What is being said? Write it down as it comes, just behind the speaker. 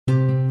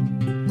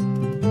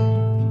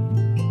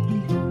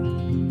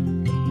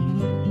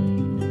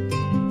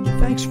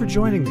for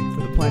joining me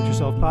for the Plant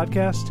Yourself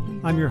podcast.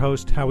 I'm your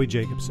host, Howie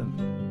Jacobson.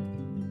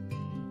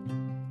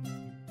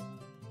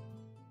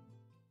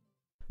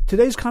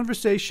 Today's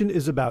conversation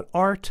is about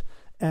art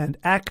and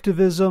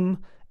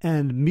activism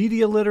and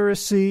media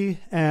literacy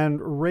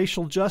and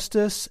racial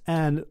justice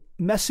and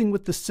messing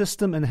with the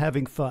system and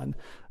having fun.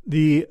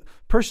 The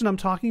person I'm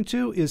talking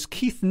to is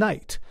Keith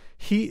Knight.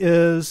 He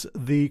is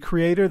the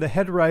creator, the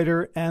head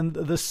writer, and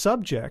the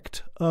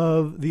subject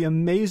of the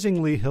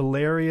amazingly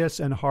hilarious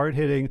and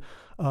hard-hitting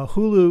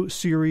Hulu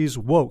series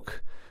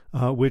Woke,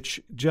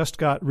 which just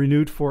got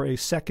renewed for a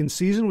second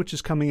season, which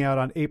is coming out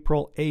on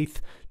April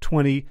 8th,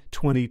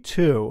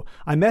 2022.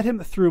 I met him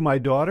through my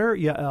daughter,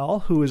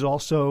 Yael, who is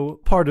also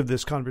part of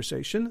this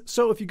conversation.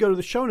 So if you go to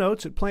the show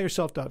notes at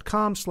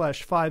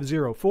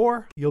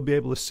plantyourself.com/504, you'll be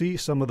able to see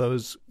some of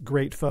those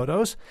great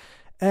photos.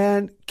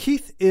 And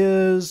Keith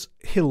is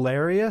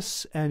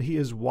hilarious and he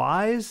is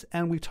wise,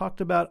 and we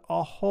talked about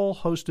a whole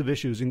host of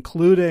issues,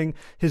 including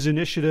his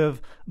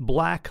initiative,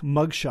 Black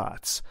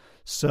Mugshots.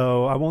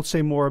 So I won't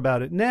say more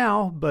about it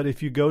now, but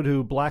if you go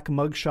to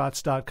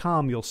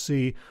blackmugshots.com, you'll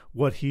see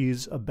what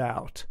he's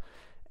about.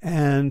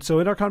 And so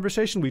in our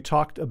conversation, we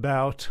talked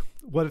about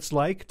what it's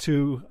like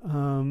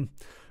to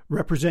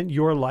represent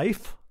your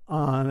life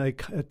on a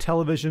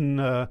television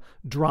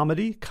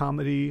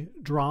comedy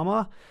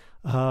drama,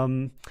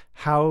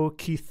 how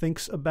Keith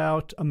thinks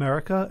about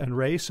America and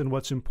race and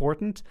what's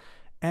important,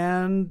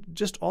 and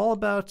just all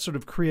about sort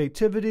of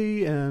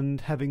creativity and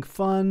having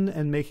fun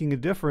and making a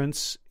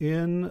difference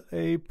in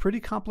a pretty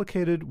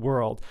complicated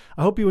world.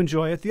 I hope you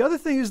enjoy it. The other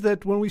thing is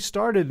that when we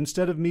started,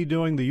 instead of me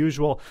doing the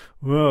usual,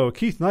 "Whoa,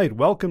 Keith Knight,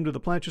 welcome to the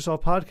Plant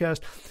Yourself podcast,"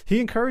 he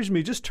encouraged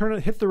me, just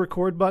hit the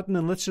record button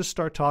and let's just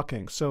start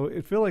talking. So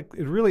it feel like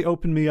it really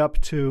opened me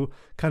up to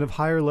kind of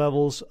higher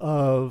levels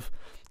of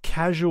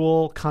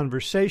casual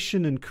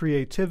conversation and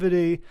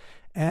creativity,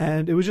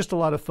 and it was just a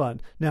lot of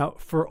fun. Now,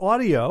 for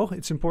audio,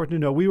 it's important to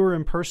know we were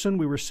in person.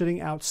 We were sitting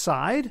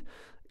outside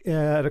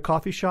at a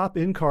coffee shop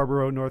in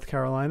Carrboro, North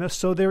Carolina,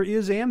 so there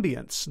is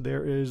ambience.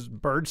 There is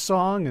bird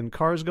song and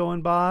cars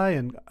going by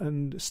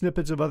and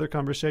snippets of other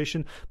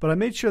conversation, but I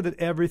made sure that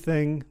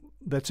everything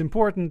that's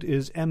important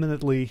is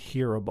eminently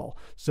hearable.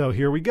 So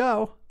here we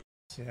go.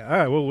 Yeah, all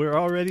right, well, we're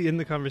already in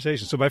the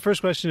conversation. So my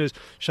first question is,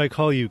 should I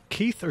call you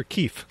Keith or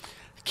Keef?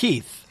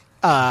 Keith.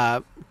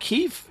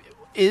 Keith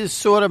is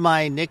sort of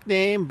my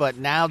nickname, but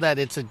now that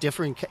it's a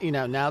different,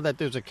 now that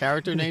there's a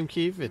character named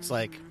Keith, it's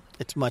like,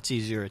 it's much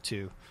easier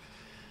to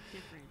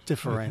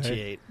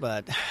differentiate. Okay.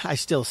 But I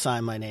still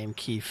sign my name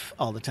Keith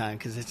all the time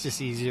because it's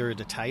just easier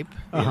to type,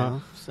 you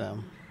know, so.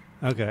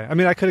 Okay. I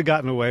mean, I could have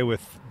gotten away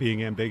with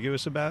being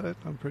ambiguous about it,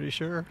 I'm pretty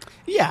sure.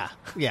 Yeah.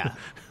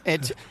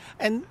 And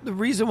the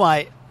reason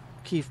why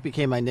Keith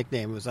became my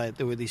nickname was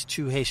there were these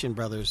two Haitian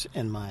brothers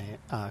in my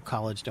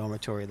college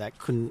dormitory that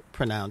couldn't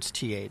pronounce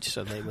TH,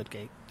 so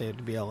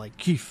they'd be all like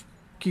Keith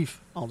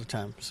all the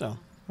time. So.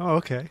 Oh,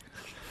 okay.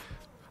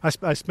 I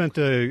spent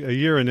a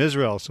year in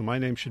Israel, so my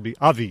name should be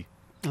Avi.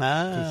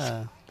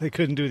 Ah. They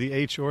couldn't do the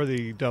H or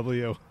the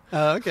W.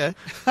 Oh, okay.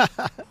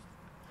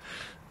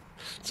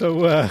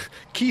 So,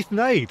 Keith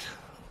Knight,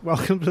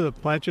 welcome to the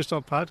Plant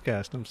Yourself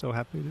podcast. I'm so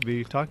happy to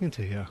be talking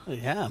to you.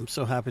 Yeah, I'm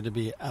so happy to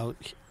be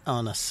out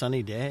on a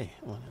sunny day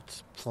when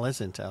it's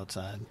pleasant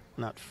outside,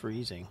 not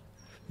freezing.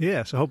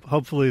 Yeah, so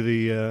hopefully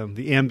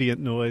the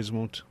ambient noise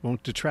won't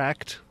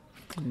detract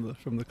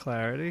from the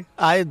clarity.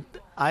 I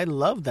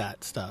love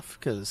that stuff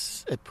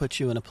because it puts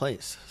you in a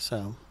place.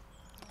 So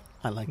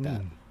I like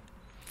that.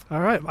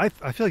 All right, I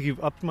feel like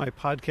you've upped my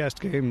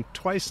podcast game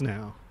twice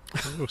now.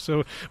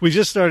 So we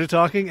just started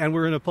talking and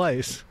we're in a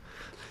place.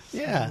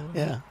 Yeah.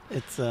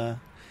 It's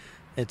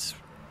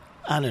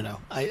I don't know.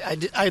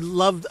 I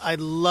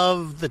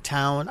love the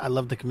town. I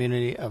love the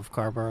community of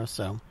Carrboro.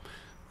 So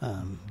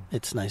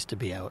it's nice to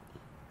be out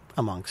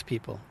amongst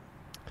people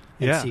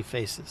and see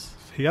faces.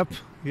 Yep.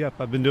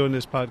 I've been doing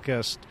this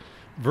podcast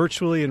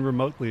virtually and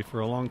remotely for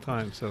a long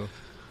time. So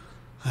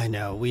I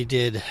know we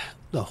did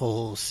the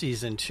whole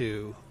season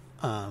 2.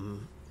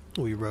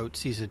 We wrote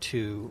season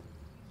 2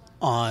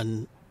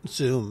 on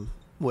Zoom,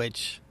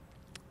 which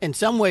in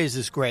some ways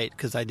is great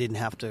because I didn't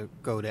have to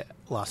go to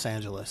Los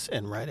Angeles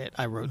and write it.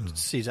 I wrote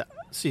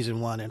season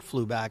 1 and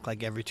flew back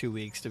like every 2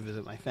 weeks to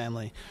visit my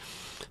family.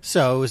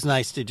 So it was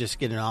nice to just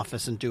get an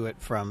office and do it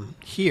from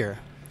here.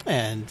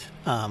 And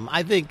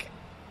I think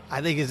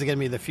it's going to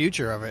be the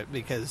future of it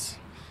because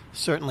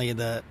certainly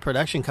the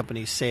production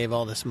companies save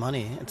all this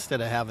money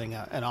instead of having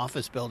an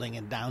office building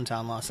in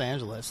downtown Los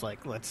Angeles.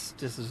 Like, let's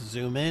just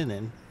zoom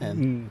in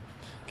and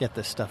get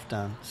this stuff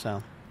done.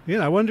 So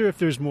yeah, I wonder if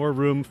there's more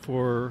room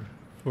for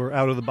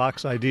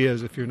out-of-the-box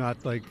ideas if you're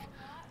not, like,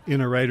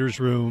 in a writer's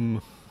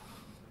room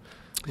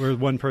where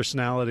one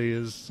personality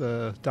is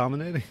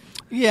dominating.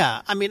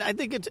 Yeah, I mean, I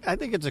think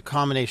it's a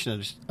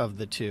combination of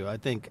the two. I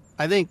think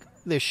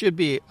there should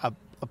be a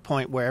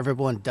point where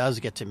everyone does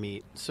get to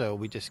meet, so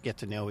we just get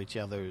to know each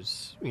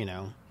other's,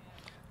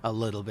 a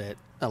little bit,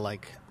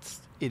 like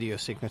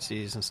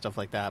idiosyncrasies and stuff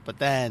like that. But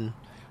then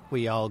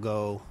we all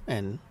go,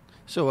 and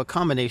so a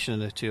combination of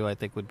the two, I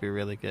think, would be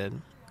really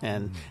good.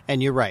 And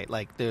you're right.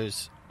 Like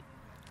there's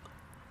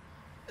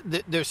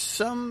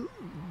some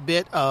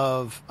bit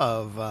of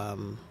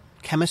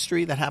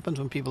chemistry that happens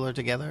when people are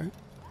together.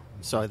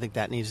 So I think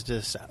that needs to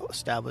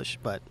establish.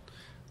 But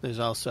there's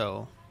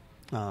also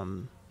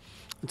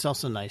it's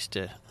also nice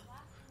to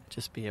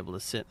just be able to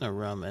sit in a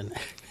room and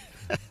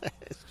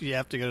you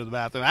have to go to the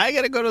bathroom. I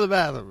got to go to the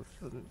bathroom.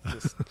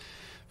 Just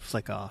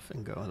flick off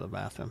and go to the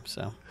bathroom.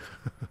 So.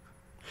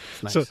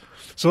 Nice.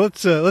 So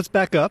let's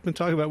back up and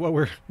talk about what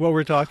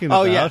we're talking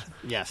about. Oh yeah,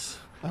 yes.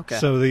 Okay.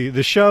 So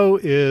the show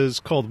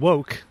is called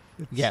Woke.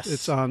 Yes,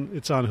 it's on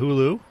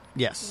Hulu.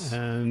 Yes,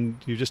 and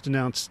you just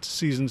announced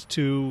season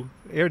 2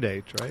 air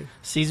date, right?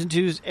 Season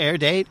 2's air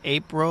date,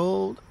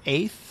 April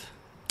 8th,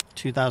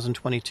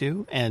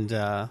 2022,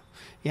 and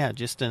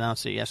just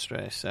announced it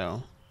yesterday.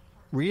 So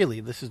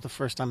really, this is the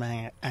first time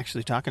I'm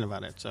actually talking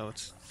about it. So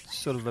it's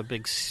sort of a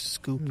big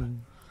scoop,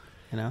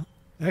 you know.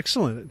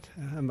 Excellent.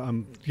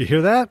 You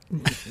hear that,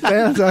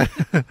 fans?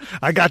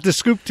 I got the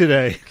scoop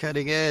today.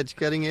 Cutting edge.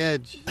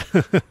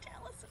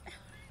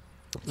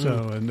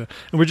 So, and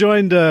we're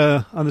joined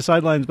on the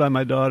sidelines by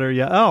my daughter,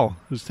 Yael,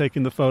 who's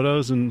taking the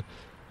photos, and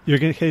you're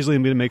occasionally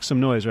going to make some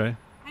noise, right?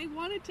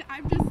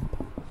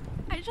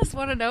 I just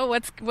want to know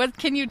what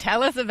can you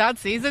tell us about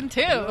season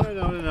 2?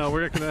 No.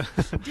 We're not going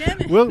to.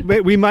 Damn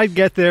it. We might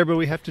get there, but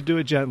we have to do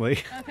it gently.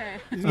 Okay.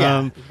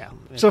 Yeah.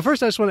 So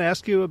first, I just want to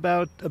ask you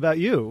about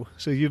you.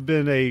 So you've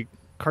been a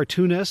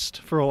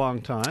cartoonist for a long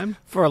time.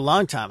 For a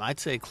long time, I'd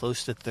say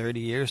close to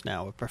 30 years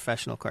now. A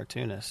professional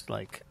cartoonist,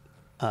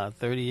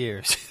 30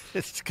 years.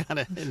 It's kind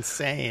of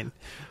insane,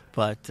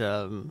 but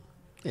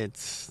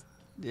it's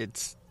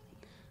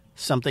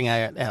something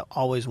I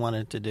always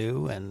wanted to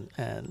do,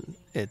 and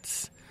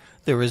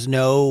there is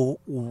no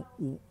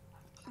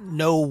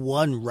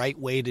one right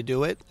way to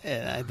do it.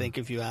 And I think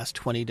if you ask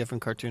 20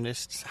 different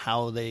cartoonists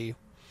how they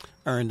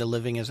earned a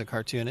living as a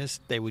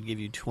cartoonist, they would give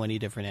you 20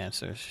 different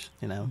answers,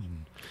 you know.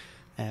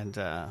 And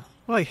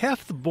like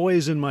half the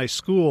boys in my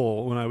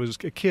school when I was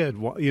a kid,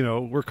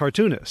 were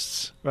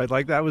cartoonists, right?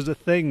 Like that was a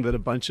thing that a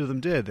bunch of them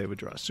did. They would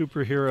draw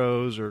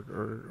superheroes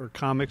or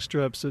comic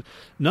strips.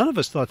 None of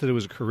us thought that it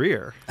was a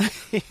career.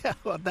 Yeah,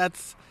 well,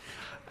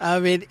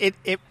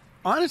 it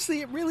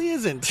honestly, it really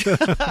isn't.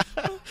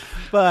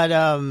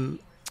 But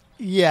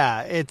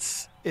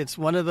it's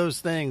one of those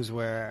things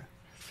where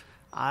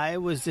I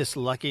was just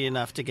lucky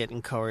enough to get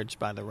encouraged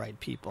by the right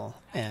people,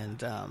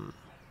 and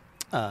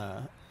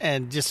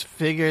just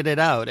figured it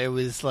out. It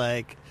was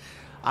like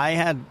I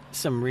had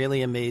some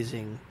really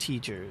amazing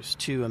teachers,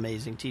 2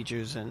 amazing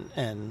teachers,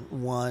 and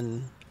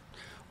one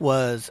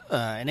was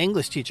an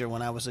English teacher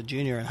when I was a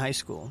junior in high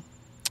school,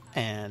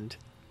 and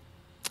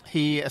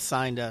he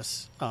assigned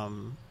us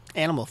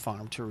Animal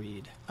Farm to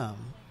read,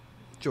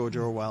 George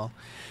Orwell,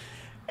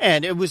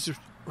 and it was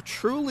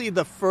truly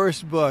the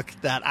first book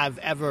that I've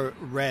ever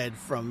read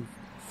from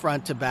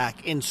front to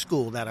back in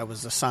school that I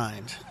was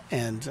assigned,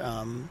 and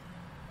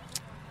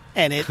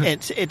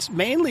it's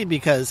mainly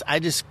because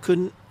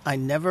I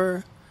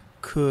never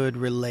could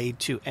relate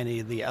to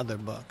any of the other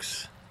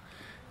books,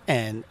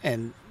 and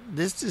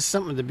this is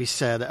something to be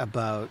said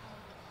about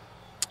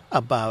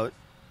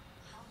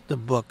the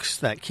books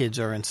that kids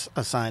are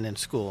assigned in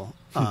school.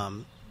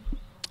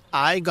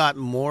 I got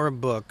more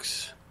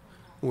books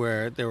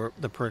where the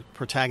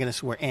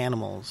protagonists were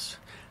animals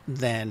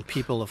than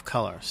people of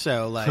color.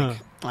 So I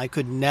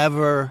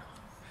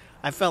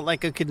felt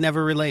like I could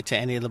never relate to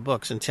any of the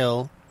books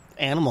until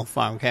Animal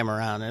Farm came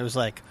around. And it was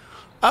like,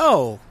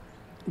 oh,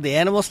 the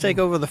animals take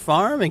over the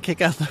farm and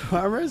kick out the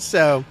farmers?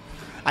 So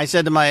I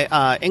said to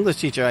my English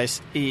teacher,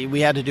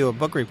 we had to do a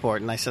book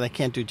report, and I said, I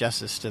can't do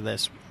justice to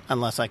this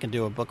unless I can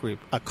do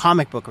a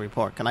comic book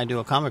report. Can I do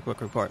a comic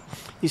book report?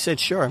 He said,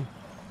 sure.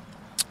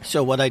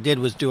 So what I did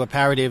was do a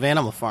parody of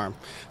Animal Farm.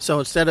 So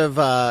instead of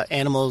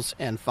animals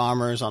and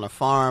farmers on a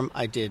farm,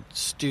 I did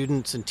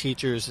students and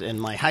teachers in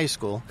my high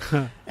school.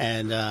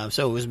 And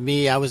so it was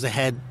me. I was the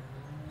head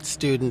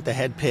student, the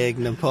head pig,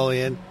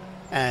 Napoleon,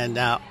 and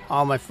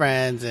all my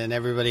friends and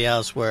everybody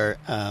else were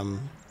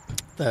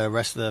the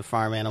rest of the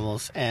farm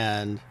animals,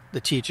 and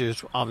the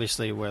teachers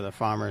obviously were the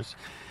farmers.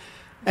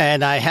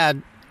 And I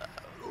had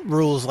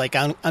rules like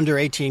under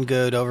 18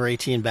 good, over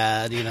 18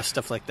 bad,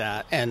 stuff like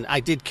that. And I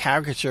did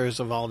caricatures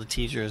of all the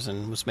teachers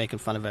and was making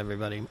fun of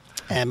everybody.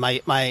 And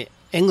my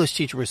English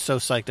teacher was so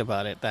psyched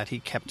about it that he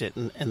kept it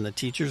in the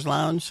teacher's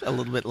lounge a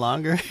little bit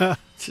longer to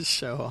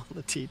show all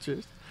the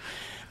teachers.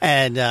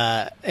 And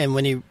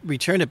when he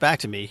returned it back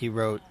to me, he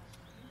wrote,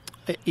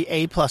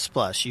 A++,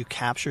 you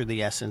capture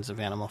the essence of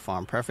Animal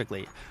Farm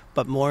perfectly.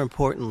 But more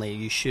importantly,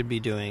 you should be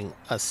doing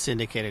a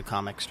syndicated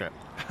comic strip.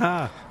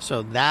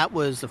 So that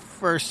was the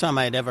first time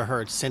I'd ever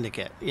heard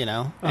syndicate,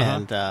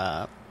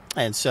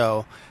 and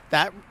so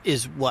that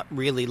is what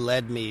really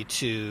led me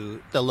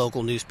to the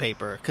local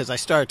newspaper, because I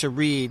started to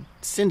read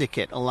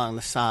syndicate along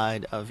the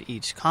side of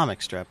each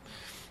comic strip.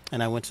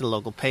 And I went to the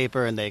local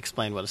paper, and they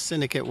explained what a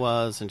syndicate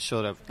was, and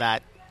sort of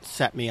that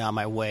set me on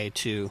my way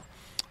to,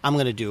 I'm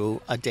going to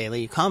do a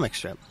daily comic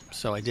strip.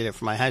 So I did it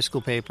for my high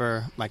school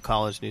paper, my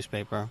college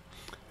newspaper,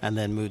 and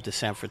then moved to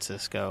San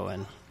Francisco,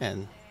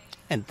 and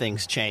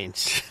things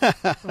changed.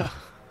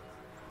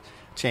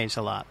 Changed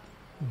a lot.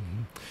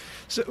 Mm-hmm.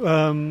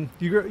 So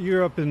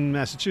you're up in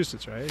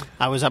Massachusetts, right?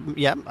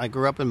 I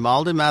grew up in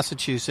Malden,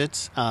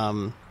 Massachusetts,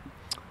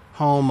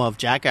 home of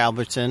Jack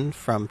Albertson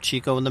from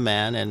Chico and the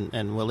Man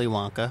and Willy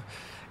Wonka,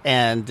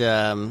 and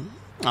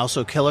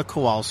also Killer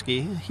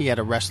Kowalski. He had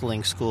a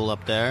wrestling school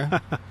up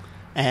there,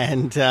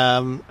 and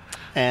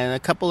a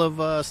couple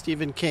of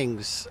Stephen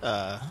King's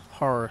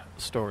horror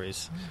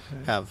stories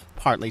have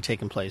partly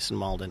taken place in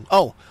Malden.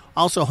 Oh,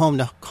 also home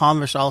to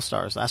Converse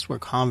All-Stars. That's where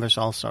Converse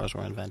All-Stars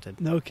were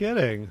invented. No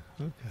kidding.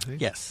 Okay.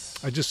 Yes.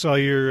 I just saw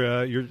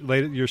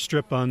your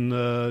strip on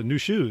new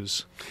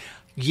shoes.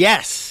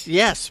 Yes.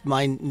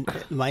 My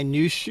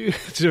new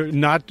shoes.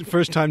 Not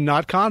first time,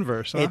 not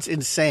Converse. Huh? It's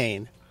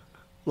insane.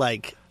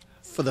 Like,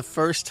 for the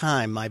first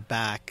time, my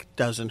back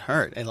doesn't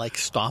hurt. It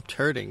stopped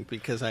hurting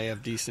because I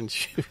have decent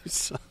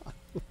shoes.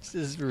 This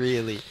is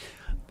really,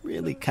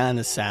 really kind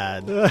of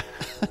sad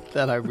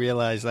that I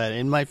realized that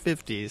in my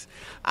 50s,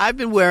 I've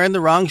been wearing the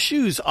wrong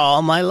shoes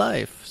all my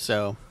life.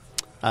 So,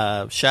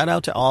 shout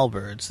out to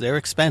Allbirds. They're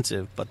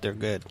expensive, but they're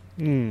good.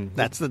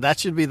 That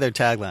should be their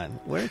tagline.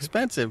 We're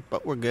expensive,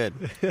 but we're good.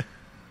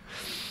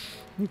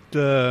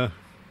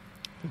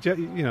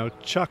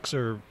 Chucks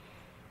are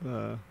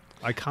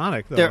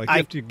iconic, though. You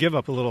have to give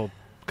up a little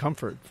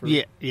comfort.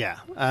 Yeah.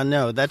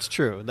 No, that's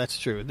true.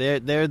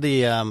 They're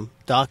the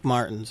Doc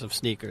Martens of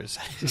sneakers.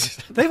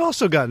 They've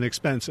also gotten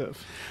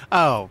expensive.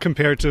 Oh,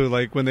 compared to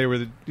when they were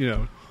the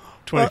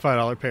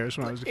 $25 pairs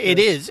when I was a kid. It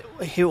is.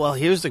 Well,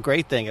 here's the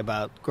great thing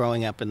about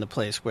growing up in the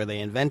place where they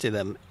invented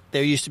them.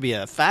 There used to be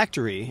a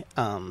factory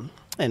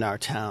in our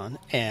town,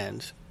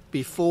 and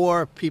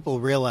before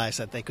people realized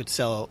that they could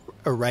sell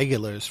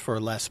irregulars for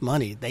less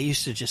money, they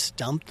used to just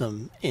dump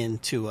them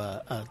into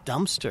a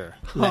dumpster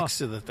next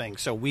to the thing.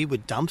 So we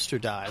would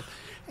dumpster dive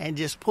and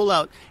just pull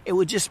out. It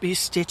would just be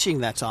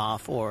stitching that's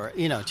off, or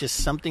just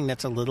something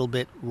that's a little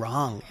bit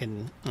wrong,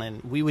 and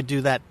we would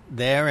do that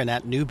there and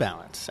at New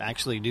Balance.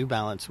 Actually, New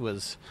Balance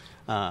was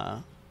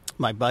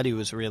my buddy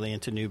was really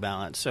into New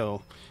Balance,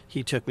 so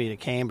he took me to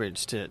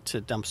Cambridge to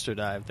dumpster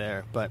dive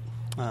there. But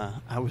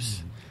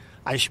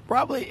I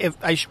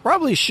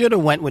probably should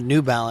have went with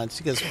New Balance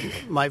because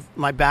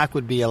my back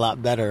would be a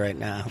lot better right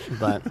now.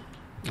 But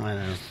I don't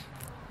know.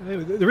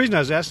 Anyway, the reason I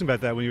was asking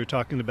about that when you were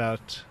talking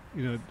about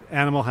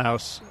Animal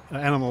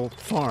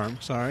Farm.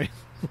 Sorry,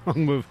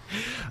 wrong move.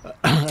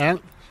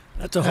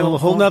 That's a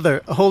whole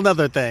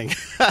nother thing.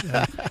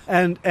 Yeah.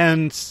 And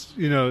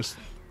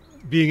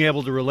being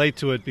able to relate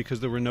to it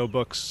because there were no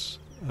books.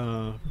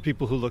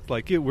 People who looked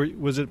like you.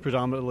 Was it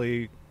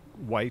predominantly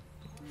white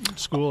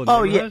school?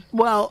 Oh yeah.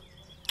 Well,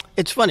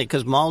 it's funny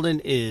because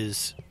Malden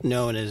is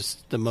known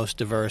as the most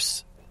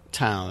diverse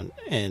town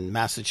in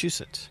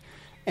Massachusetts,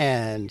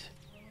 and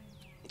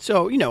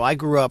so I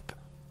grew up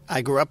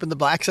in the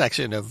black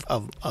section of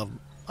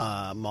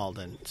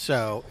Malden.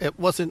 So it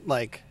wasn't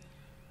like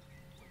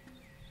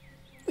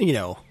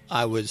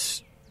I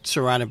was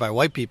surrounded by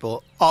white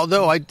people.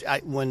 Although I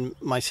when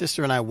my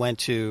sister and I went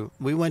to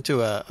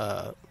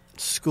a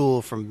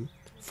school from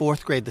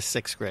 4th grade to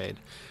 6th grade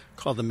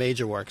called the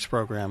Major Works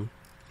program,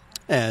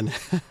 and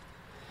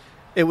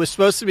it was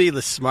supposed to be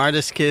the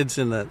smartest kids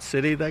in the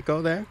city that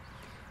go there.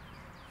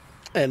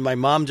 And my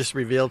mom just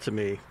revealed to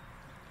me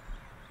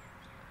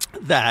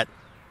that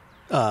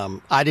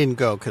I didn't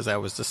go because I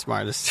was the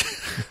smartest.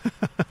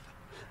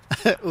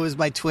 It was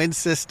my twin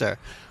sister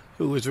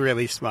who was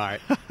really smart,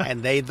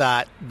 and they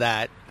thought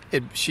that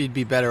she'd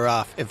be better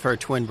off if her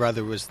twin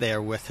brother was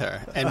there with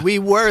her. And we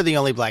were the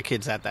only black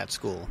kids at that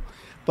school.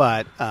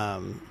 But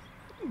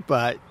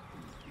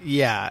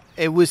yeah,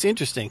 it was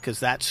interesting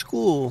because that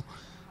school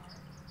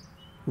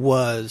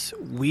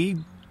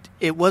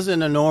it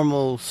wasn't a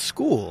normal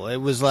school. It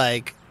was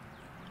like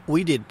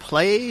we did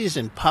plays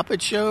and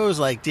puppet shows,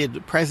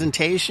 did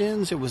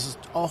presentations. It was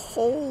a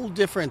whole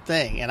different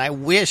thing. And I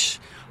wish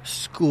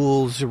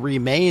schools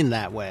remain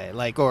that way,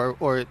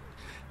 or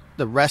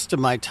the rest of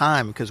my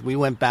time, because we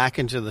went back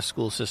into the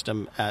school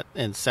system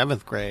in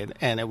 7th grade,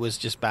 and it was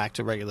just back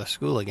to regular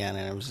school again.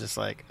 And it was just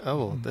like,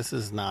 oh, this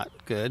is not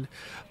good.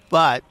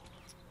 But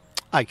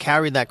I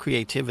carried that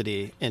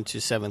creativity into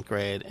 7th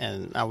grade,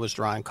 and I was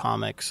drawing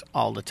comics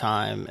all the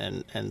time,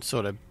 and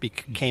sort of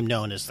became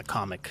known as the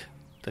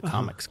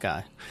comics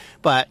guy.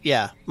 But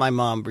yeah, my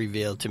mom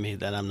revealed to me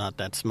that I'm not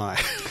that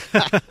smart.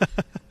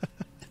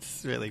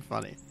 It's really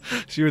funny.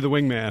 So you were the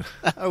wingman.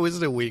 I was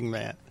the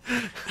wingman.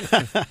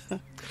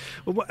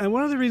 Well, and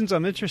one of the reasons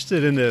I'm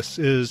interested in this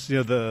is,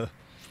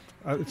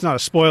 it's not a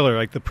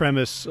spoiler, the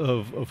premise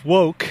of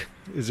woke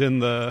is in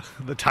the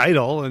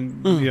title,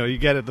 and you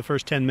get it the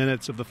first 10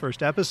 minutes of the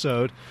first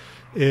episode.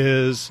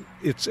 It's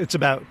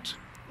about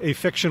a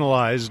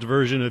fictionalized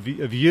version of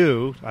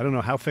you. I don't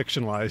know how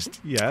fictionalized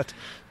yet,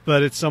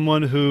 but it's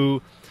someone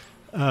who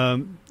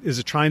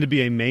is trying to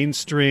be a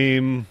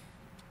mainstream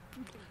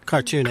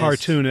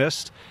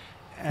cartoonist.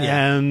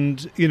 And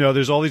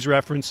there's all these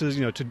references.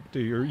 To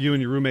you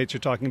and your roommates are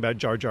talking about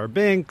Jar Jar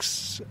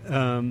Binks.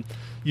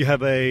 You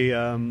have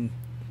a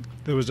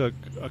there was a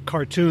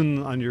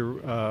cartoon on your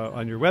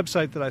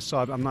website that I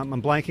saw.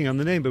 I'm blanking on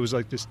the name, but it was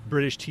like this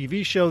British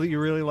TV show that you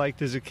really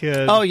liked as a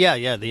kid. Oh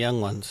yeah, The Young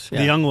Ones. Yeah.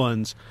 The Young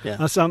Ones.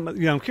 Yeah. So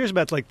I'm curious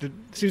about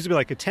seems to be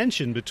like a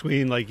tension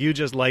between like you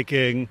just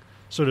liking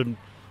sort of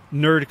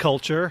nerd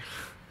culture,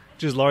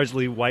 which is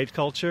largely white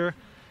culture,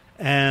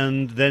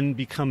 and then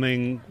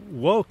becoming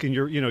woke. And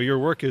your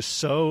work is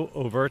so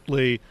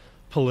overtly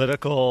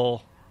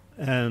political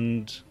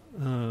and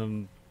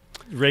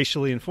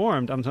racially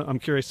informed. I'm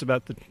curious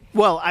about the.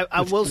 Well,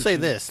 I will say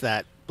this,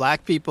 that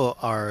black people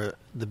are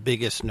the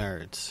biggest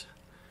nerds,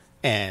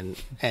 and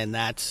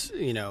that's,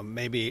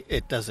 maybe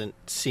it doesn't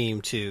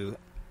seem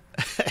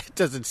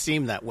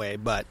that way,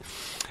 but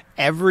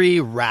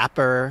every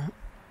rapper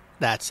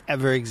that's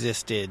ever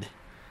existed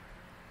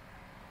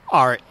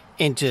are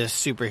into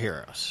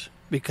superheroes,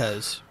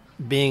 because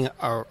being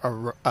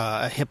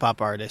a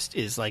hip-hop artist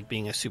is like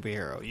being a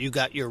superhero. You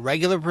got your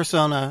regular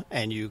persona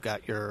and you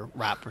got your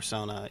rap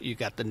persona. You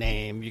got the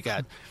name.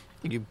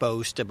 You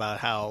boast about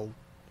how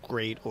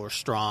great or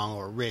strong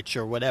or rich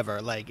or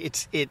whatever. Like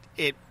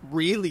it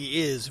really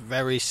is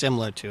very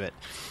similar to it.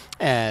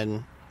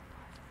 And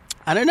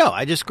I don't know.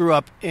 I just grew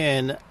up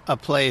in a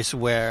place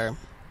where,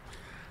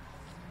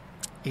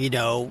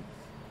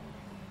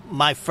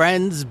 my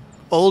friend's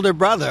older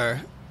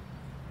brother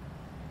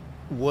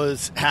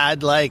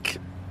had like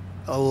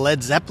a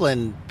Led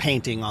Zeppelin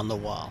painting on the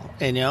wall,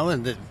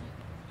 and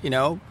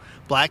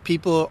black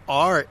people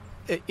are,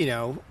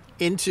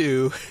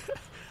 into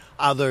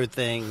other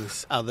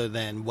things other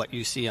than what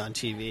you see on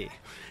TV.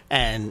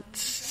 And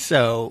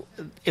so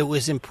it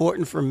was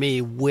important for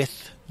me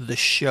with the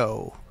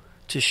show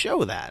to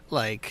show that,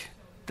 like,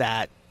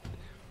 that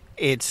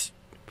it's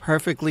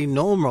perfectly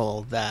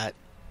normal that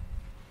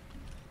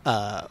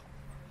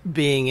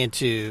being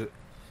into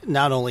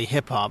not only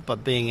hip-hop,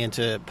 but being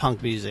into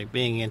punk music,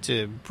 being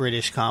into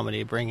British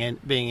comedy,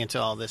 being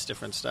into all this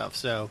different stuff.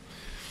 So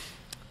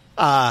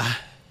I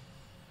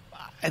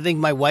think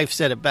my wife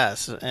said it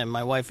best, and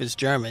my wife is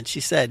German. She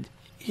said,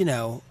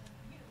 when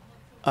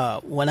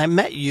I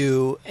met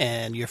you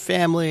and your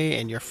family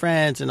and your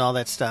friends and all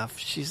that stuff,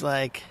 she's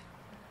like,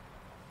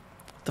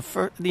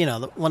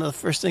 one of the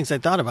first things I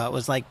thought about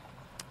was like,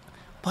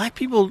 black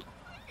people,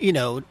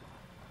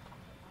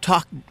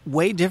 talk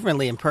way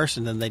differently in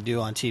person than they do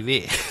on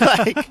TV.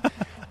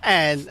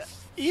 And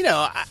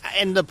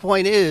the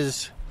point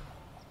is,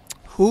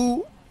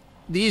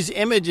 these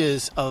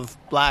images of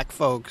black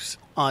folks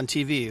on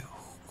TV,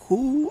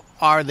 who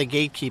are the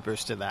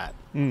gatekeepers to that?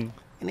 And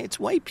it's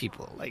white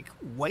people. Like,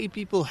 white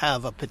people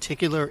have a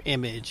particular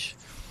image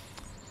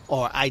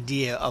or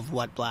idea of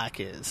what black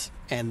is,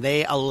 and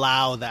they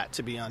allow that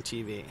to be on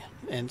TV.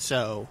 And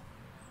so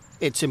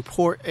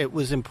it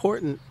was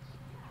important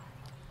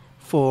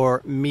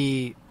for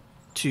me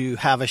to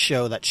have a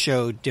show that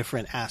showed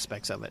different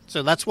aspects of it.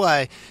 So that's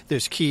why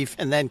there's Keith,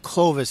 and then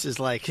Clovis is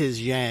like his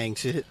yang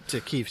to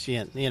Keith's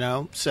yin,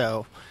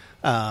 So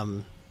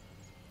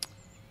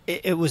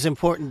it was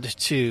important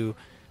to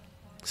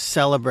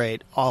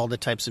celebrate all the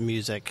types of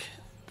music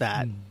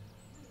that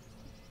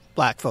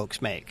black folks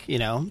make,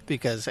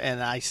 because,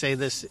 and I say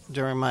this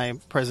during my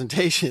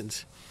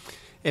presentations,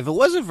 if it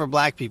wasn't for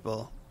black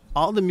people,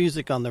 all the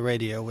music on the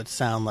radio would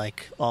sound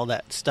like all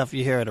that stuff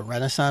you hear at a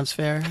Renaissance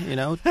fair,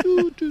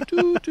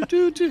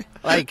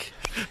 like,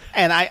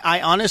 and I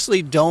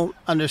honestly don't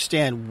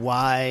understand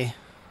why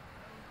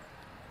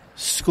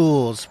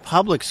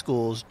public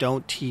schools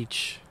don't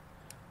teach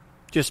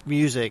just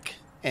music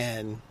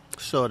and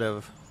sort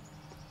of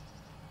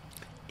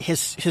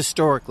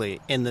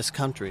historically in this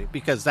country,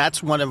 because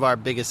that's one of our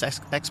biggest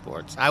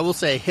exports. I will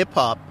say hip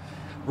hop,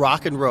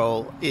 rock and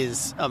roll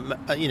is,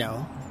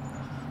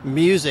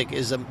 music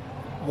is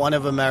one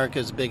of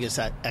America's biggest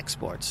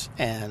exports,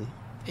 and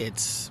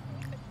it's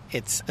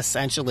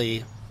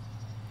essentially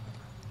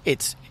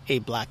a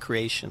black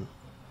creation,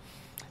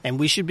 and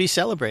we should be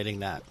celebrating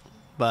that.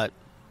 But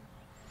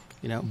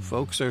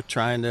folks are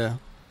trying to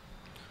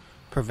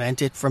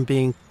prevent it from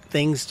being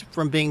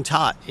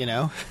taught.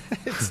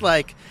 It's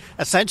like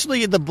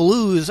essentially the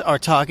blues are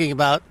talking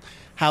about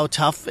how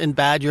tough and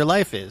bad your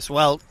life is.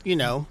 Well, we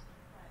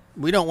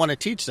don't want to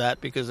teach that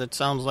because it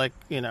sounds like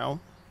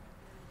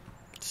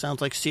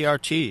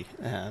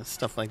CRT,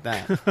 stuff like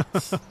that.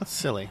 It's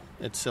silly.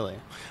 It's silly.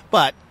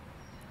 But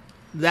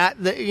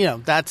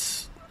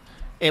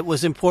it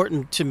was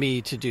important to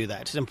me to do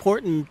that. It's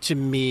important to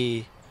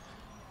me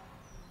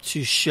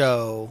to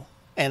show,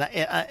 and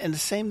the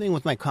same thing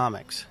with my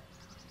comics.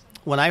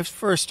 When I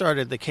first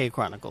started the K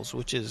Chronicles,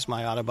 which is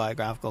my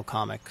autobiographical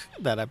comic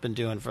that I've been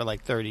doing for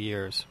like 30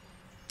 years,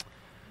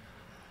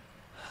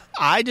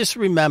 I just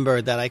remember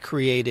that I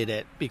created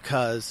it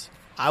because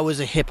I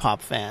was a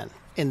hip-hop fan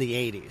in the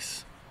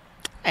 80s.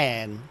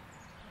 And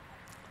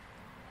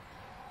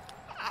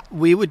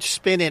we would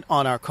spin it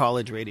on our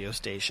college radio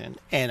station,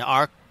 and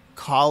our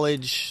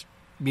college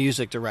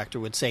music director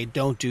would say,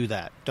 don't do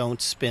that.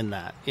 Don't spin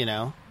that,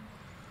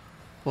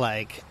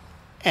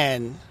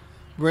 and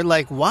we're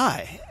like,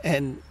 why?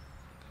 And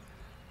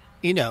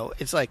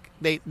it's like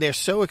they're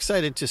so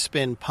excited to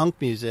spin punk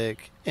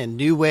music and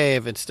new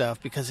wave and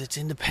stuff because it's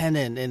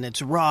independent and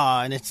it's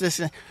raw and it's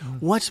this.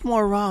 What's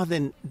more raw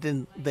than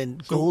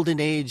golden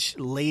age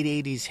late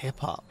 80s hip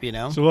hop?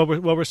 So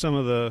what were some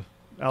of the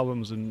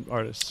albums and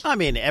artists? I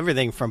mean,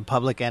 everything from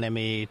Public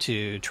Enemy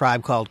to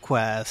Tribe Called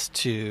Quest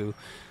to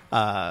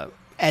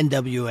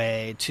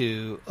NWA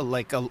to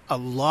like a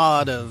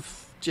lot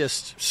of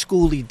just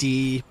Schoolie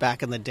D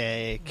back in the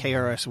day,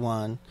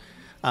 KRS-One.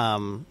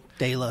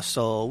 De La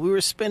Soul. We were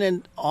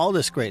spinning all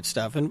this great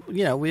stuff, and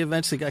we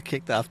eventually got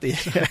kicked off the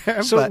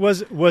air. So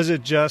was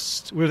it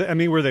just? Were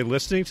they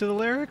listening to the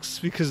lyrics?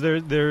 Because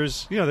there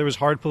was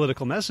hard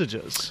political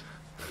messages.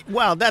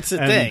 Well, that's the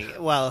thing.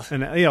 Well,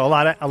 and a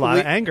lot of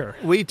anger.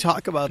 We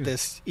talk about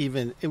this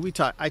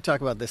I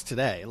talk about this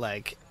today.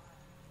 Like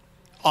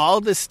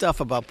all this stuff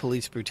about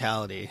police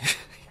brutality.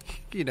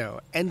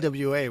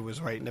 NWA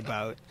was writing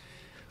about.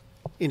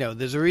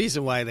 There's a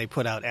reason why they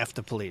put out F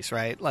the Police,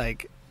 right?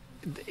 Like,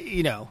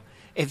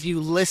 if you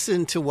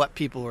listen to what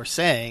people were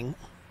saying,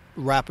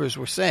 rappers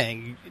were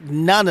saying,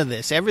 none of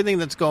this, everything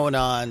that's going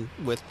on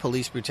with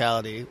police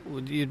brutality,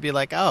 you'd be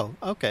like, oh,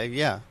 okay,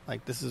 yeah,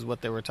 like this is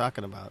what they were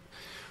talking about.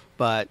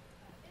 But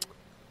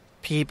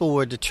people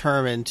were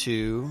determined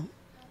to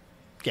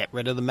get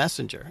rid of the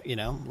messenger,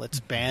 let's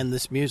ban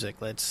this music.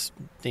 Let's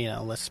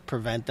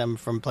prevent them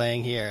from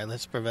playing here.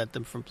 Let's prevent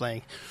them from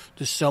playing.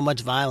 There's so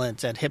much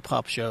violence at hip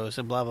hop shows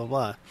and blah, blah,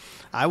 blah.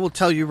 I will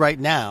tell you right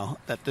now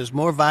that there's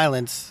more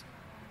violence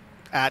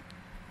at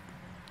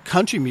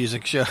country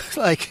music shows.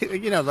 Like,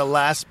 the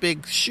last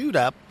big shoot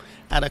up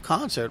at a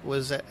concert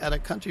was at a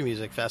country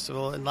music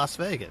festival in Las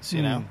Vegas,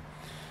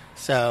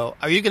 So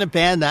are you going to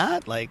ban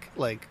that? Like,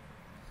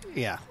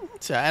 yeah.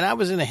 So, and I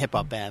was in a hip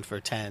hop band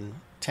for 10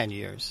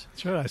 years.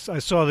 That's right. I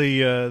saw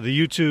the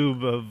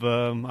YouTube of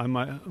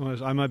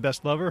I'm My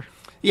Best Lover.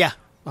 Yeah.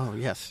 Oh,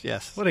 yes.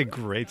 What a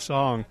great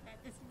song.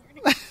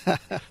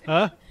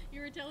 Huh?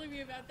 You were telling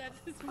me about that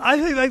this morning. I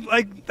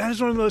think that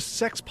is one of the most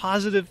sex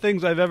positive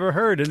things I've ever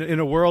heard in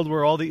a world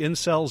where all the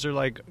incels are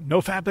like,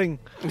 no fapping.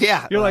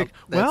 Yeah. You're like,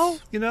 well,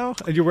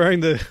 and you're wearing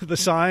the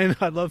sign,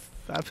 I love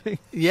fapping.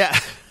 Yeah.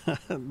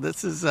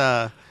 This is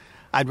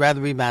I'd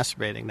rather be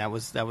masturbating. That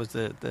was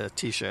the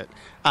T-shirt.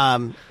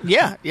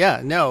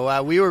 Yeah.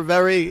 No, we were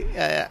very.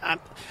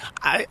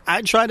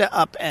 I try to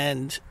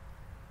upend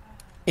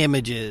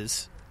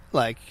images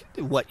like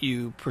what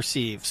you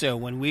perceive. So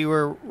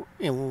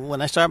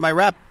when I started my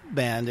rap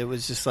band, it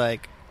was just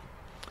like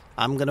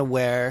I'm gonna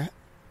wear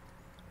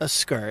a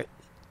skirt.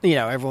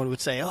 Everyone would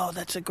say, "Oh,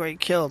 that's a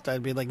great kilt."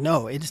 I'd be like,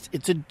 "No, it's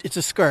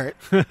a skirt.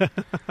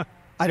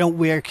 I don't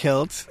wear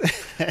kilts."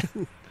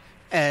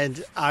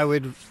 And I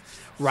would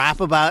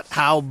rap about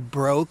how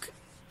broke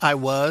I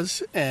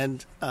was,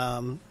 and I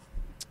am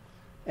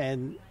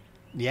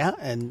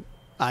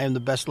the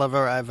best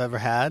lover I've ever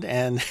had,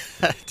 and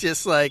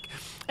just like,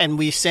 and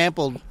we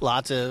sampled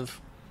lots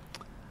of,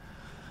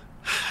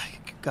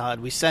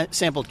 we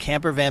sampled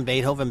Camper Van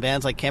Beethoven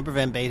bands like Camper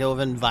Van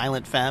Beethoven,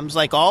 Violent Femmes,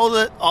 like all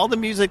the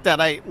music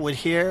that I would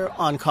hear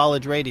on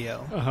college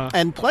radio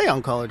and play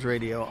on college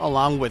radio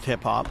along with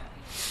hip hop.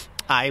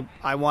 I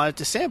wanted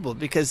to sample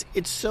because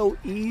it's so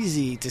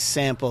easy to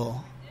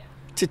sample.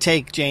 To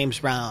take James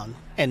Brown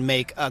and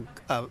make a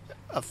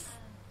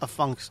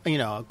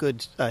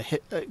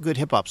good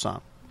hip hop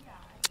song.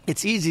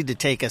 It's easy to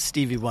take a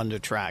Stevie Wonder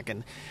track,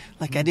 and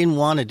I didn't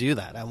want to do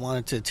that. I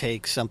wanted to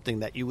take something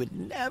that you would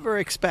never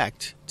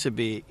expect to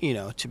be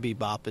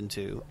bopping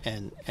to,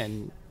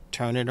 and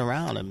turn it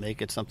around and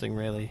make it something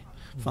really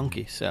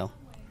funky. So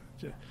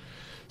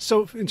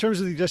in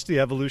terms of just the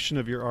evolution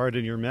of your art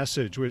and your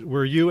message,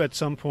 were you at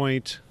some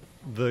point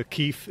the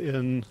Keith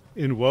in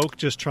woke,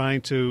 just trying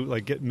to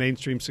get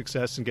mainstream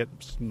success and get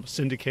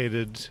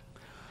syndicated,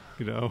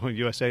 on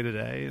USA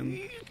Today?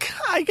 And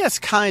I guess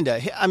kind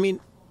of. I mean,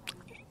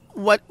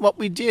 what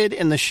we did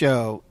in the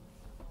show.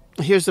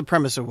 Here's the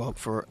premise of woke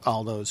for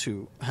all those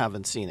who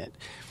haven't seen it.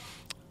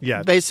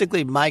 Yeah.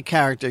 Basically, my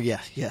character.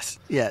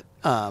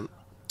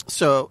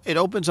 So it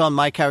opens on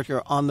my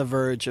character on the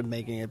verge of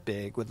making it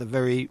big with a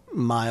very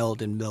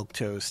mild and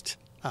milquetoast.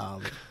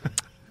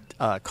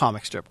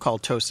 Comic strip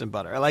called Toast and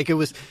Butter. Like, it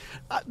was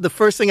the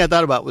first thing I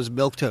thought about was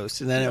milk toast,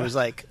 and then it was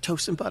like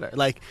toast and butter.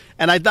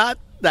 And I thought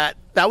that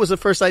was the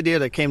first idea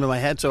that came to my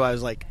head. So I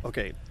was like,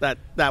 okay,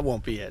 that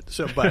won't be it.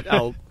 So, but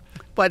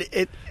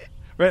it.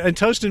 Right, and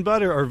Toast and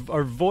Butter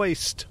are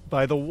voiced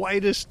by the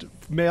whitest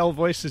male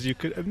voices you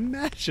could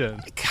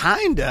imagine.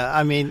 Kinda.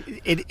 I mean,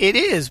 it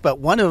is, but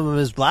one of them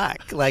is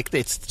black. Like,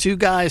 it's two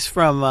guys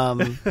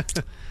from.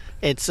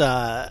 It's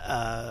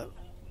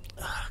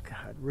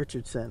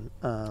Richardson.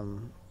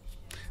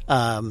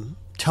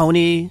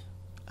 Tony,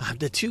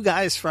 the two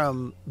guys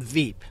from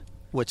Veep,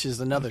 which is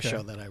another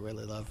show that I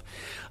really love.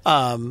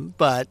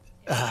 But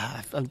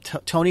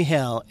Tony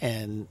Hale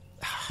and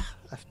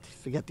I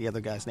forget the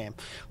other guy's name,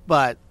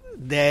 but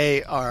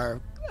they were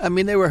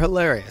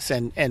hilarious.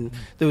 And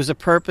there was a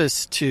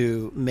purpose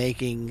to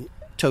making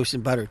Toast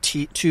and Butter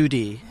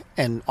 2D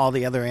and all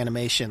the other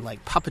animation,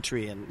 like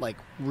puppetry and like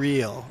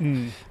real,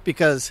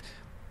 because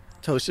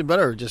toasted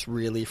butter are just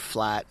really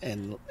flat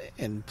and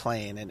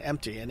plain and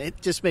empty. And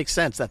it just makes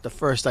sense that the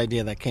first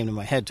idea that came to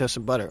my head,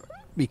 toasted butter,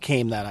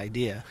 became that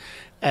idea,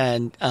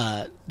 and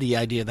the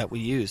idea that we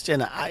used.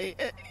 And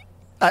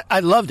I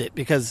loved it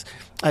because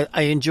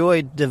I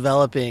enjoyed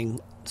developing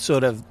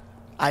sort of.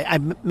 I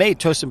made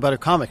toasted butter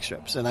comic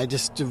strips, and I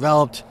just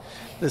developed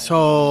this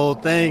whole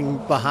thing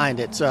behind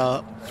it.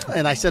 So,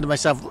 and I said to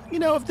myself,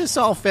 if this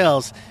all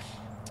fails,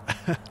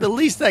 the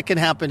least that can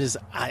happen is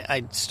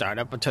I'd start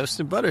up a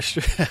toasted butter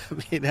strip,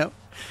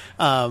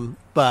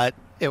 But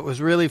it was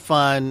really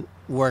fun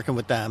working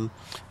with them.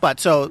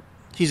 But so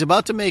he's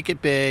about to make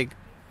it big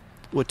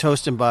with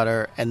toast and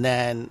butter, and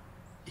then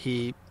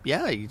he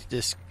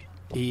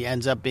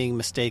ends up being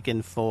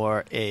mistaken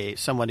for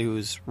someone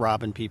who's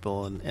robbing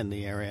people in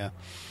the area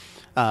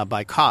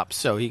by cops.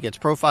 So he gets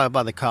profiled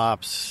by the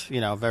cops,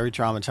 very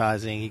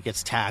traumatizing. He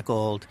gets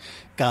tackled,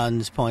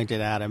 guns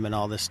pointed at him and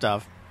all this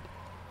stuff.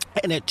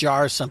 And it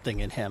jars something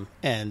in him.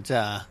 And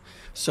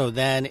so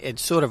then it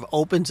sort of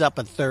opens up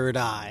a third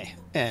eye.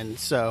 And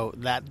so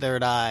that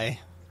third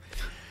eye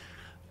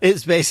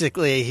is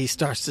basically he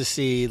starts to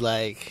see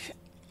like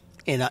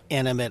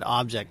inanimate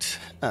objects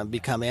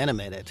become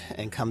animated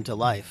and come to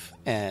life.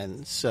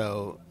 And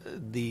so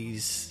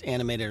these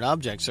animated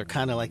objects are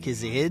kind of like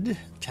his id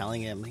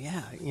telling him,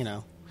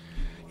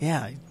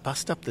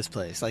 bust up this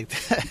place, like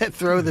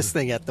throw this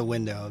thing at the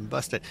window and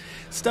bust it,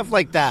 stuff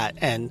like that.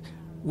 And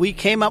we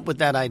came up with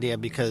that idea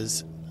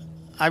because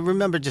I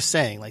remember just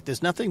saying, like,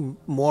 there's nothing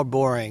more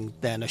boring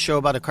than a show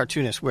about a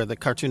cartoonist where the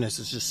cartoonist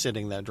is just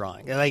sitting there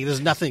drawing. Like,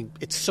 there's nothing,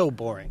 it's so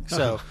boring.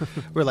 So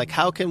we're like,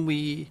 how can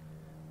we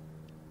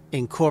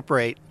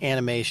incorporate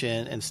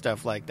animation and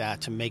stuff like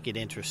that to make it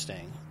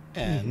interesting?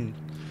 And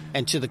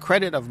and to the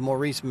credit of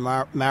Maurice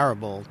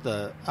Marable,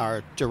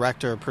 our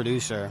director,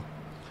 producer,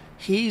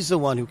 he's the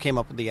one who came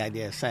up with the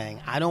idea of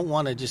saying, I don't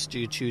want to just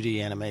do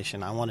 2D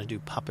animation. I want to do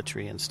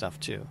puppetry and stuff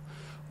too,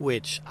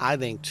 which I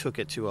think took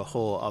it to a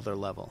whole other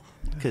level.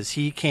 Because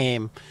he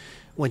came,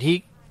 when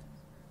he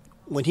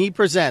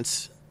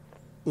presents,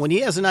 when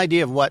he has an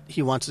idea of what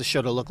he wants the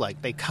show to look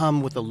like, they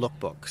come with a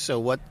lookbook. So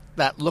what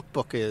that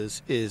lookbook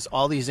is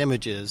all these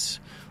images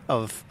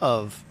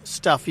of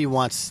stuff he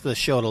wants the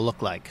show to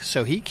look like.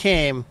 So he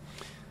came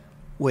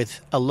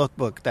with a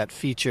lookbook that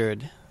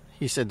featured,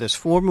 he said, there's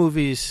 4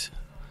 movies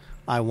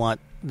I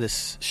want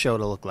this show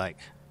to look like.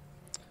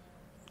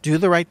 Do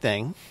the Right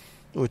Thing,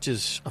 which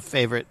is a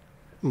favorite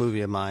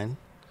movie of mine.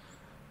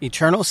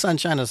 Eternal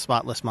Sunshine of the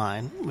Spotless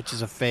Mind, which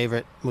is a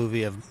favorite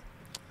movie of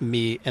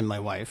me and my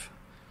wife.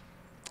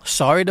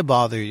 Sorry to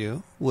Bother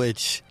You,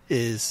 which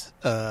is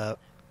a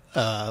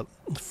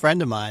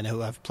friend of mine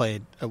who I've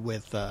played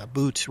with,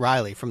 Boots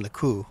Riley from The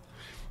Coup,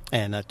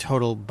 and a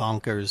total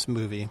bonkers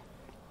movie.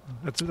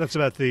 That's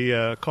about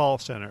the call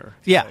center.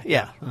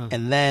 Yeah.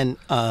 And then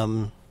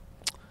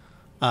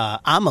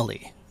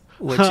Amelie,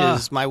 which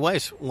is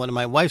one of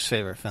my wife's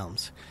favorite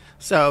films.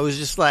 So it was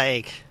just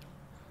like,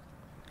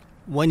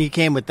 when he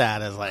came with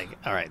that, I was like,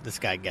 all right, this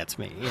guy gets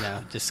me.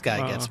 This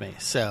guy gets me.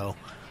 So,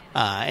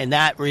 and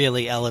that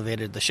really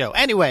elevated the show.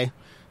 Anyway,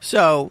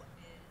 so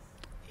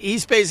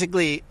he's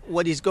basically,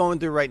 what he's going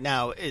through right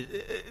now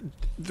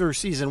through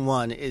season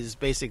 1 is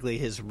basically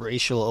his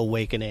racial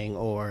awakening,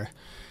 or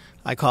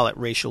I call it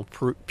racial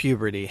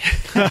puberty.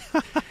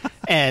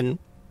 And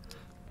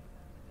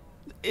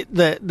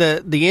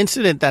the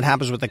incident that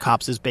happens with the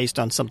cops is based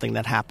on something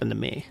that happened to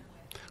me.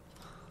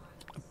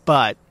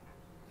 But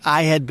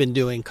I had been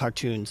doing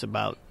cartoons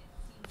about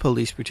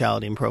police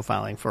brutality and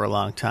profiling for a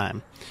long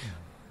time.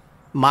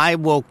 My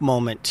woke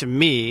moment, to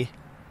me,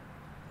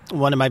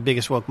 one of my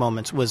biggest woke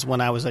moments was when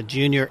I was a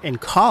junior in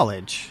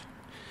college,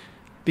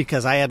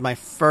 because I had my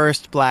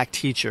first black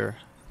teacher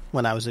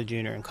when I was a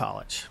junior in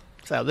college.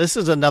 So this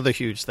is another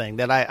huge thing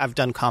that I've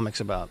done comics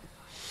about.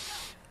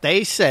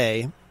 They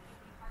say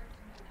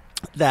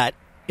that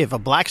if a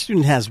black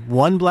student has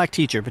one black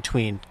teacher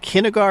between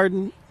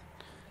kindergarten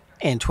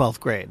and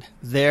 12th grade,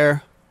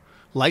 their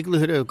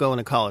likelihood of going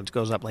to college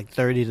goes up like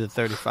 30 to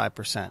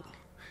 35%.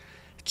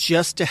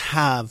 Just to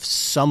have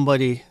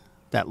somebody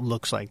that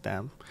looks like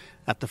them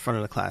at the front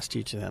of the class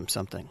teaching them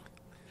something.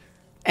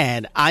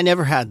 And I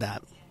never had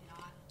that.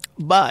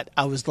 But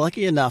I was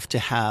lucky enough to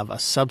have a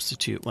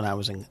substitute when I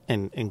was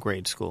in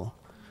grade school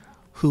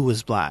who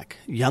was black,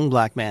 young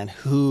black man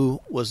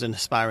who was an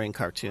aspiring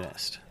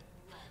cartoonist.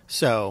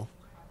 So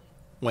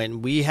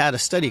when we had a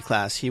study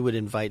class, he would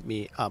invite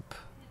me up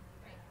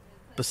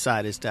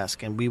beside his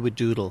desk and we would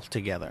doodle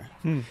together.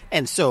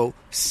 And so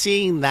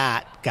seeing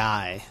that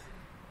guy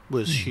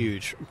was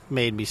huge,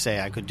 made me say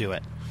I could do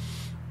it.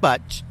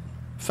 But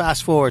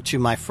fast forward to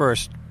my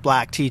first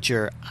black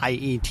teacher,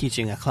 i.e.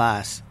 teaching a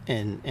class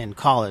in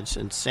college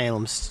in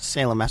Salem,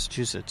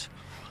 Massachusetts.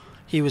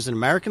 He was an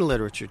American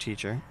literature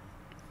teacher,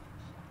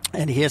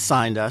 and he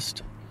assigned us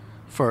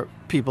for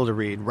people to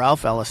read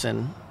Ralph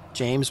Ellison,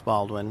 James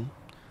Baldwin,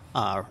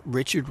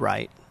 Richard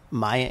Wright,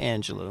 Maya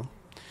Angelou.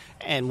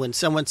 And when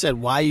someone said,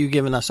 why are you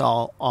giving us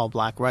all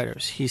black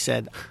writers? He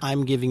said,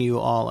 I'm giving you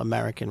all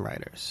American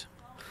writers.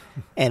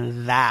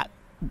 And that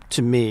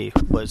to me,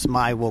 was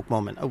my woke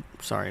moment. Oh,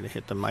 sorry to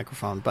hit the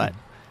microphone, but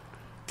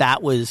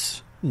that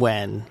was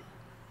when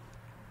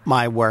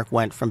my work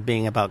went from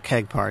being about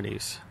keg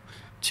parties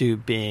to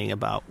being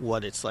about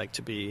what it's like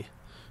to be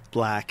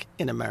black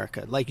in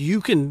America. Like,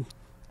 you can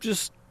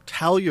just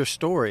tell your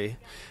story,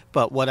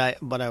 but what I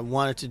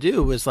wanted to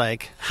do was,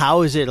 like,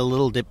 how is it a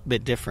little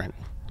bit different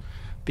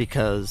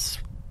because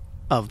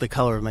of the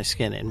color of my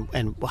skin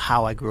and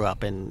how I grew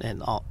up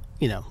and all,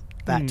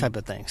 that type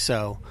of thing.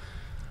 So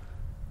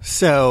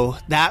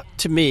that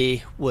to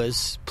me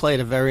played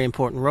a very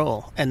important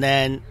role. And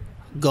then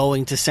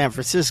moving to San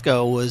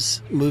Francisco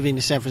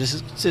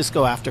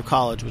after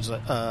college was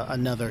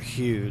another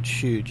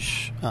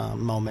huge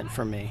moment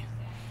for me.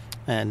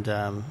 And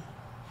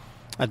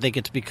I think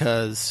it's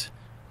because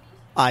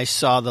I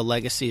saw the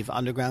legacy of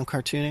underground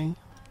cartooning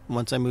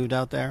once I moved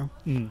out there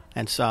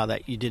and saw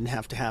that you didn't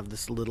have to have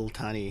this little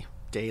tiny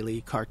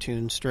daily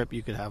cartoon strip.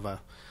 You could have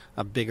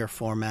a bigger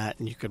format,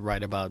 and you could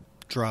write about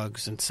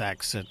drugs and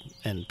sex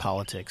and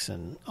politics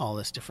and all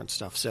this different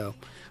stuff. So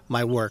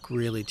my work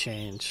really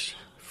changed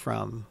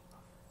from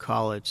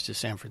college to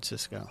San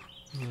Francisco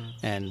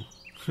and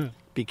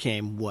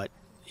became what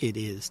it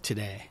is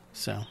today.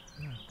 So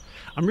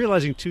I'm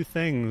realizing two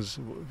things.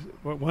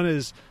 One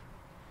is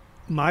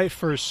my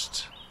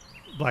first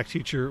black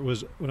teacher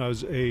was when I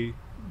was a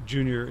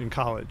junior in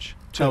college.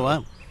 Too. Oh,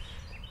 wow.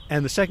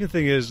 And the second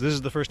thing is, this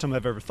is the first time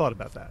I've ever thought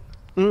about that.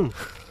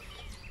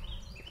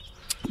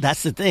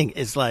 That's the thing.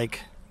 Is like,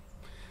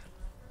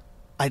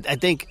 I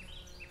think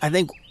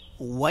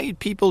white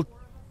people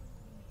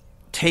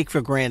take for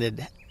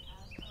granted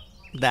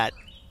that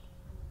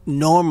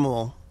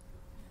normal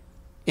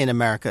in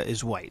America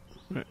is white,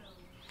 right,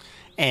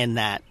 and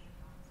that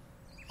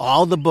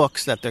all the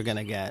books that they're going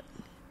to get,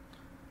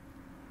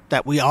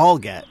 that we all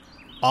get,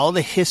 all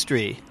the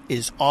history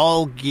is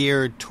all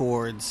geared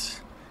towards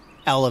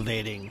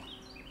elevating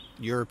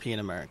European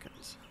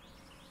Americans.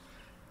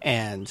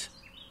 And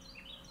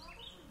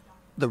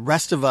the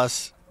rest of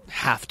us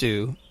have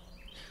to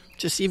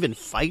just even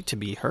fight to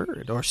be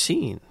heard or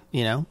seen,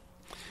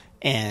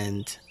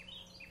 And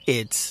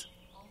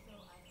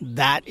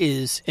that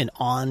is an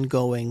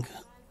ongoing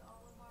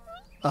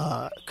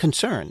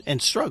concern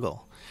and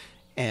struggle.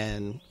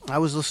 And I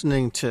was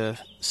listening to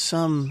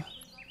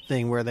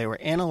something where they were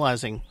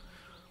analyzing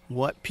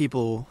what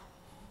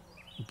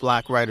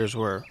black writers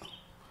were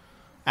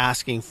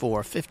asking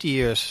for 50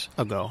 years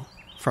ago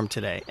from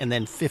today, and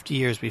then 50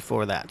 years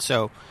before that.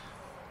 So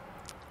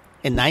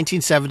in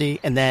 1970,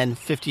 and then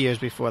 50 years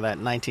before that,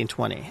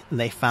 1920, and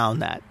they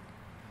found that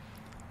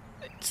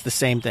it's the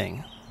same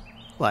thing.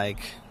 Like,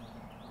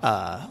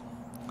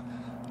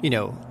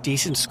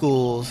 decent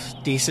schools,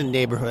 decent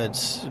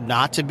neighborhoods,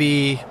 not to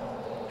be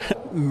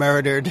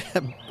murdered,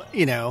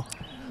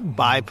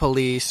 by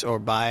police or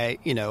by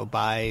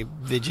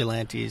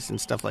vigilantes and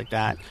stuff like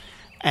that.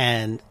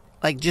 And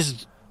like,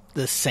 just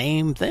the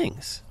same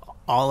things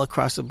all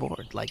across the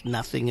board. Like,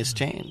 nothing has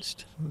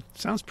changed.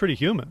 Sounds pretty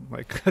human.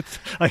 Like,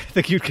 I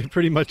think you could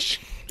pretty much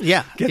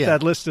get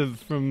that list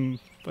from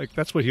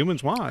that's what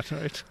humans want,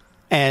 right?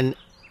 And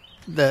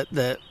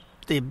the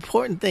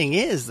important thing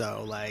is,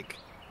 though, like,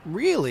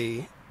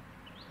 really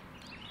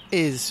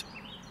is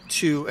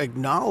to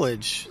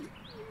acknowledge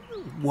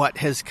what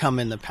has come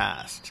in the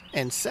past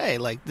and say,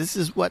 like, this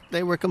is what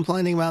they were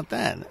complaining about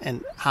then,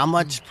 and how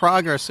much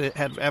progress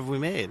have we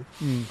made.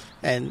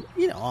 And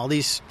all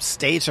these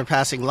states are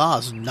passing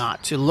laws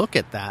not to look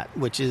at that,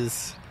 which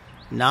is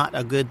not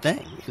a good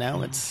thing.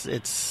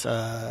 It's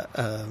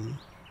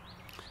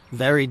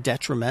very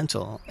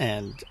detrimental,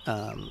 and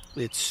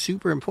it's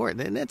super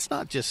important. And it's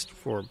not just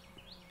for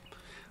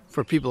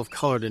people of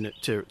color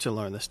to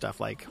learn this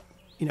stuff. Like,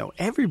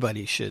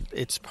 everybody should.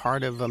 It's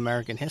part of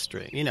American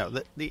history.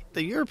 The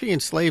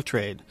European slave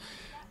trade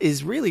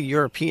is really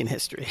European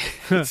history.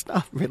 It's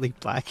not really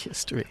black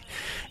history.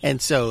 And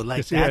so,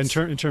 like, that's,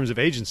 in terms of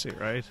agency,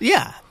 right?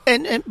 Yeah.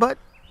 But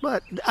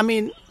I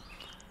mean,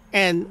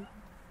 and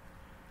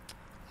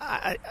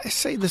I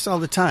say this all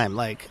the time,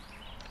 like,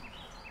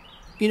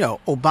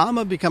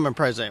 Obama becoming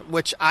president,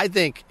 which I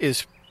think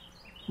is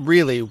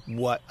really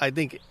what I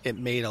think it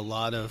made a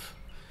lot of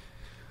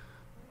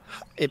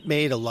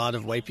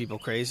white people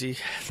crazy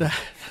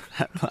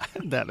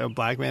that a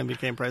black man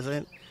became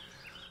president.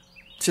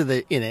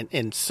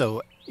 And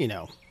so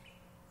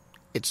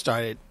it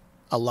started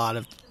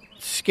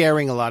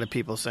scaring a lot of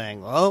people,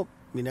 saying, "Oh,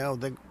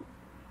 the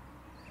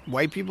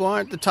white people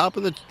aren't the top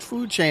of the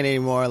food chain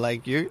anymore.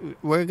 Like,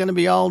 we're going to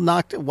be all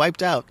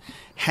wiped out."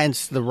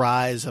 Hence the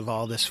rise of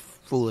all this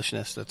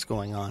foolishness that's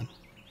going on.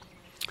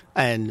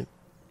 And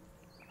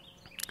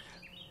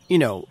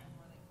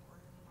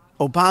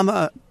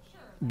Obama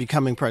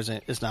becoming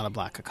president is not a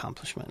black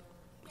accomplishment.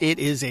 It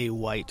is a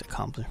white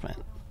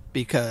accomplishment,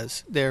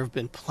 because there have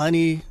been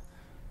plenty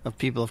of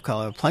people of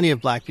color, plenty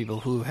of black people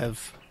who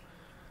have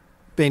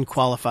been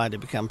qualified to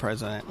become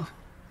president.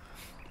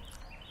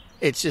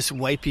 It's just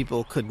white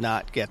people could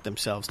not get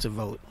themselves to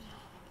vote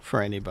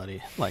for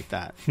anybody like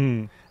that.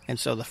 And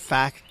so the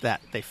fact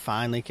that they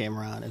finally came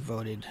around and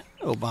voted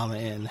Obama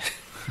in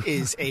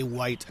is a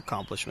white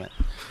accomplishment.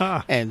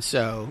 And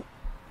so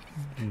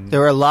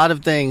there are a lot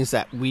of things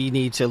that we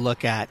need to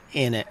look at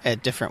in a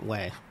different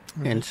way.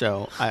 And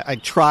so I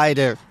try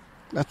to,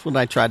 that's what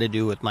I try to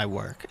do with my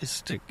work,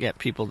 is to get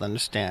people to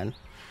understand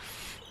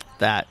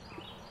that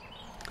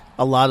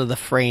a lot of the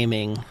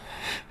framing,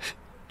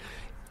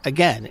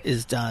 again,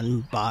 is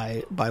done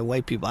by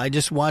white people. I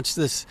just watched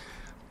this,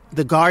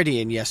 The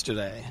Guardian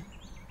yesterday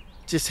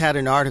just had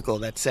an article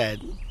that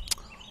said,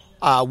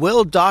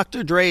 will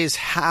Dr. Dre's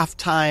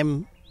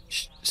halftime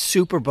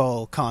Super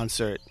Bowl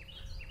concert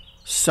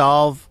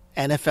solve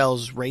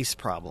NFL's race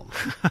problem?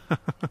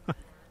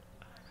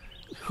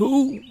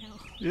 Who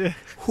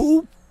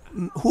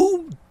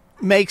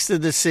makes the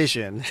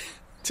decision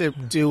to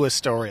do a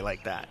story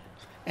like that?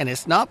 And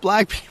it's not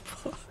black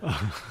people.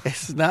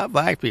 It's not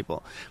black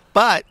people.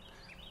 But,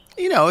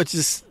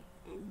 it's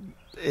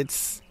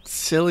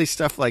silly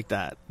stuff like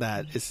that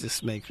it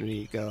just makes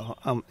me go,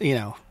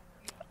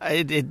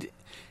 it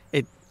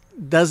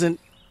doesn't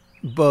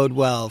bode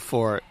well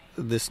for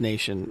this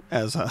nation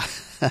as a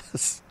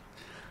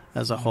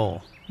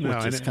whole,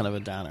 which is kind of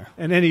a downer.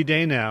 And any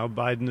day now,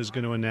 Biden is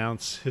going to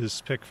announce his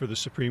pick for the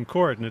Supreme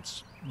Court, and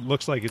it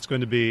looks like it's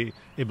going to be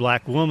a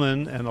black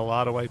woman, and a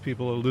lot of white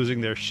people are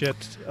losing their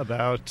shit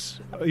about,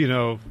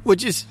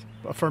 which is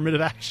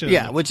affirmative action.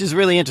 Yeah, which is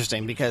really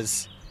interesting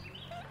because,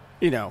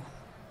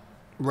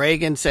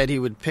 Reagan said he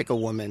would pick a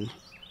woman.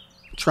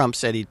 Trump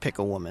said he'd pick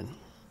a woman.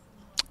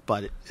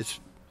 But if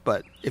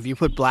you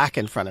put black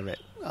in front of it,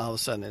 all of a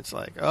sudden it's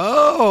like,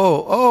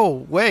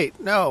 wait.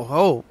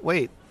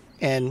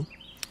 And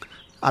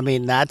I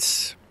mean,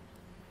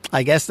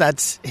 I guess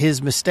that's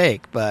his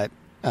mistake, but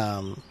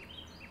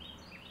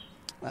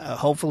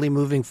hopefully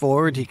moving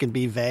forward he can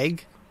be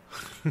vague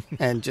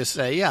and just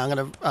say, yeah,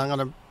 I'm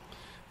gonna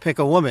pick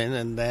a woman,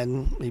 and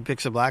then he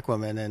picks a black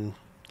woman, and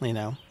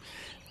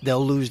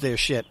they'll lose their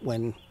shit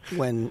when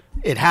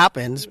it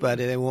happens, but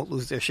they won't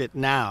lose their shit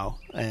now.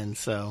 And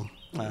so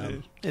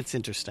it's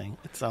interesting.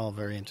 It's all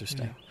very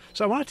interesting. Yeah.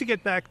 So I wanted to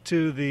get back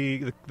to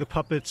the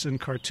puppets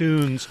and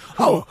cartoons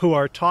who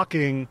are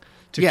talking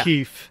to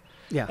Keith.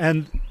 Yeah.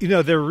 And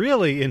they're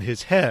really in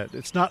his head.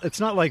 It's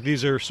not like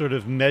these are sort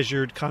of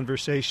measured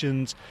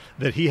conversations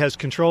that he has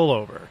control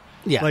over.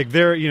 Yeah. Like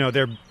they're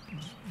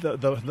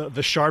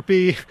the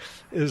Sharpie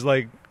is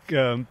like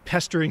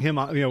pestering him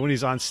when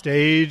he's on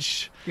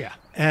stage. Yeah.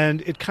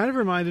 And it kind of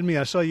reminded me,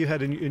 I saw you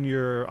had in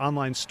your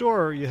online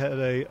store, you had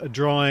a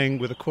drawing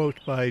with a quote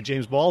by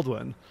James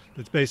Baldwin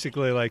that's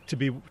basically like, to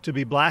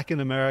be black in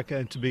America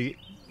and to be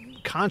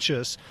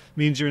conscious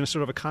means you're in a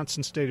sort of a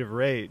constant state of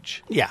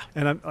rage. Yeah.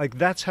 And I'm like,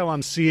 that's how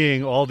I'm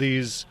seeing all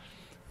these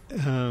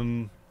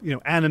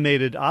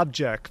animated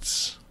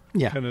objects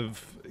kind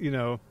of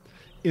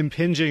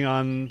impinging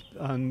on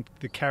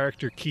the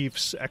character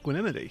Keith's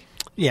equanimity.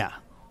 Yeah.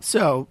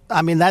 So,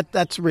 I mean,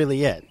 that's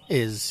really it,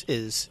 is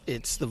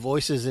it's the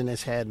voices in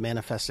his head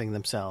manifesting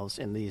themselves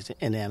in these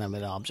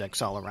inanimate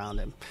objects all around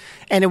him.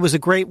 And it was a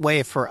great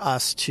way for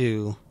us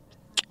to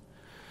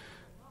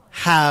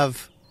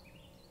have,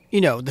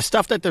 the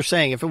stuff that they're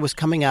saying, if it was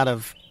coming out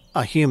of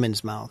a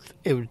human's mouth,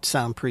 it would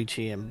sound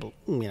preachy and,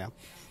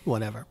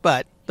 whatever.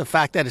 But the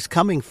fact that it's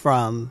coming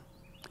from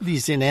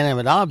these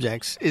inanimate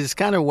objects is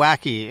kind of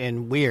wacky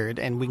and weird,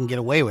 and we can get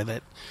away with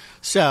it.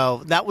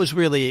 So that was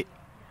really...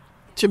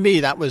 To me,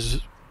 that was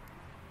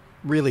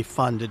really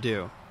fun to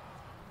do.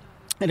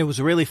 And it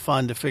was really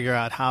fun to figure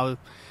out how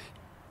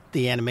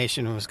the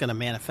animation was going to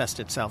manifest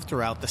itself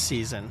throughout the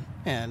season.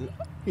 And,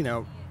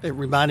 it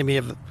reminded me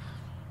of,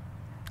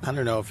 I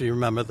don't know if you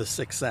remember The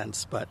Sixth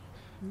Sense, but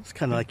it's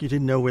kind of like you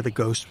didn't know where the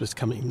ghost was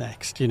coming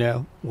next,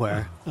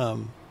 where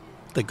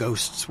the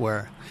ghosts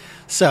were.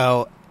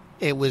 So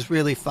it was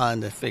really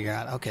fun to figure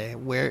out, okay,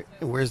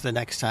 where's the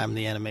next time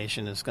the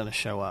animation is going to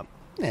show up?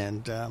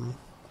 And...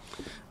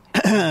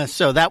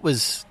 so that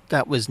was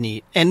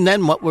neat. And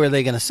then what were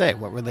they going to say?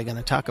 What were they going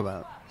to talk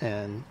about?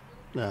 And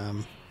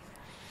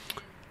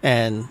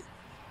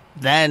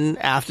then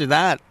after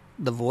that,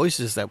 the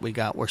voices that we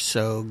got were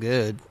so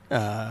good,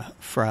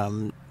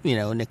 from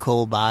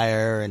Nicole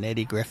Byer and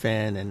Eddie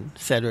Griffin and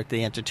Cedric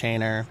the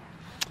Entertainer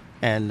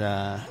and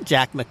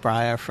Jack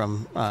McBrayer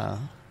from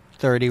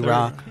 30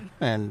 Rock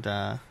and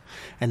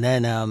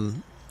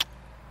then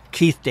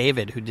Keith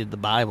David, who did the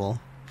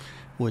Bible,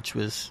 which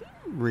was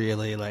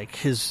really like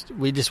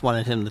we just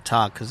wanted him to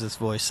talk because his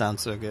voice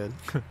sounds so good.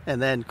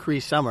 And then Cree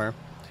Summer,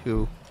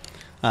 who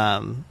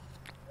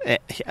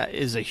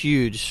is a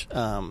huge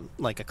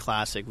like a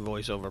classic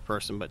voiceover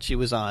person, but she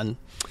was on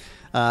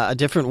A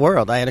Different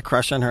World. I had a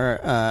crush on her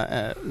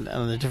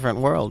on A Different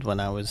World when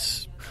I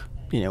was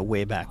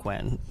way back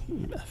when,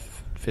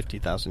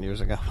 50,000 years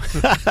ago.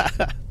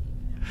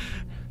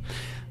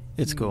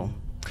 It's cool.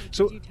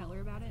 So did you tell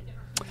her about it?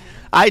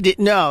 I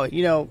didn't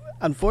know.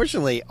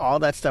 Unfortunately, all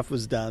that stuff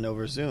was done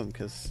over Zoom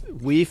because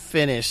we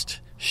finished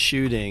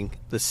shooting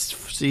the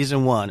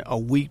season 1 a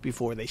week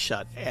before they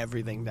shut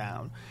everything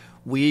down.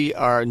 we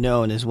are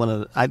known as one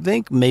of I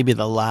think maybe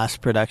the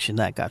last production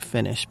that got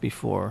finished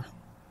before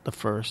the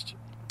first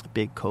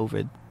big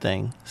COVID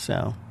thing.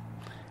 So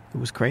it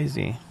was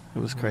crazy. It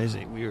was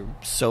crazy. We were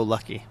so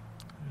lucky.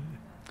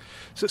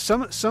 So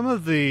some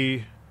of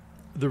the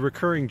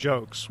recurring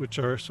jokes, which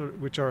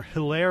are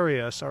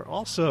hilarious, are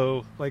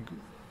also like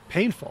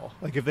painful.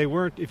 Like if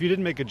you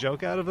didn't make a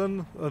joke out of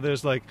them,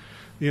 there's like,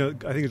 I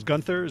think it's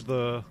Gunther's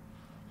the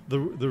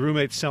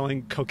roommate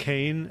selling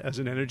cocaine as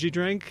an energy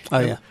drink. Oh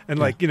yeah, and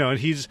like and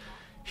he's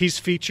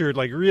featured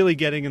like really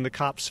getting in the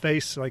cop's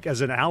face like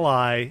as an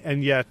ally,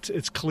 and yet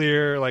it's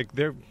clear like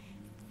they're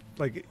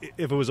like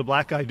if it was a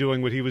black guy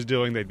doing what he was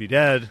doing, they'd be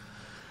dead.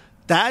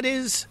 That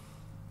is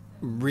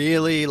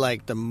really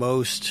like the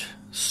most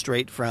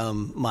straight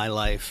from my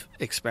life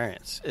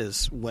experience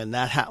is when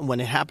when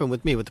it happened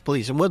with me with the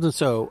police. It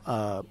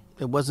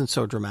wasn't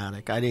so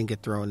dramatic. I didn't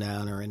get thrown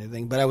down or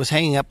anything, but I was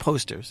hanging up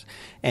posters,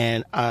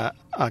 and a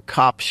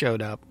cop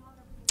showed up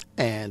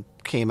and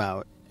came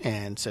out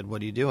and said,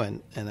 "What are you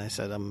doing?" And I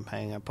said, "I'm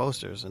hanging up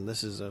posters, and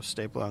this is a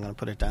stapler. I'm going to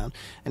put it down."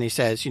 And he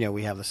says,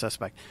 "We have the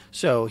suspect."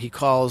 So he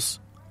calls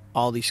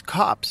all these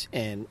cops,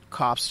 and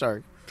cops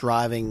start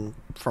driving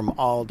from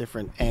all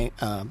different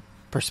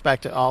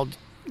perspective, all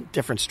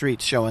different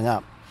streets, showing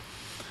up.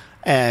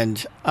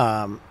 And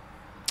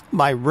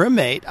my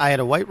roommate, I had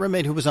a white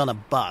roommate who was on a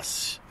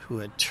bus who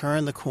had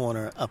turned the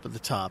corner up at the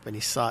top, and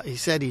he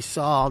said he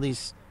saw all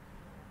these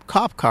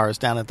cop cars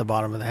down at the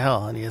bottom of the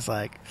hill, and he was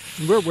like,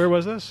 where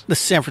was this? The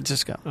San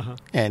Francisco. Uh-huh.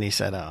 And he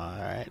said, "Oh,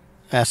 all right,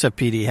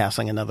 SFPD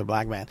hassling another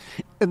black man."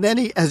 And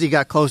then as he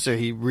got closer,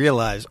 he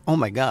realized, oh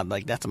my God,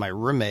 like that's my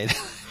roommate.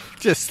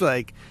 Just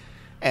like,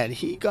 and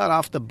he got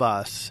off the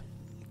bus,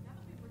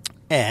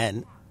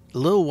 and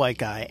little white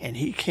guy, and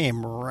he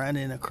came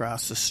running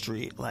across the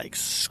street like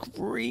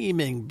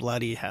screaming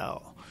bloody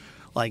hell,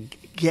 like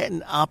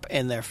getting up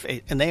in their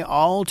face, and they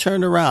all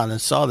turned around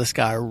and saw this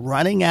guy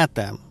running at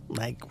them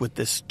like with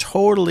this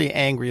totally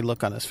angry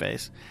look on his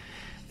face,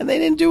 and they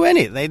didn't do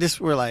anything. They just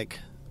were like,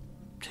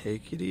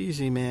 "Take it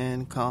easy,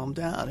 man, calm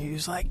down." And he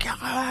was like,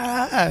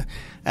 "Ah."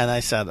 And I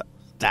said,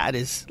 that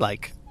is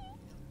like,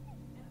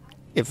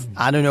 if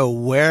I don't know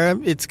where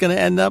it's going to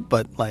end up,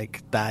 but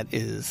like that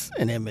is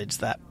an image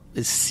that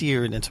is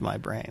seared into my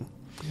brain.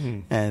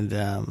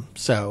 And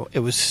so it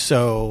was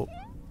so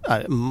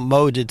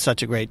Mo did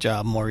such a great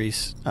job.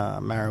 Maurice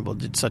Marable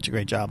did such a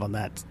great job on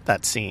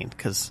that scene,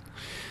 because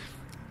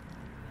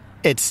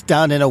it's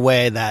done in a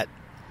way that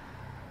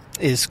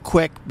is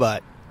quick,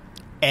 but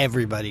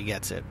everybody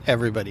gets it.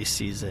 Everybody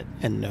sees it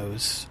and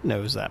knows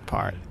that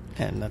part,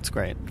 and that's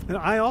great. And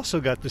I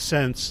also got the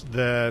sense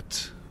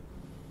that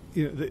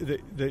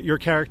that your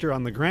character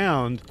on the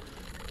ground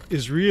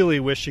is really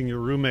wishing your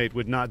roommate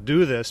would not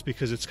do this,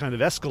 because it's kind of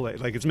escalate.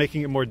 Like it's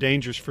making it more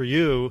dangerous for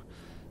you,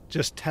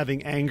 just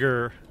having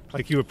anger.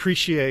 Like you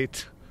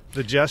appreciate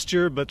the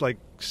gesture, but like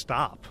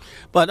stop.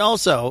 But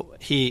also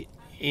he,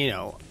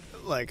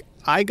 like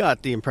I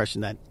got the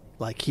impression that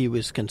like he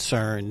was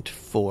concerned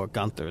for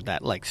Gunther,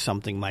 that like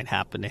something might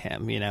happen to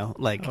him,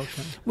 like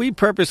okay. We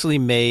purposely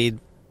made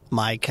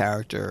my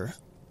character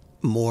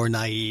more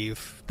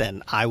naive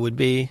than I would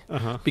be,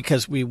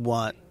 because we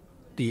want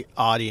the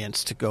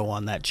audience to go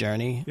on that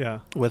journey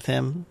with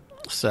him.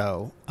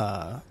 So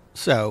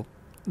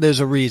there's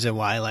a reason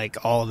why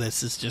like all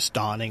this is just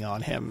dawning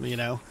on him,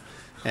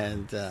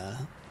 and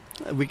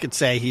we could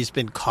say he's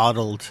been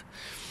coddled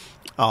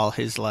all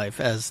his life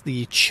as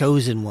the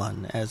chosen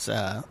one, as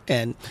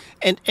and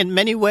in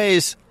many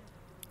ways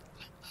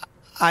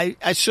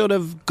I sort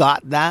of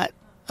got that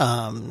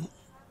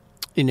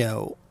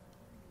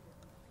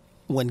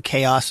when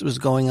chaos was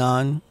going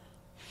on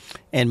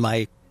in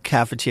my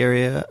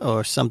cafeteria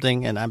or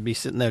something, and I'd be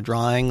sitting there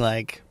drawing,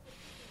 like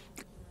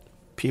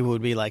people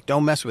would be like,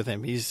 "Don't mess with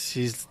him.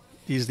 He's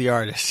the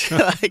artist."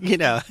 Like,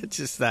 it's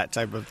just that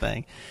type of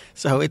thing.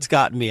 So it's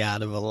gotten me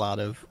out of a lot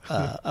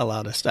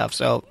of stuff.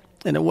 So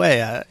in a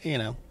way,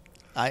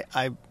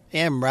 I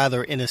am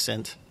rather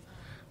innocent,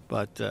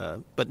 but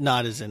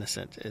not as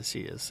innocent as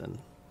he is,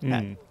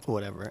 and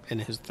whatever, in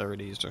his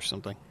 30s or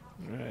something.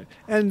 Right.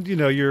 And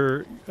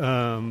your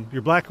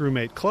black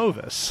roommate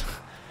Clovis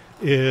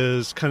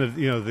is kind of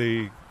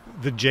the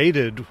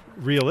jaded,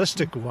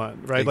 realistic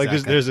one, right? Exactly.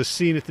 Like there's a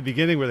scene at the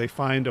beginning where they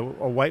find a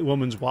white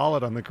woman's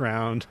wallet on the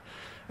ground,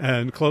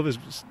 and Clovis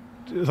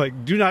is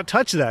like, "Do not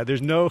touch that.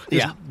 There's no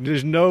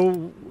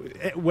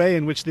way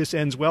in which this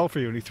ends well for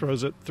you," and he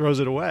throws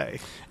it away.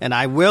 And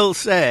I will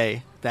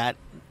say that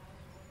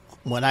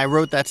when I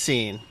wrote that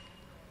scene,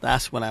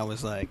 that's when I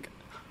was like,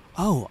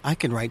 "Oh, I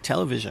can write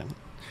television,"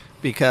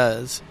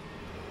 because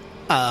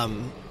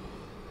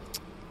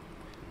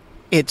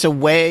it's a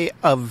way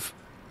of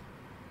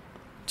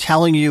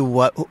telling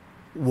you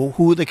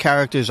who the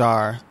characters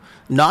are,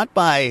 not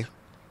by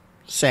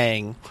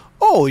saying,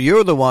 "Oh,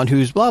 you're the one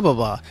who's blah blah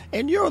blah,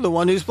 and you're the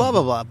one who's blah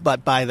blah blah,"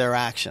 but by their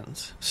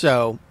actions.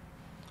 So,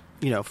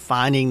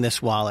 finding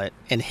this wallet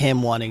and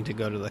him wanting to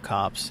go to the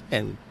cops,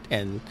 and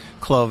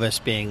Clovis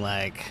being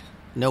like,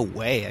 "No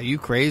way, are you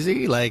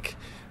crazy? Like,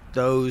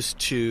 those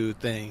two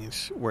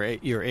things where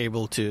you're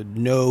able to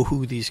know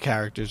who these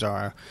characters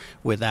are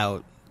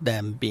without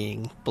them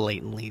being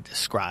blatantly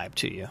described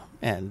to you.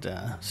 And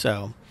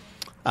so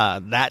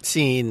that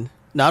scene,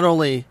 not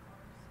only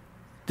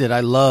did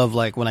I love,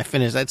 like, when I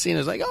finished that scene, I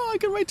was like, oh, I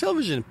can write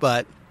television.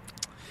 But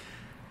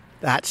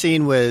that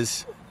scene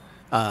was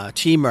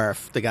T.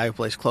 Murph, the guy who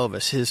plays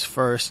Clovis, his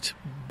first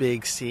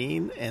big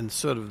scene and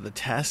sort of the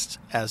test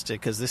as to,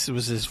 because this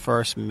was his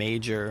first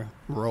major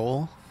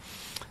role.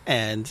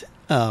 And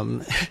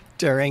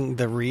during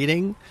the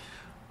reading,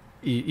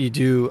 you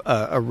do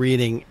a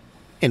reading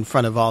in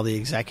front of all the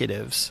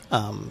executives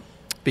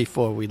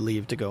before we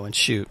leave to go and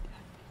shoot.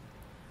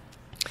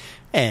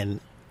 And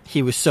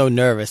he was so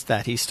nervous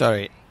that he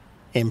started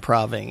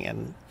improving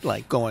and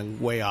like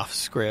going way off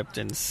script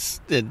and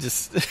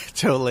just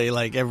totally,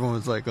 like, everyone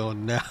was like, oh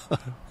no.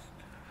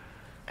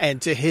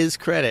 And to his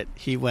credit,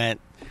 he went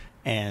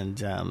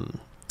and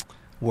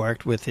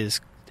worked with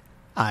his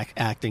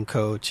acting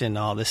coach and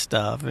all this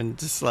stuff, and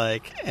just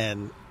like,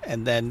 and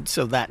then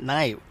so that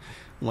night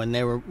when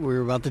we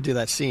were about to do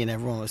that scene,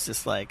 everyone was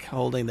just like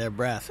holding their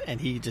breath, and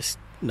he just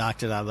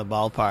knocked it out of the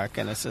ballpark,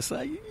 and it's just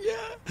like,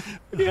 yeah,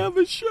 we have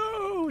a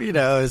show,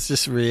 it's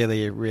just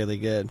really, really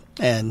good.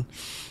 And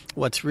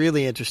what's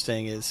really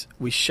interesting is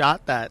we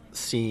shot that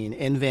scene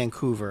in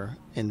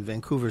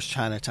Vancouver's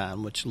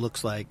Chinatown, which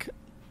looks like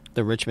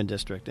the Richmond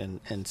district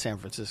in San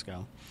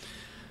Francisco.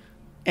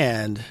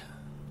 And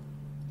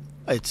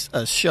it's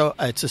a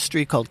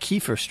street called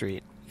Kiefer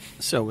Street.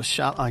 So it was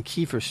shot on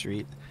Kiefer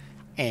Street,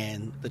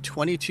 and the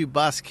 22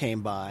 bus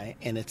came by,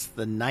 and it's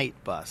the night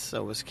bus.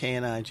 So it was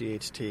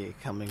KNIGHT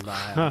coming by.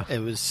 Huh. It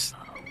was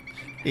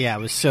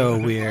so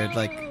weird.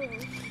 Like,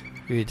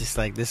 we were just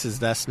like, this is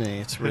destiny.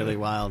 It's really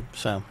wild.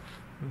 So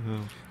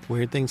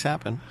weird things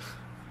happen.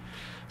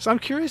 So I'm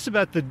curious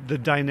about the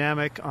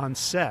dynamic on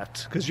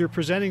set, because you're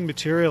presenting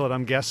material that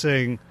I'm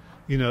guessing,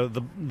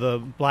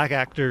 the black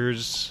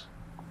actors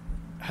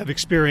have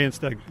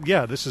experienced that,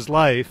 yeah, this is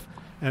life.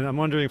 And I'm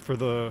wondering for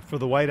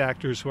the white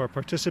actors who are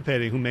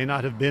participating, who may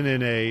not have been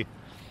in a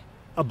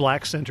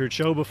black-centered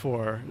show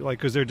before,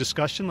 like, is there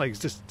discussion? Like,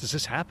 does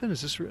this happen?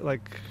 Is this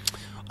like?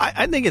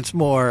 I think it's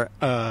more.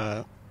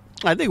 I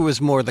think it was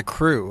more the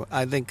crew.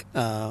 I think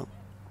some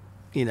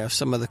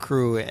of the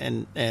crew,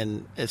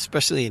 and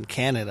especially in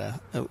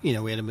Canada, we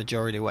had a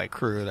majority white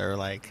crew that were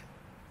like,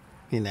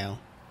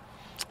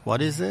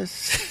 what is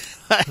this?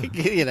 Like,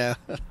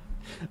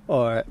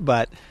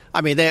 but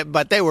I mean,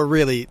 they were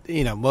really,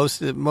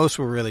 most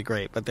were really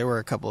great, but there were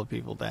a couple of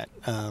people that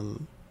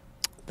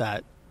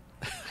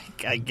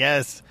I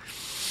guess,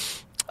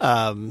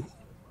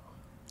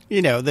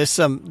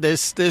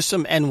 there's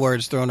some N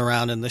words thrown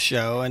around in the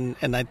show,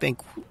 and I think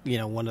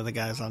one of the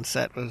guys on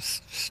set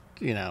was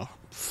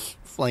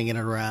flinging it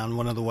around,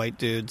 one of the white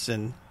dudes,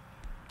 and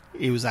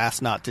he was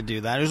asked not to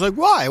do that. He was like,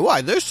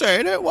 why they're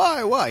saying it,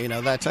 why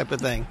that type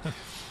of thing.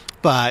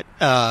 But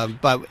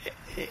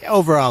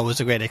overall, it was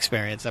a great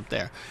experience up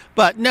there.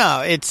 But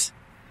no, it's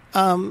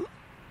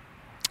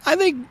I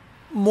think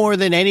more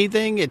than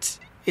anything, it's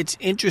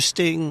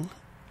interesting,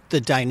 the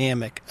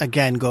dynamic,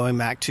 again, going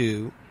back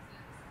to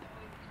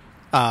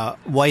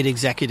white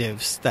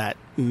executives that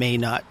may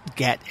not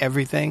get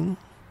everything.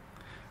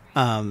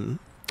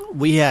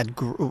 We had,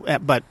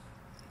 but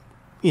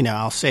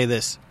I'll say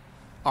this,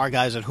 our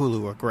guys at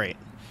Hulu were great,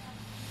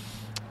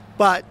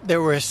 but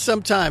there were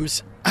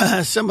sometimes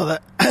some of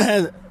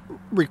the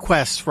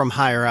requests from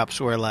higher ups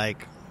were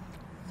like,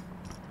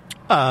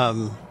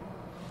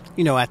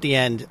 at the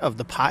end of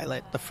the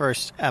pilot, the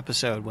first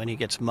episode, when he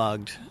gets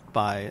mugged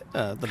by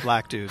the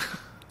black dude,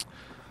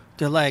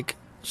 they're like,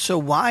 so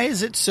why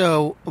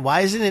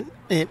isn't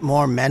it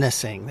more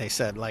menacing? They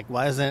said, like,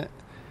 why isn't it?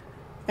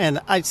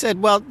 And I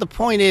said, well, the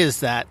point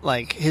is that,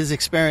 like, his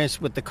experience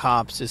with the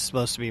cops is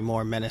supposed to be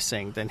more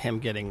menacing than him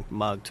getting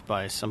mugged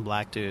by some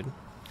black dude.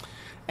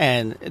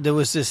 And there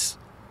was this,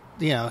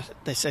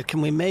 they said,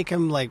 can we make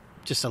him, like,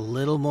 just a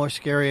little more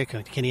scary?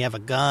 Can he have a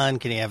gun?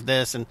 Can he have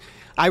this? And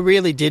I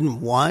really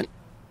didn't want.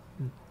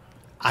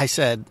 I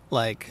said,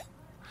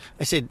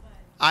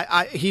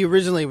 he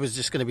originally was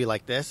just going to be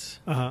like this,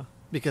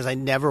 because I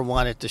never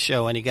wanted to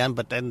show any gun.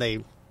 But then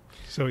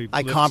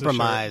I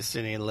compromised,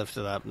 and he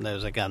lifted up, and there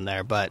was a gun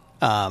there. But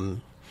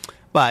when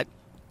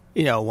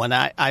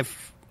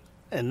I've,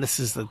 and this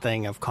is the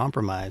thing of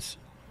compromise,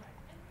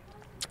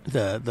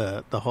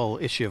 the whole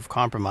issue of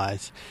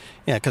compromise,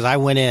 because I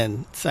went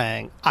in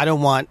saying, I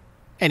don't want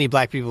any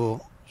black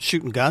people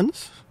shooting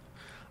guns.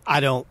 I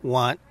don't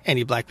want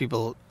any black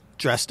people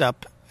dressed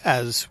up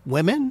as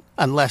women,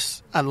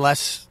 unless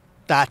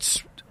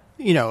that's,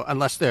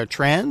 unless they're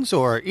trans,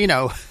 or,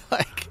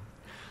 like,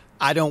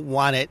 I don't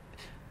want it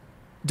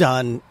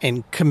done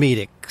in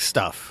comedic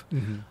stuff.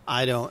 Mm-hmm.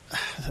 I don't,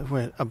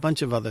 a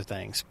bunch of other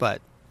things,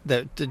 but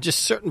the just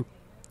certain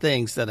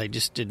things that I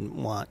just didn't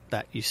want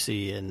that you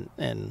see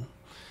in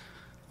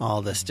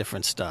all this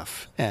different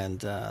stuff.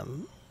 And,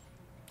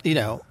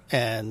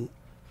 and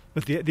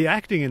But the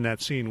acting in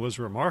that scene was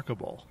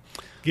remarkable.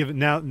 Given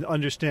now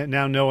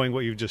knowing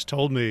what you've just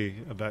told me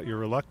about your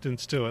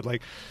reluctance to it,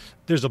 like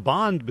there's a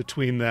bond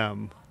between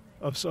them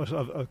of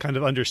a kind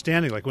of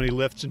understanding. Like when he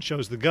lifts and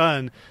shows the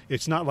gun,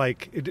 it's not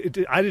like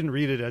I didn't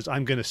read it as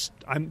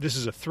this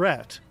is a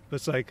threat. But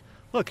it's like,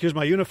 look, here's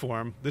my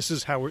uniform. This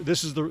is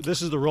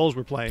the roles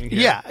we're playing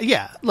here.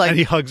 Yeah. Like, and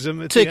he hugs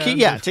him at the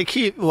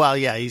end. Well,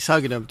 he's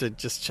hugging him to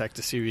just check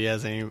to see if he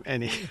has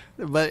any.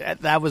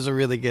 But that was a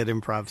really good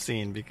improv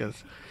scene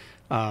because,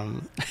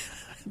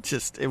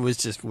 it was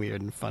just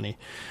weird and funny.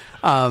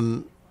 I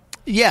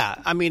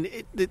mean,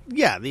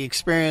 the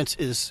experience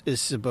is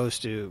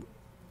supposed to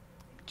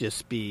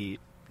just be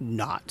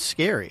not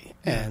scary.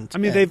 And I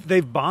mean,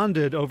 they've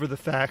bonded over the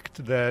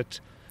fact that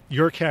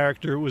your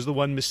character was the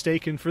one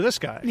mistaken for this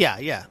guy.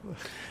 Yeah.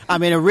 I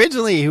mean,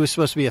 originally he was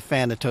supposed to be a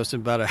fan of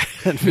Toasted Butter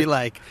and be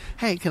like,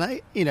 hey, can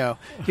I,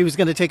 he was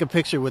going to take a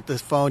picture with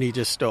this phone he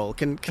just stole.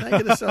 Can I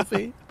get a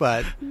selfie?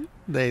 But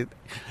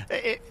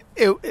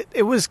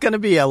it was going to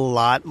be a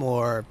lot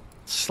more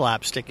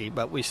slapsticky,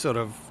 but we sort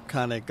of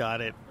kind of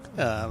got it.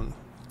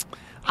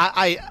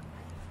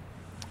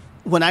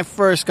 When I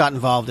first got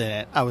involved in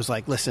it, I was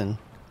like, listen,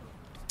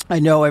 I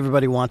know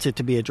everybody wants it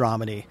to be a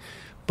dramedy,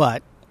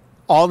 but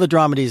all the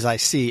dramedies I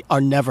see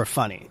are never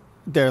funny.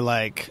 They're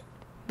like,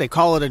 they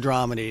call it a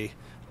dramedy,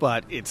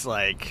 but it's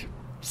like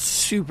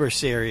super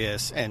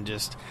serious and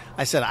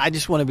I said, I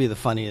just want to be the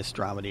funniest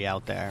dramedy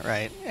out there,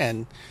 right?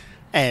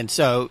 And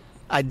so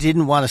I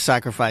didn't want to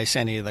sacrifice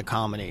any of the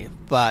comedy,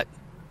 but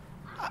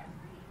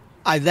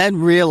I then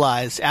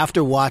realized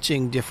after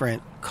watching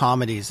different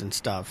comedies and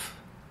stuff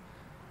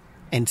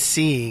and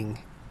seeing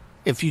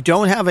if you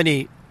don't have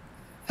a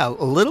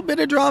little bit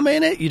of drama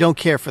in it, you don't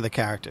care for the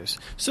characters.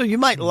 So you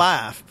might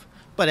laugh,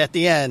 but at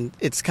the end,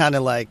 it's kind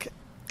of like,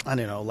 I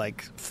don't know,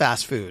 like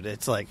fast food.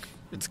 It's like,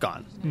 it's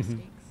gone. Mm-hmm.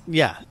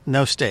 Yeah,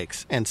 no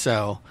stakes. And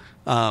so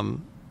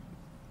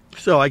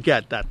I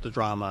get that the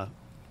drama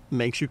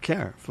makes you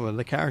care for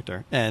the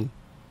character. And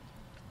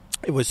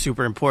it was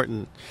super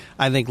important.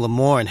 I think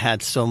Lamorne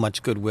had so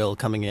much goodwill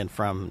coming in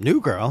from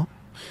New Girl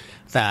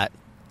that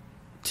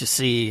to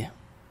see,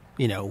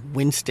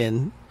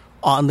 Winston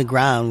on the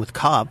ground with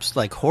cops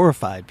like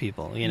horrified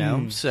people,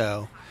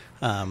 So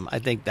I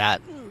think that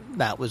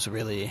was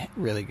really,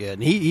 really good.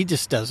 And he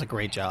just does a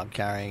great job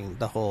carrying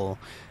the whole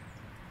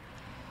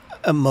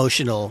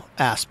emotional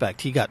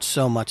aspect. He got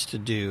so much to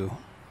do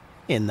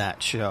in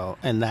that show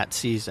and that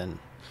season.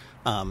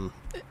 The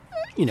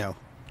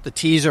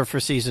teaser for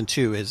season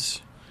 2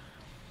 is,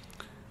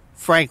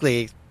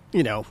 frankly,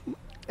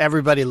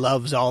 everybody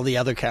loves all the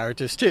other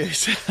characters too.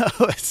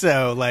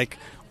 So like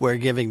we're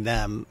giving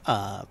them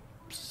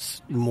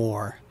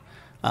more,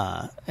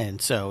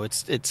 and so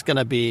it's going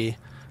to be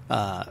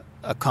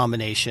a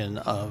combination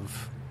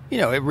of,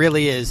 it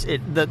really is.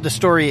 The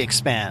story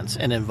expands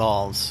and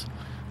involves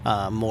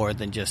more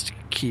than just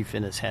Keith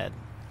in his head.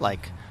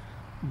 Like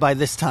by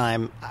this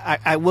time,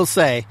 I will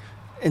say,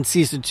 in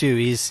season 2,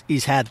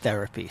 he's had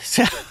therapy,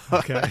 so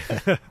okay.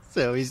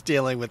 So he's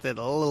dealing with it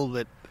a little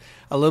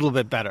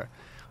bit better.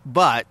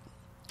 But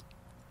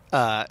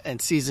in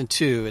season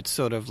 2, it's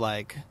sort of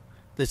like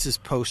this is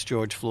post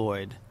George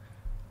Floyd,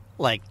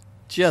 like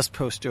just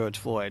post George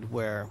Floyd,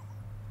 where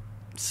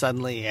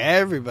suddenly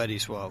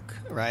everybody's woke,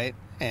 right?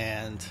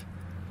 And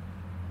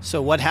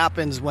so what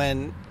happens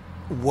when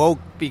woke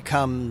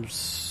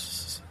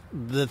becomes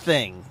the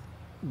thing,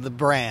 the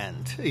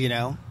brand,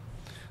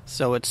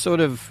 So it's sort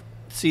of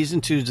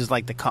season 2 is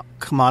like the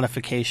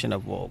commodification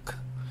of woke,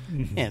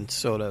 mm-hmm. and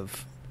sort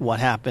of what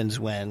happens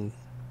when,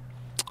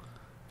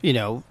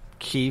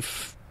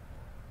 Keith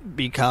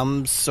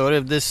becomes sort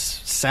of this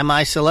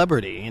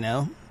semi-celebrity,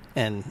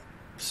 and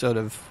sort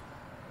of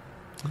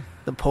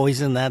the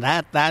poison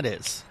that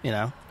is,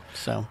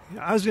 So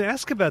I was going to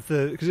ask about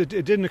because it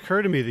didn't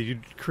occur to me that you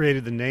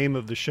created the name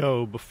of the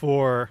show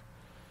before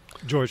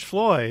George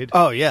Floyd.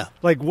 Oh yeah,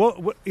 like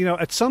what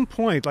at some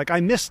point, like I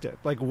missed it.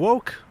 Like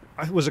woke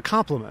was a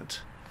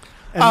compliment,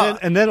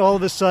 and then all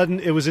of a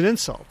sudden it was an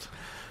insult.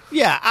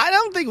 Yeah, I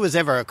don't think it was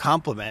ever a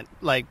compliment.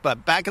 Like,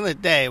 but back in the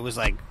day, it was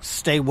like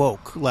stay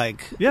woke.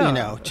 Like,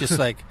 just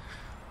like.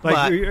 Like,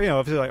 but,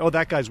 if they're like, oh,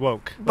 that guy's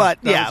woke.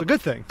 But that was a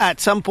good thing. At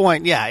some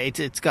point,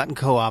 it's gotten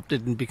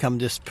co-opted and become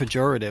just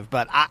pejorative.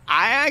 But I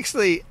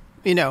actually,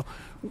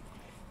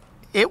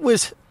 it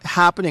was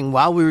happening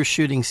while we were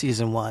shooting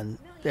season 1.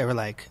 They were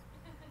like,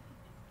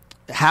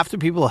 half the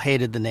people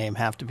hated the name,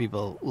 half the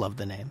people loved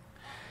the name.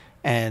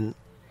 And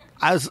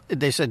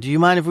they said, do you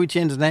mind if we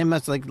change the name? I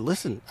was like,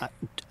 listen,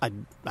 I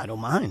don't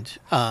mind.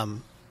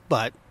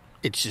 But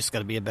it's just got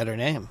to be a better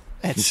name.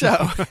 And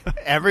so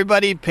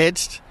everybody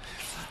pitched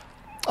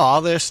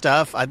all their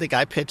stuff. I think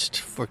I pitched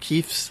for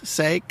Keith's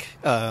sake.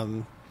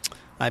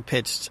 I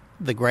pitched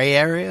The Gray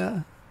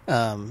Area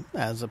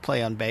as a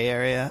play on Bay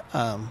Area.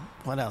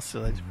 What else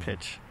did I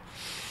pitch?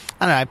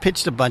 I don't know. I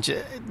pitched a bunch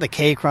of The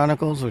K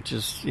Chronicles, which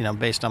is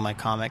based on my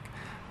comic,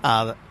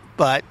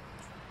 but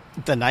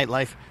the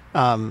nightlife.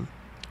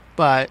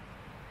 But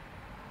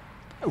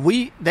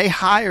they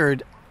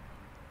hired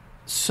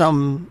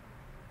some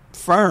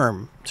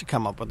firm to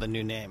come up with a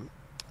new name.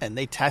 And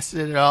they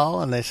tested it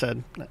all, and they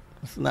said,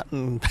 it's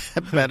nothing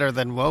better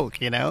than woke,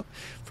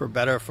 for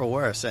better or for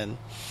worse. And,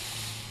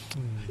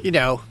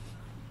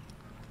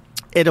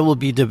 it will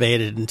be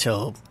debated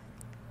until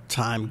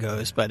time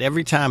goes. But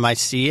every time I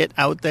see it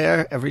out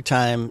there, every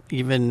time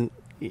even,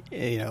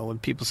 when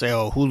people say,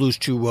 oh, Hulu's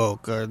too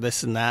woke or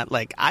this and that,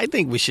 like, I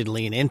think we should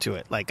lean into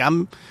it. Like,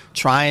 I'm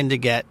trying to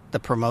get the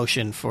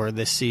promotion for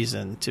this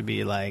season to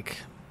be like,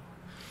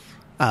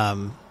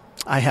 I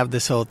have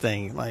this whole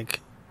thing,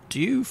 like, do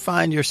you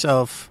find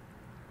yourself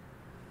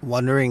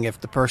wondering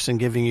if the person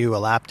giving you a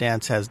lap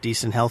dance has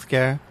decent health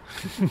care?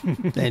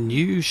 Then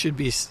you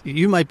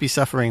might be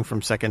suffering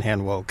from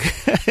secondhand woke,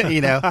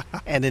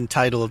 and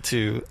entitled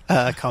to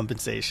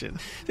compensation.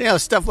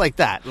 Stuff like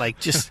that. Like,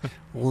 just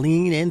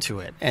lean into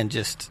it and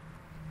just,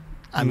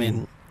 I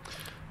mean,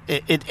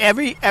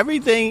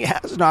 everything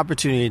has an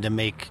opportunity to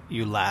make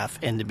you laugh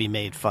and to be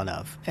made fun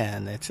of.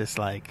 And it's just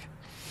like,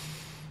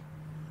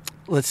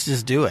 let's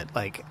just do it.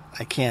 Like,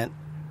 I can't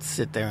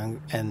sit there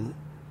and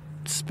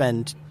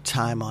spend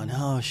time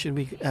on, should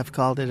we have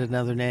called it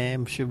another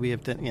name? Should we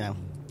have done,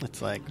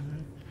 it's like.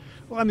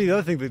 Well, I mean, the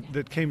other thing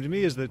that came to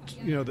me is that,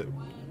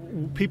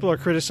 that people are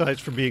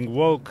criticized for being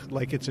woke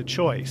like it's a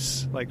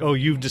choice. Like, oh,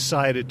 you've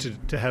decided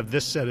to have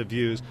this set of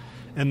views.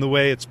 And the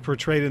way it's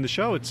portrayed in the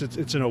show, it's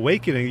an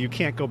awakening. He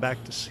can't go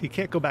back to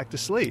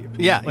sleep.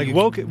 Yeah. Like,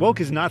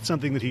 woke is not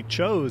something that he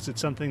chose. It's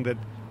something that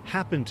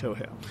happened to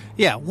him.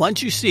 Yeah,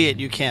 once you see it,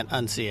 you can't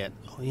unsee it.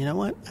 Oh, you know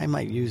what? I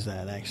might use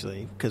that,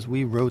 actually, because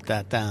we wrote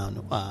that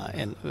down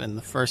in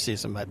the first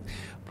season.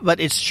 But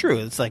it's true.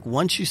 It's like,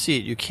 once you see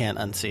it, you can't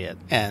unsee it.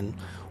 And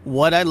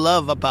what I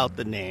love about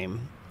the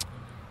name,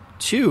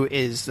 too,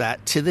 is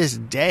that to this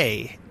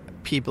day,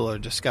 people are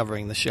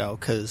discovering the show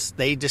because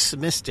they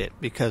dismissed it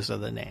because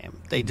of the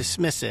name. They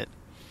dismiss it,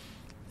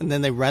 and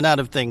then they run out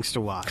of things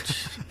to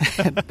watch.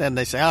 And then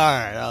they say, all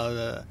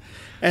right,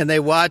 and they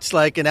watch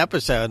like an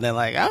episode, and they're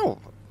like, oh,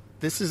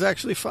 this is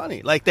actually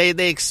funny. Like,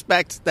 they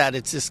expect that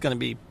it's just going to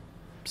be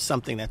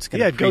something that's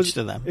going to preach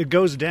to them. It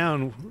goes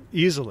down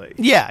easily.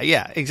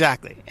 Yeah,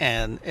 exactly.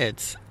 And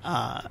it's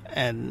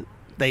and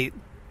they,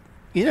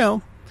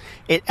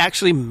 it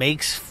actually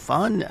makes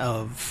fun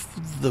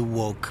of the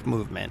woke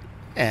movement,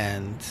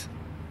 and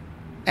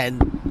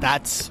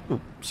that's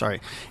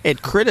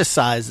it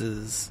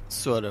criticizes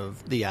sort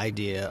of the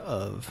idea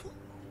of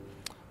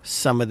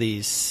some of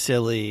these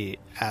silly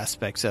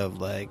aspects of,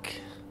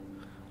 like,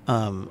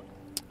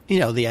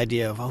 the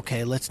idea of,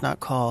 okay, let's not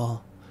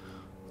call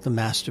the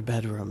master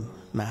bedroom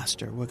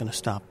master. We're going to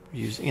stop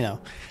using,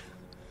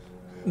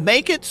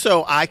 make it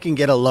so I can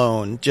get a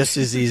loan just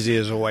as easy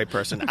as a white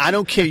person. I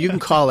don't care. You can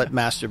call it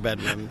master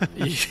bedroom.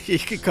 You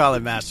can call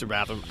it master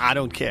bathroom. I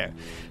don't care.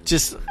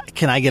 Just,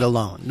 can I get a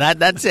loan?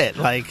 That's it.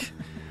 Like,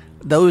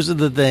 those are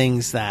the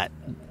things that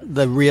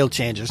the real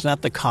changes,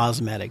 not the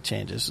cosmetic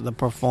changes, the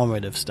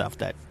performative stuff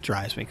that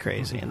drives me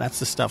crazy. And that's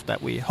the stuff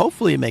that we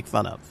hopefully make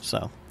fun of.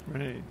 So,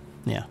 right.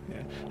 Yeah.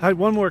 I had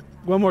one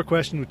more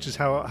question, which is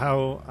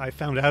how I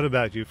found out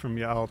about you from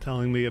Yael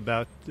telling me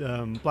about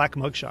black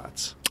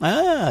mugshots.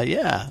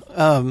 Yeah.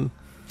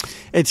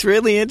 It's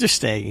really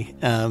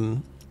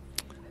interesting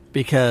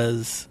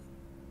because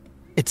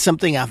it's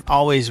something I've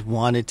always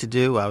wanted to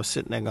do. I was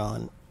sitting there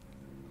going,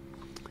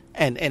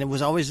 and it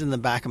was always in the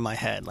back of my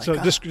head. Like, so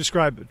just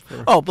describe it.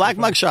 Black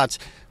mugshots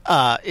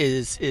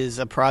is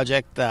a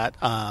project that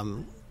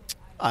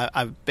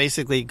I've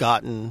basically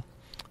gotten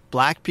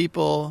black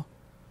people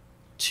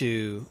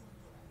to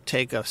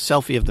take a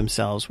selfie of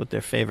themselves with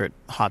their favorite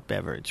hot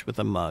beverage with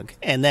a mug.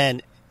 And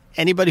then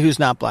anybody who's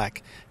not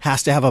black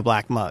has to have a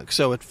black mug.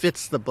 So it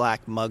fits the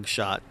black mug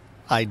shot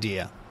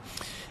idea.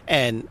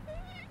 And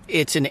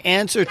it's an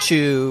answer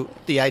to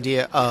the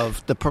idea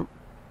of the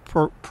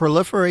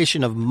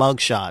proliferation of mug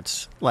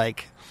shots.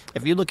 Like,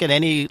 if you look at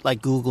any,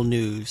 like, Google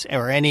News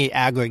or any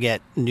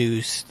aggregate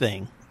news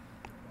thing,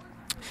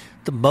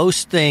 the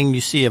most thing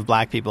you see of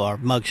black people are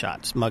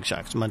mugshots.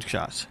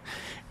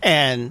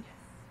 And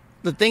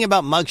the thing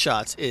about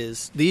mugshots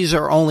is these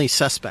are only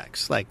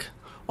suspects. Like,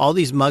 all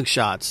these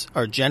mugshots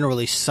are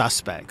generally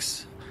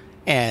suspects,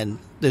 and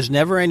there's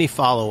never any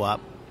follow-up.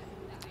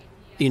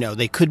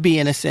 They could be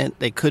innocent,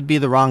 they could be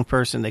the wrong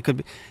person,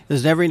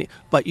 there's never any,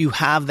 but you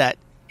have that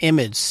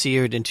image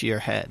seared into your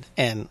head.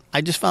 And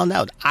I just found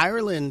out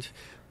Ireland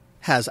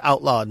has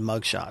outlawed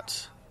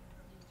mugshots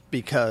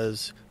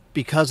because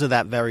of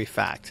that very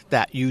fact,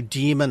 that you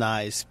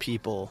demonize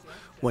people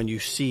when you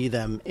see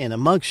them in a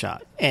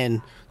mugshot,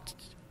 and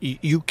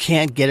you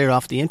can't get it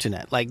off the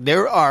internet. Like,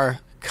 there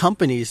are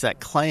companies that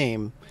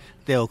claim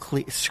they'll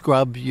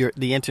scrub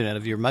the internet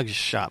of your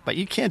mugshot, but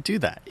you can't do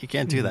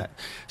that.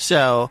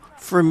 So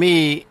for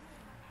me,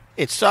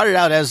 it started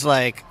out as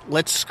like,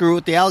 let's screw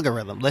with the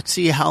algorithm. Let's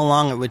see how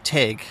long it would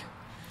take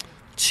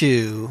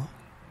to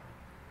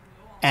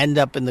end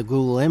up in the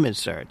Google image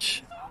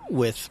search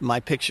with my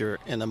picture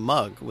in a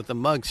mug, with a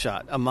mug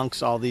shot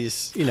amongst all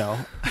these,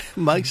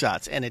 mug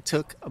shots. And it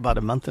took about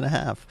a month and a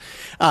half.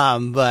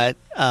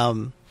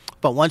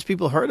 But once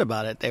people heard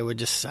about it, they were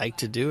just psyched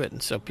to do it.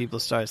 And so people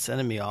started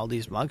sending me all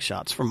these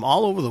mugshots from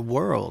all over the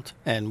world.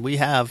 And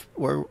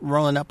we're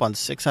rolling up on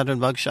 600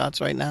 mugshots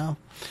right now.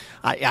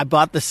 I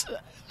bought the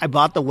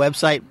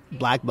website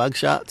Black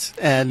Mugshots,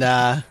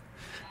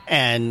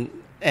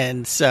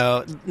 and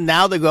so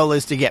now the goal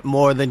is to get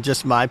more than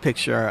just my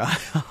picture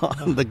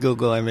on the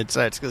Google image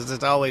search, because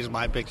it's always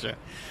my picture.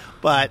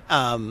 But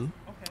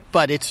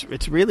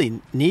it's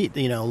really neat.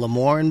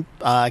 Lamorne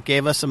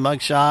gave us a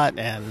mugshot,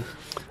 and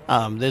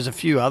there's a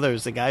few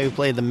others. The guy who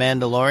played the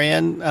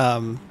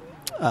Mandalorian,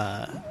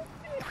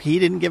 he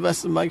didn't give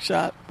us a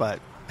mugshot, but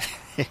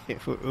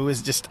it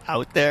was just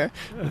out there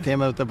with him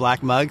with the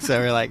black mug. So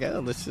we're like,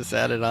 oh, let's just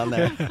add it on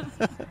there.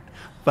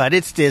 But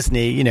it's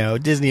Disney,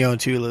 Disney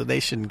owns Hulu. They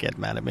shouldn't get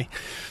mad at me.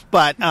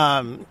 But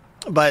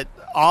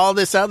all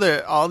these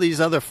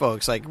other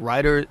folks, like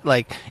writer,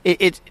 like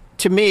it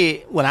to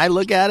me, when I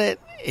look at it,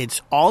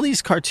 it's all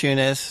these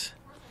cartoonists.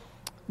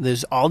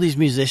 There's all these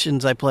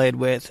musicians I played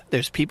with.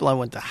 There's people I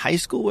went to high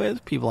school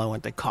with, people I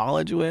went to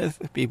college with,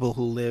 people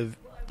who live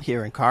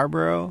here in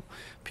Carborough,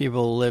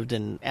 people who lived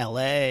in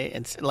L.A.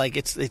 It's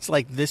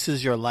like this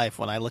is your life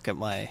when I look at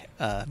my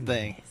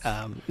thing.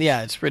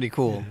 It's pretty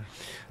cool.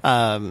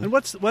 And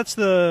what's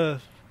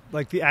the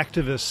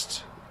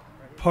activist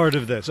part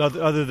of this?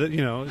 Other than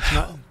it's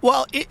not.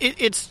 Well,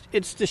 it's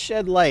to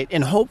shed light,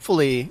 and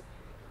hopefully,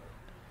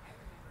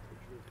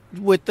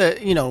 with the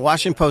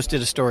Washington Post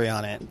did a story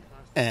on it.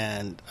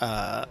 And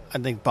I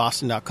think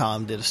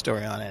Boston.com did a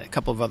story on it. A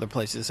couple of other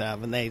places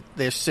have, and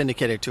they're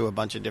syndicated to a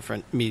bunch of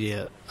different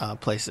media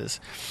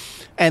places.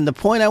 And the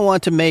point I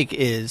want to make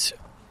is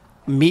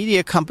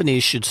media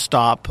companies should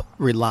stop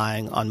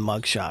relying on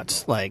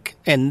mugshots.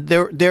 And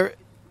they're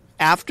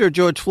after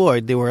George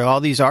Floyd, there were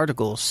all these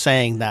articles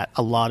saying that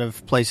a lot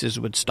of places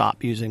would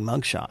stop using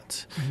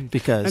mugshots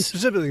because, and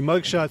specifically,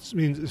 mugshots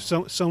means if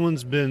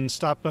someone's been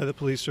stopped by the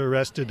police or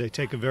arrested, they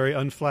take a very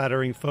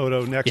unflattering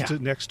photo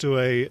next to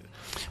a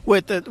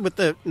with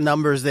the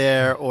numbers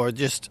there, or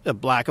just a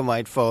black and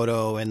white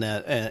photo, and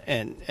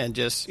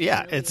it's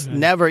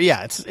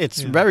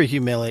very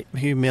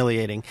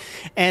humiliating.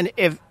 And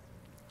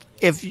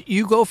if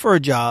you go for a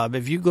job,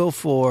 if you go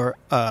for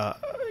a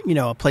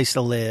place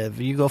to live,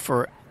 you go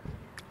for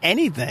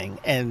anything,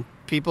 and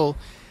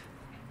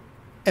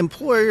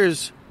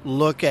employers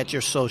look at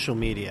your social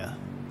media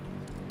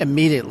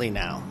immediately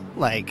now,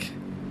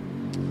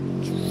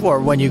 for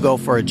when you go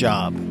for a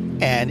job.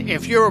 And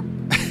if your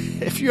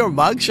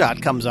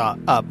mugshot comes up,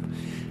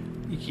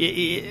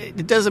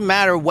 it doesn't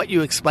matter what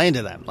you explain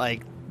to them.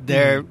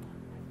 They're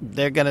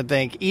gonna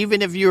think,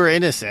 even if you were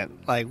innocent,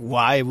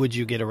 why would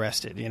you get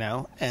arrested?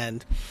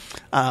 And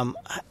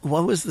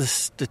what was the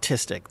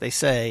statistic? They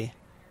say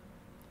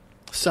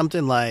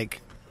something like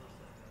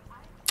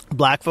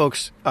black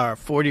folks are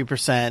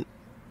 40%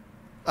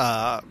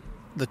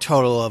 the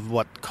total of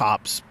what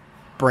cops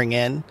bring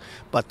in,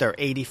 but they're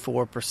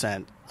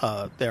 84%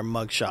 their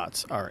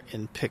mugshots are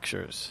in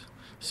pictures.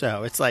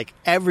 So it's like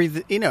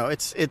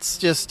it's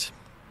just.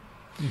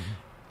 Mm-hmm.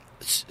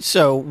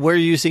 So we're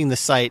using the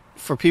site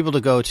for people to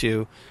go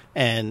to,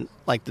 and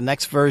the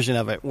next version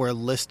of it, we're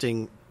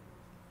listing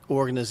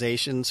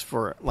organizations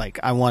for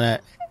I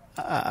want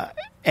to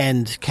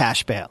end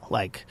cash bail.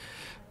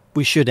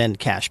 We should end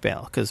cash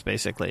bail because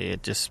basically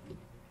it just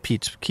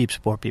keeps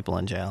poor people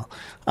in jail.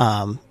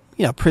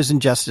 Prison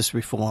justice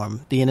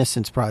reform, the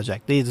Innocence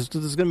Project. There's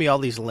going to be all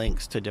these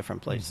links to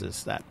different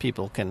places that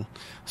people can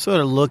sort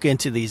of look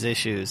into these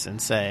issues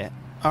and say,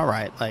 all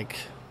right,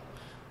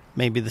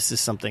 maybe this is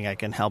something I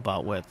can help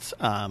out with.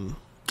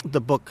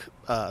 The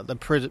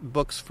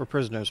Books for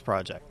Prisoners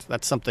Project.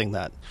 That's something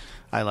that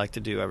I like to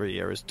do every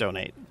year, is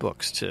donate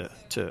books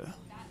to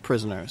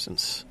prisoners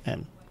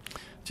and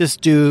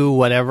just do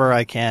whatever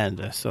I can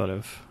to sort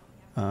of,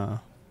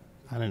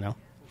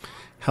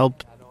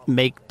 help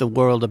make the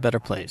world a better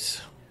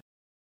place.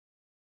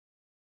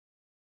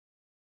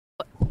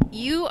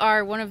 You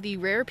are one of the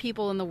rare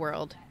people in the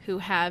world who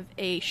have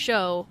a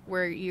show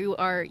where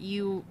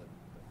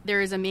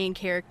there is a main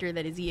character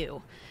that is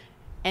you.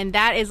 And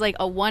that is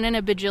a 1 in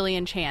a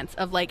bajillion chance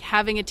of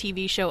having a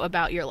TV show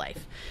about your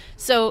life.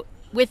 So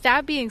with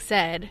that being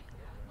said,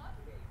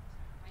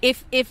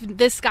 if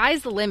the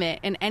sky's the limit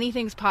and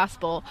anything's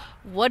possible,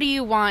 what do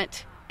you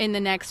want in the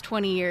next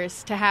 20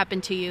 years to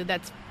happen to you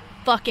that's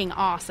fucking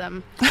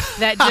awesome?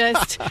 That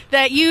just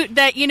now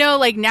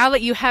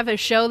that you have a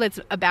show that's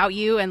about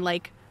you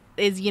and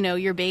is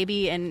your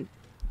baby and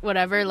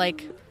whatever,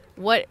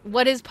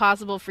 what is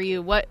possible for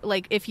you? What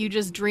if you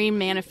just dream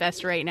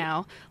manifest right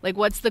now,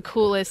 what's the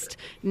coolest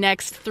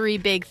next 3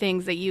 big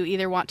things that you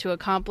either want to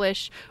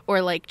accomplish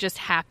or just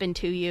happen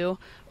to you,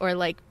 or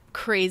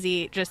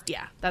crazy,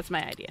 that's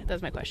my idea.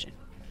 That's my question.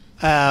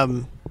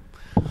 Well,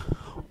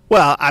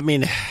 I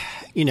mean,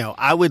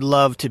 I would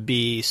love to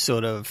be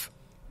sort of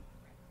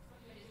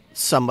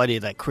somebody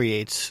that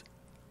creates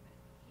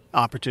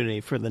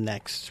opportunity for the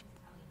next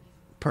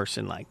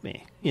person like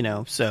me,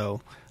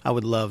 so I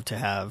would love to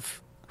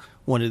have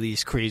one of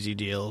these crazy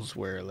deals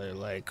where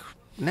they're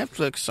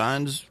Netflix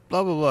signs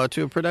blah blah blah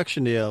to a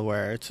production deal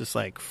where it's just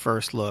like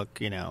first look,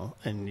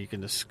 and you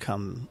can just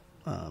come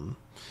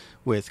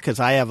with, because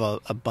I have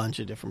a bunch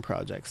of different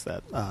projects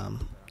that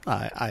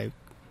I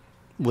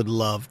would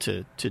love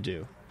to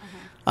do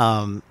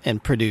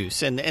and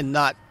produce, and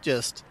not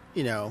just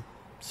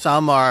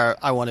some are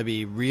I want to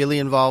be really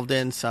involved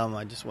in, some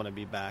I just want to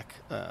be back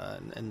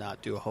and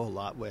not do a whole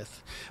lot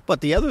with.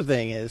 But the other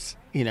thing is,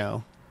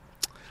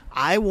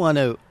 I want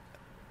to.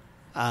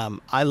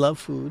 I love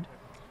food,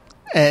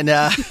 and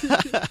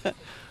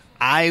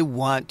I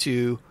want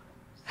to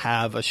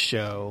have a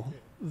show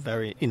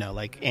very,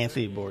 like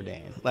Anthony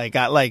Bourdain. Like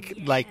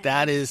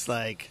that is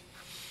like,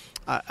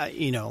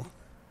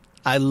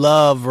 I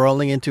love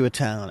rolling into a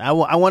town. I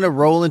want to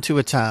roll into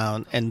a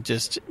town and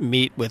just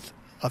meet with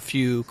a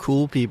few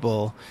cool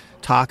people,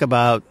 talk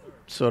about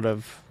sort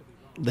of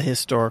the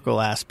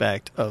historical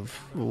aspect of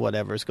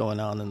whatever's going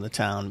on in the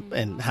town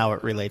and how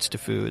it relates to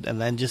food, and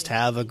then just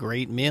have a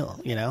great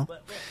meal,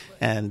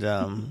 and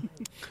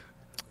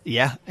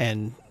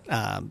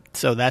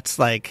so that's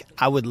like,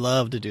 I would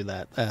love to do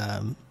that.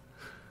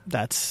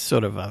 That's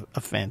sort of a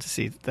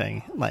fantasy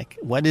thing. Like,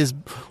 what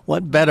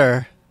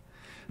better?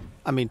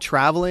 I mean,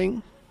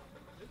 traveling,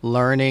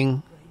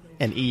 learning,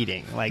 and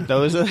eating. Like,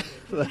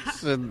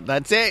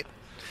 that's it.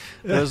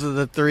 Those are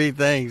the three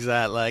things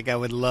that, like, I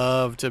would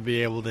love to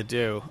be able to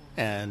do.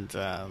 And,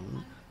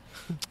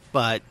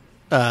 but,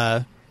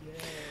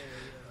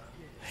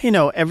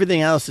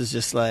 everything else is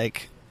just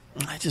like,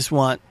 I just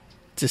want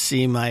to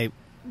see my,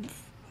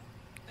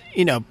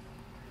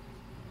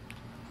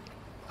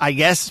 I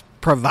guess,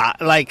 provide,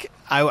 like,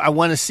 I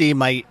want to see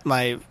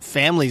my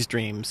family's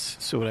dreams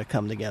sort of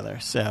come together.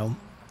 So,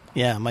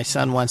 yeah, my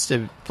son wants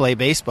to play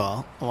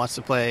baseball, wants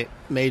to play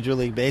Major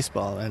League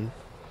Baseball, and,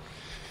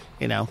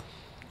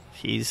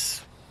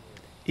 he's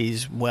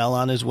well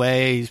on his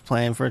way. He's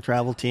playing for a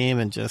travel team,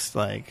 and just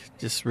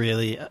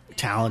really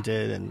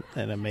talented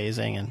and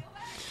amazing. And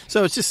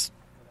so it's just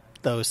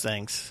those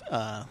things.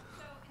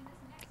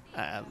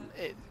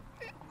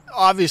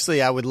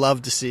 Obviously, I would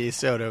love to see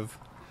sort of,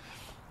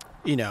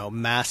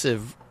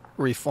 massive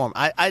reform.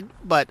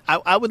 But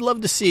I would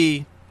love to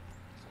see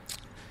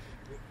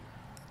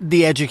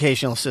the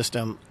educational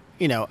system.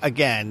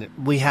 Again,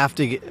 we have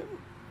to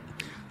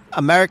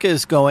America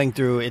is going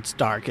through its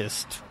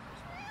darkest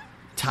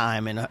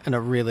time in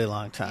a really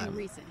long time. In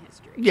recent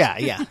history.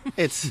 Yeah.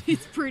 It's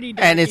pretty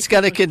dark. And it's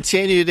going to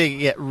continue to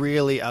get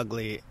really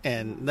ugly.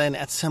 And then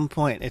at some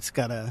point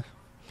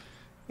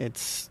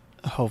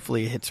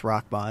hopefully hits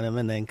rock bottom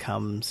and then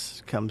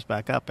comes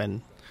back up.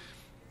 And,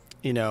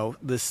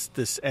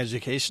 this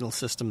educational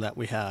system that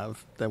we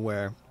have, that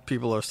where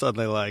people are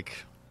suddenly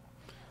like,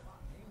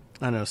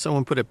 I don't know,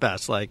 someone put it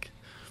best, like,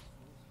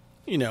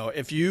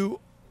 if you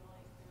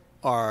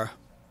are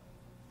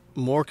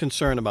more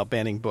concerned about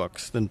banning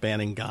books than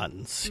banning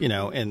guns,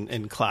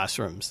 in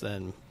classrooms,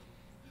 then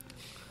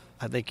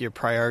I think your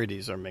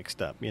priorities are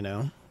mixed up,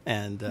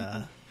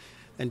 and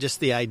just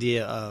the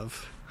idea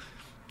of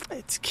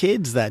it's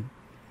kids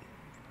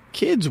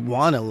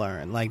want to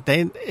learn, like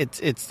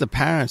it's the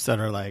parents that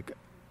are like,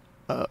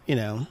 I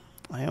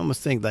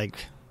almost think like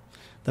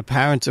the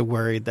parents are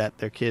worried that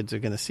their kids are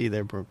going to see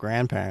their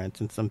grandparents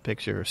in some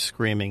picture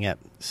screaming at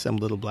some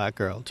little black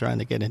girl trying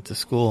to get into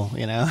school,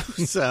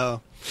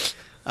 so.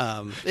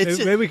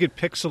 Maybe we could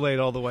pixelate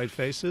all the white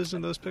faces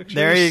in those pictures.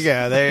 There you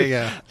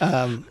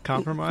go.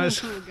 Compromise.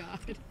 Oh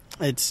God.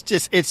 It's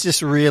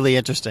just really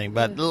interesting.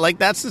 But like,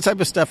 that's the type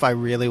of stuff I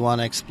really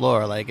want to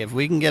explore. Like, if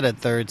we can get a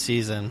third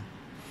season,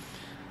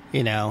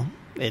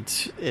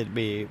 it'd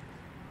be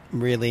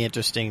really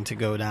interesting to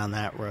go down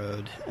that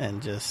road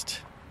and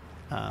just,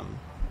 I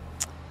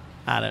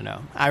don't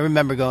know. I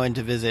remember going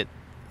to visit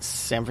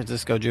San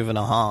Francisco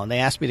Juvenile Hall, and they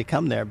asked me to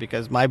come there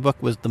because my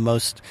book was the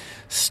most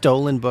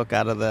stolen book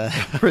out of the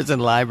prison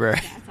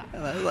library.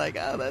 And I was like,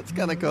 oh, that's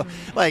kind of cool.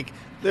 Like,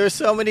 there's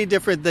so many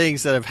different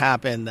things that have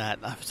happened that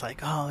I was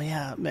like, oh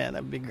yeah, man,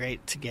 that'd be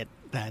great to get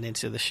that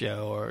into the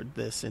show, or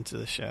this into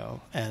the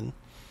show. And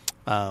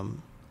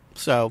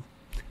so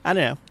I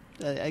don't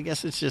know, I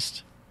guess it's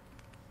just,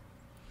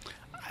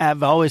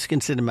 I've always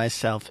considered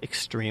myself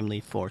extremely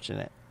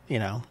fortunate,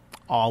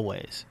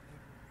 always,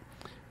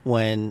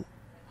 when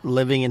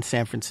living in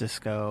San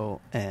Francisco.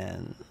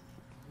 And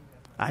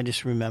I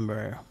just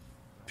remember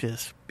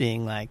just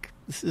being like,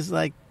 this is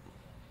like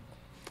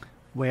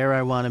where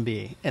I want to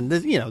be. And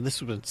this,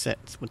 this was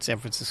when San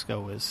Francisco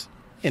was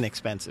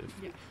inexpensive.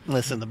 Yeah.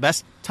 Listen, the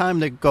best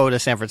time to go to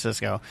San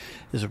Francisco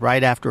is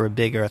right after a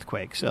big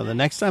earthquake. So the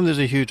next time there's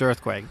a huge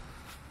earthquake,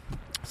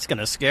 it's going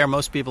to scare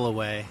most people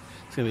away.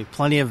 There's going to be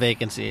plenty of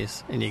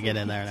vacancies, and you get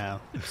in there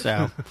now.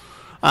 So,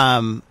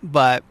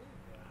 but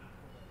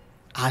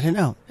I don't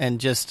know. And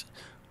just,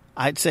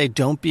 I'd say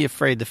don't be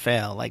afraid to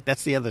fail. Like,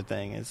 that's the other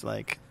thing is,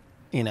 like,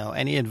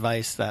 any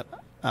advice that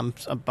I'm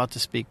about to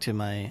speak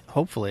to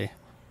hopefully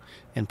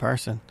in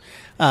person,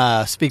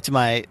 speak to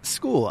my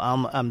school.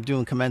 I'm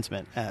doing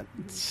commencement at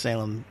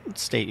Salem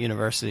State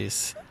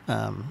University's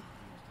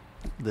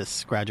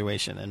this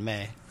graduation in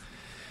May.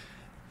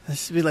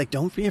 just be like,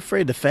 don't be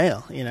afraid to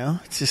fail.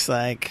 It's just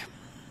like,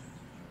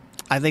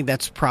 I think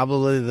that's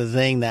probably the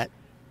thing that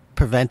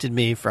prevented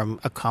me from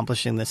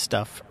accomplishing this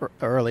stuff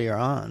earlier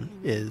on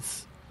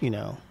is,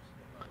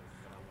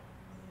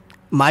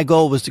 my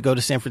goal was to go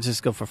to San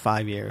Francisco for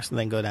 5 years and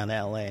then go down to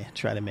L.A.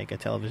 try to make a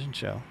television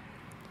show.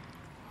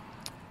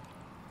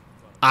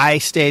 I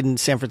stayed in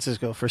San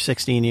Francisco for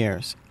 16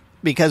 years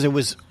because it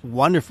was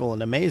wonderful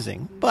and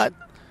amazing. But,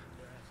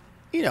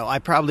 I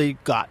probably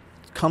got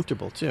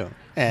comfortable too.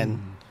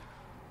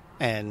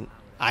 And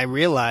I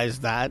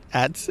realized that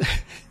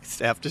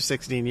after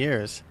 16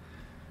 years,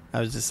 I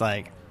was just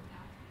like,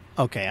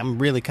 okay, I'm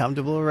really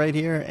comfortable right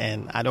here,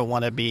 and I don't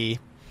want to be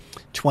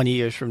 20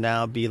 years from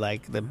now be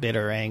like the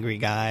bitter, angry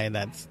guy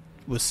that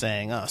was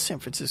saying, "Oh, San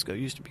Francisco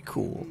used to be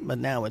cool, but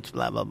now it's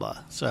blah blah blah."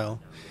 So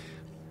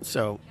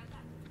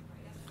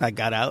I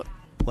got out,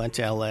 went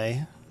to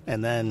LA,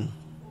 and then,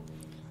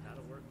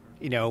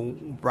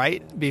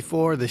 right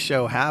before the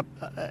show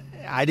happened,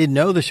 I didn't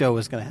know the show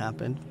was going to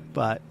happen,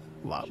 but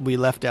we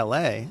left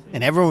LA,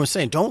 and everyone was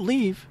saying, "Don't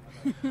leave."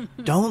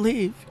 Don't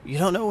leave. You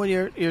don't know when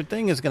your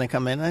thing is going to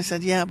come in. And I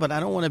said, yeah, but I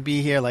don't want to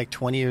be here like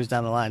 20 years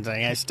down the line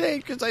saying I stayed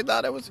because I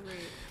thought it was.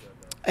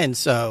 And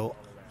so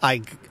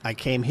I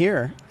came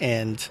here,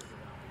 and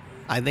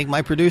I think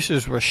my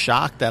producers were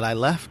shocked that I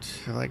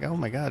left. They're like, oh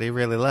my God, he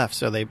really left.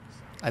 So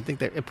I think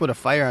they put a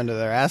fire under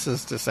their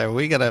asses to say,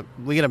 we gotta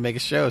make a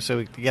show so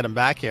we can get him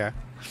back here.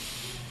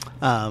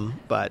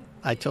 But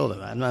I told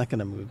him I'm not going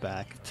to move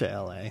back to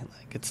LA.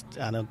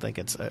 I don't think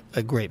it's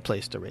a great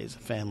place to raise a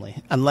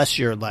family unless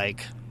you're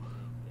like,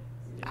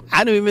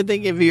 I don't even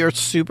think if you're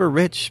super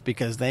rich,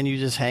 because then you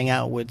just hang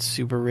out with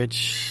super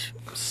rich,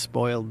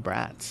 spoiled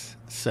brats.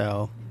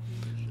 So,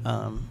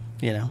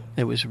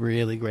 it was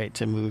really great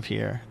to move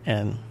here,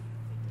 and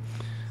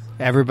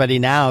everybody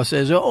now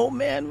says, "Oh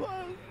man,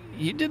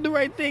 you did the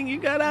right thing. You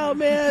got out,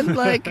 man.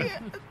 Like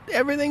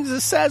everything's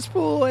a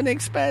cesspool and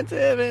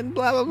expensive and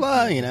blah blah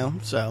blah."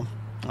 So.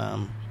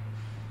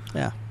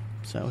 Yeah,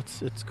 so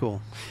it's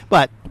cool,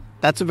 but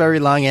that's a very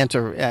long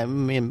answer. I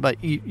mean,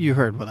 but you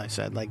heard what I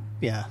said. Like,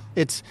 yeah,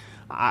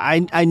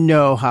 I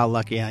know how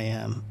lucky I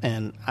am,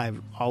 and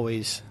I've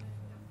always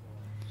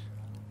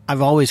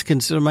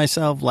considered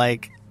myself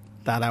like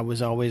that. I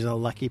was always a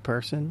lucky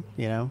person,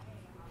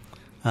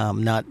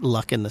 not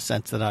luck in the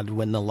sense that I'd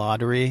win the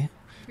lottery.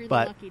 You're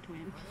but the lucky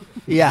twin.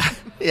 yeah,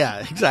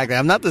 exactly.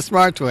 I'm not the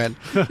smart twin.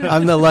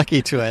 I'm the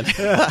lucky twin.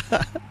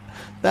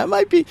 That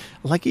might be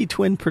Lucky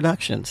Twin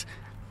Productions.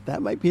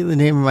 That might be the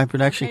name of my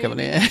production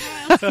company.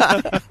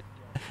 I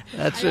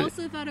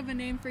also thought of a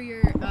name for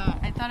your.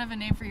 I thought of a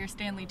name for your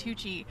Stanley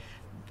Tucci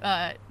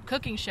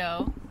cooking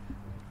show.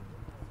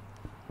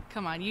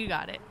 Come on, you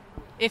got it.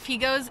 If he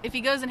goes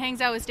and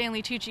hangs out with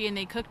Stanley Tucci and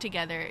they cook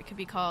together, it could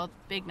be called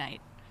Big Night.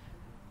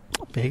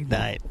 Big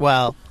Night.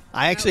 Well,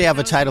 I actually have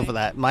a title for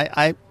that.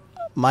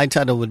 My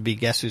title would be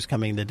Guess Who's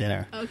Coming to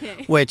Dinner.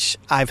 Okay. Which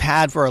I've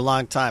had for a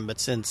long time, but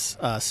since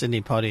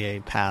Sidney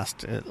Poitier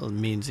passed, it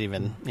means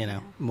even,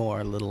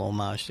 more, a little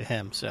homage to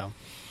him. So,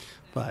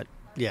 but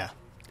yeah,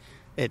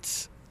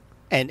 it's,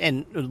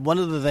 and one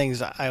of the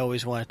things I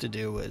always wanted to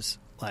do was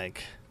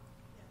like,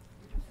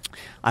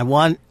 I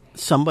want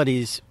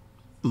somebody's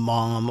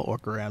mom or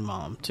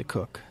grandmom to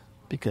cook,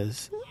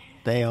 because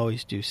they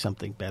always do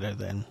something better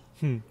than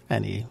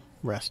any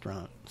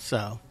restaurant.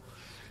 So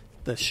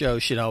the show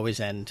should always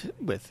end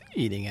with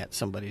eating at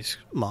somebody's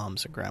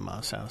mom's or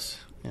grandma's house,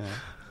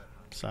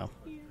 So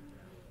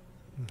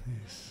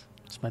Nice.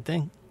 It's my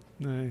thing.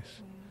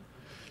 Nice.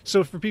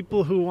 So for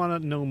people who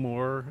want to know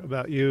more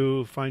about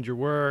you, find your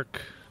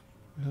work,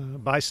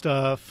 buy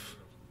stuff,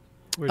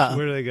 where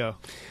do they go?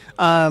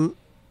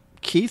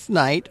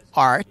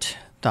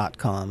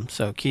 KeithKnightArt.com.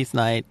 So Keith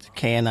Knight,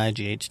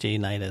 Knight,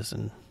 Knight as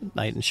in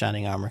Knight in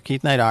Shining Armor.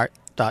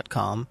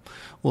 KeithKnightArt.com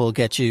will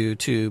get you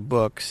to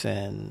books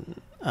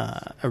and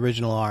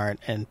original art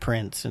and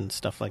prints and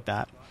stuff like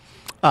that.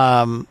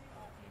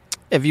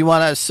 If you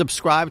want to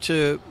subscribe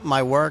to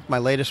my work, my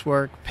latest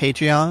work,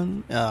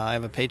 Patreon, I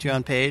have a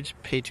Patreon page,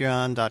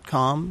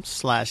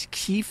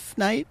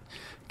 patreon.com/KeithKnight,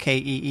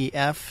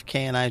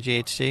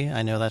 KeefKnight.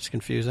 I know that's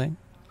confusing.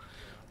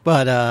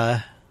 But,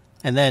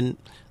 and then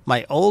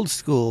my old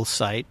school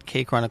site,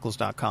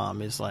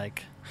 kchronicles.com, is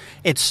like,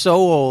 it's so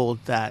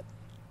old that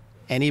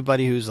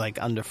anybody who's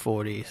like under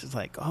 40 is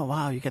like, oh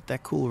wow, you get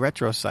that cool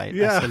retro site.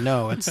 Yeah. I said,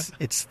 no,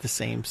 it's the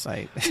same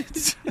site.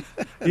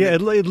 Yeah,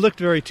 it looked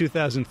very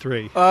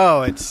 2003.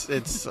 Oh,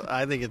 it's.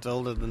 I think it's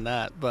older than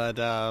that, but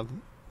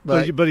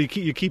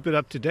you keep it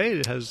up to date.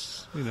 It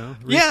has,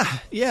 Yeah.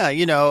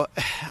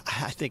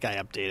 I think I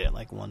update it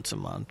like once a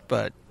month,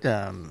 but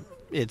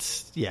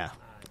it's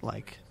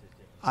like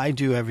I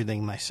do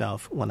everything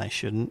myself when I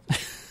shouldn't.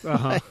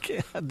 Uh-huh.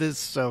 Like, there's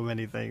so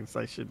many things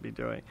I should be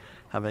doing,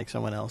 having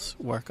someone else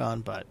work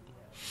on, but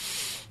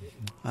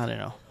I don't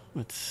know.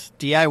 It's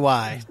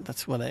DIY.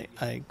 That's what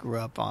I grew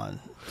up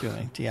on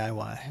doing.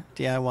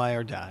 DIY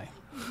or die.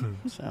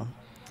 So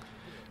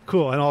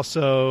cool. And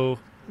also,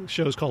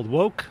 show's called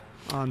Woke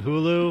on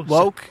Hulu.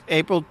 Woke,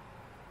 April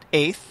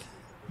 8th.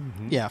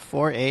 Mm-hmm. Yeah,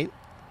 4/8.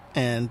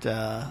 And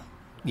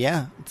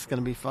yeah, it's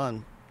going to be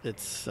fun.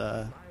 It's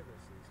I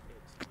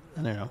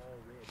don't know.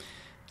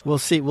 We'll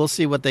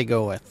see what they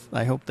go with.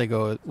 I hope they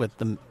go with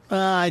the.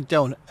 I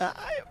don't.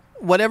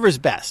 Whatever's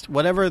best.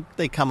 Whatever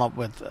they come up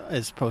with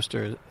is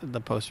poster.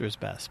 The poster is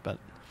best. But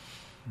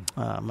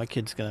my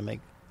kid's gonna make.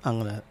 I'm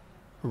gonna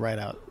write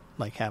out,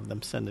 like, have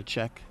them send a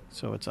check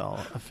so it's all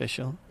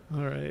official.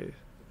 All right.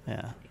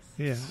 Yeah.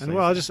 Yeah. And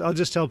well, I'll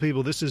just tell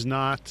people this is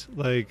not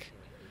like,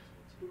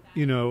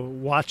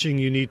 watching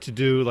you need to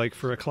do like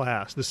for a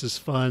class. This is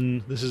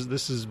fun. This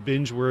is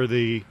binge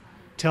worthy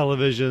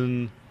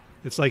television.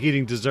 It's like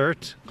eating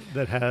dessert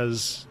that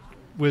has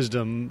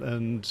wisdom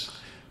and...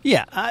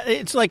 Yeah,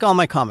 it's like all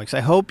my comics. I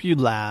hope you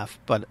laugh,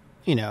 but,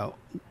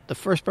 the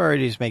first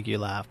priority is make you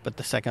laugh, but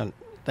the second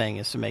thing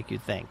is to make you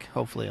think.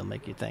 Hopefully it'll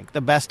make you think.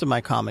 The best of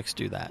my comics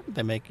do that.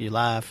 They make you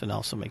laugh and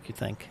also make you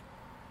think.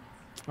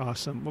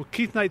 Awesome. Well,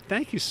 Keith Knight,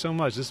 thank you so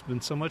much. This has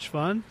been so much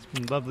fun. It's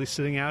been lovely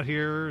sitting out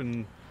here,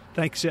 and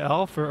thanks,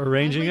 Yael, for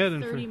arranging it.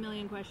 And 30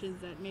 million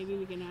questions that maybe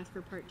we can ask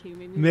for part 2.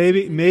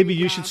 Maybe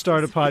you should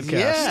start a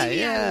podcast.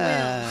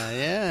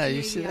 Yeah.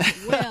 You should.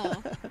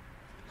 Will.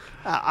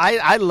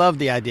 I love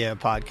the idea of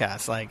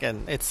podcasts,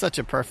 and it's such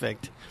a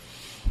perfect.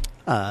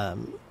 I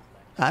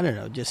don't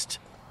know, just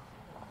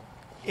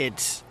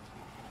it's.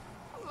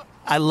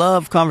 I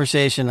love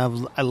conversation.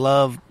 I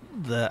love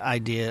the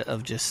idea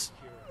of just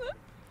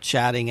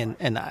chatting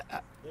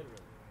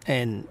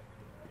and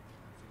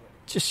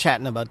just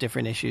chatting about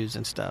different issues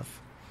and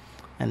stuff,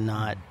 and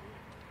not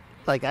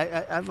like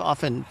I've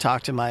often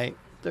talked to my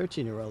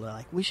 13-year-old.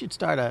 Like, we should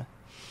start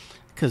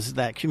because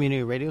that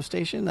community radio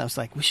station, I was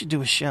like, we should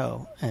do a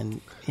show,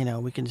 and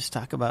we can just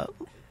talk about,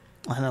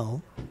 I don't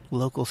know,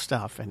 local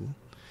stuff, and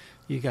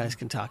you guys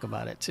can talk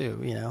about it too.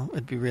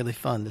 It'd be really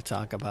fun to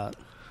talk about.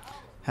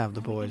 Have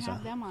the boys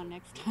have them on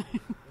next time.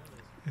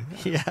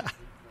 Yeah,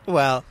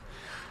 well,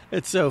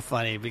 it's so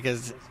funny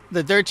because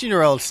the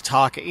 13-year-old's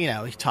talking.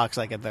 He talks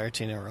like a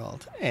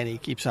 13-year-old, and he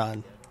keeps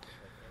on.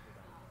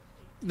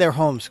 They're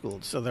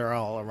homeschooled, so they're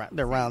all around.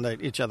 They're around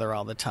each other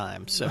all the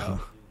time.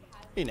 So,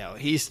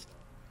 he's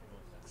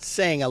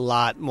saying a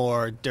lot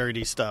more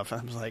dirty stuff.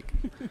 I was like,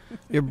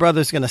 your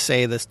brother's going to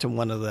say this to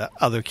one of the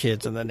other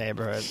kids in the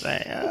neighborhood,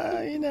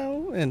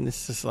 and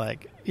it's just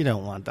like, you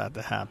don't want that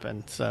to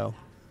happen. So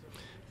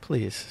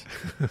please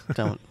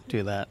don't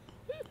do that.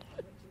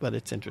 But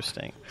it's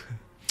interesting.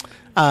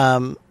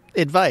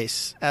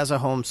 Advice as a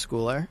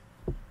homeschooler,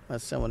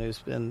 as someone who's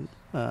been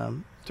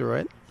through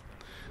it.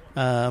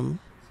 And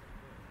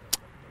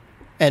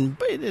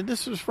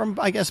this was from,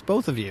 I guess,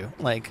 both of you.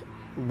 Like,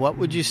 what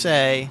would you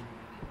say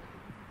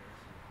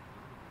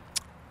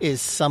is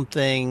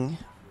something,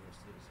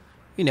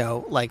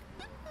 like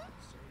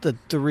the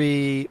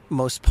 3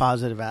 most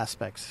positive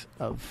aspects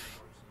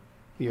of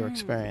your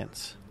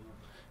experience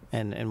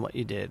and what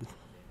you did?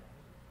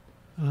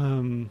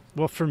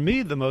 Well, for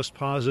me, the most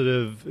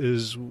positive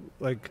is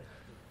like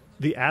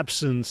the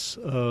absence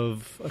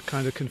of a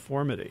kind of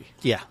conformity.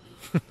 Yeah,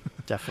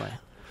 definitely.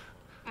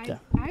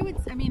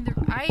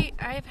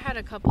 I've had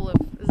a couple of,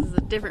 this is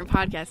a different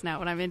podcast now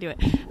when I'm into it.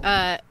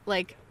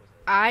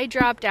 I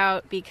dropped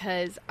out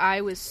because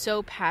I was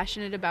so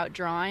passionate about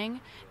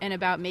drawing and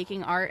about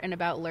making art and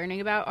about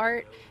learning about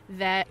art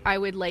that I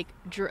would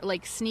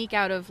sneak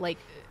out of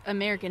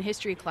American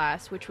history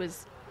class, which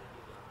was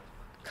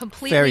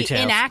completely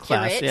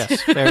inaccurate. Class,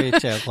 yes, fairy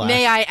tale class.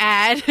 May I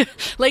add?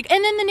 And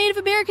then the Native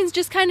Americans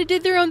just kind of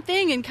did their own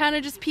thing and kind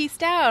of just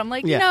pieced out. I'm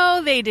like,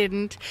 no, they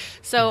didn't.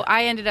 So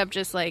I ended up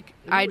just I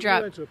dropped.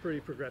 You went to a pretty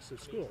progressive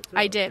school, too.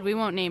 I did. We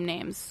won't name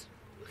names.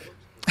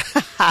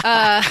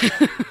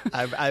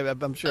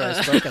 I'm sure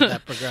I've spoken at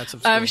that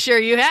progressive school. I'm sure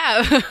you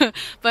have.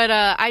 But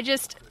I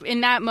just,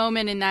 in that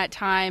moment, in that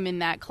time, in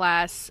that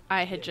class,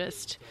 I had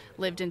just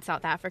lived in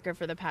South Africa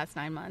for the past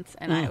 9 months,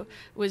 and I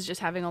was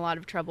just having a lot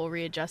of trouble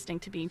readjusting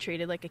to being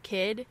treated like a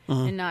kid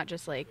and not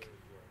just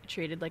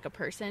treated like a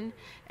person.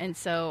 And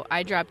so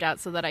I dropped out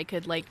so that I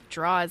could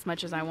draw as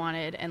much as I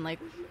wanted and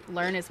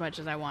learn as much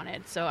as I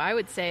wanted. So I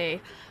would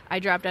say I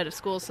dropped out of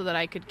school so that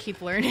I could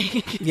keep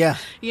learning. Yeah.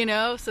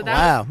 So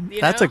wow,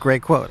 that's a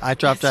great quote. I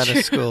dropped out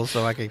of school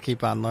so I could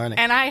keep on learning.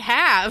 And I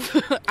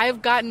have.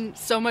 I've gotten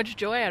so much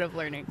joy out of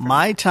learning.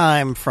 My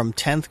time from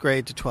 10th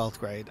grade to 12th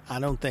grade,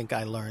 I don't think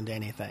I learned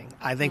anything.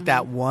 I think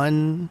that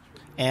one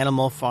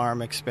Animal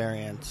Farm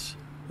experience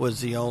was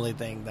the only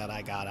thing that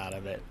I got out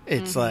of it.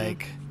 It's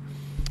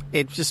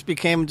it just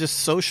became just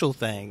social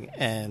thing,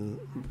 and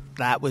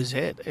that was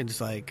it.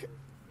 It's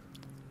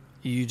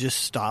you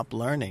just stop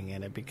learning,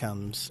 and it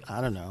becomes, I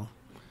don't know,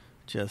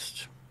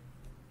 just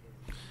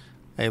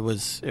it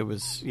was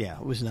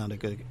not a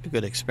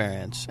good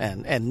experience.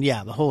 And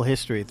the whole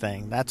history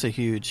thing, that's a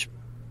huge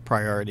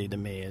priority to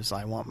me. Is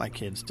I want my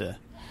kids to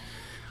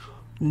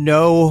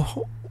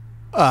know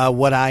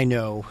what I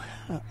know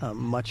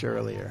much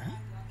earlier,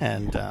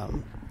 and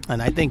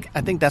I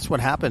think that's what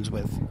happens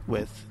with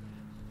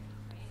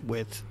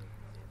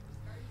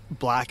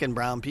black and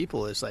brown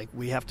people is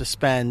we have to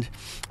spend,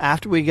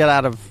 after we get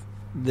out of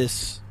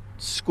this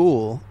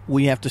school,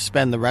 we have to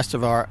spend the rest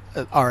of our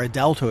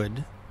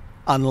adulthood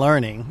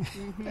unlearning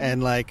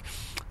and like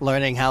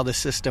learning how the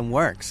system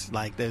works.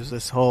 Like there's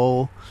this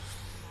whole.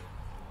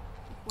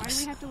 Why do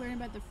we have to learn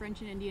about the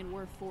French and Indian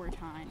War 4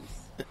 times?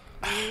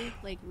 Really?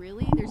 Like,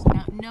 really? There's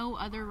no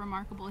other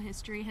remarkable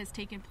history has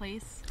taken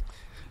place?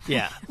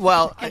 Yeah.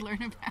 Well, I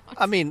learn about.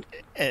 I mean,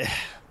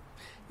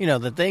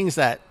 the things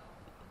that.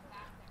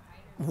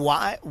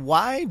 Why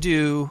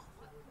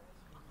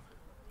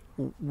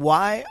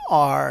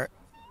are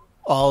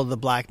all the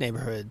black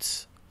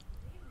neighborhoods,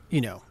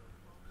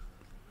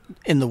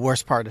 in the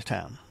worst part of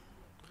town?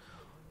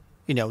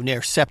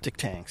 Near septic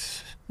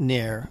tanks,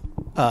 near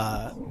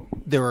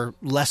there were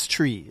less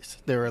trees.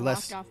 There were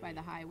less blocked off by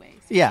the highway.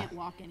 So yeah, you can't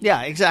walk anywhere.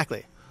 yeah,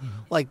 exactly.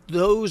 Like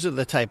those are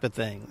the type of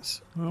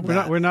things.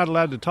 Well, we're not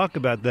allowed to talk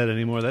about that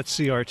anymore. That's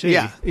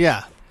CRT.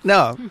 Yeah.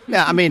 No,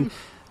 yeah. I mean,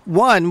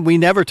 one, we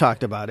never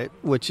talked about it,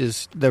 which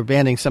is they're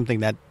banning something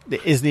that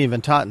isn't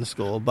even taught in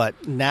school.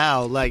 But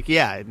now,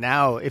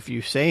 now if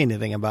you say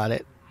anything about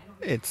it,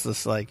 it's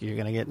just like you're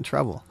going to get in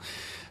trouble.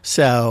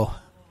 So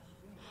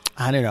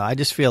I don't know. I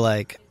just feel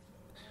like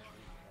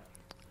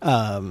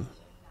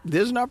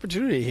there's an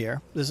opportunity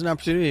here. There's an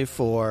opportunity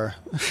for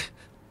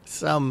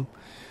some.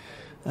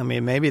 I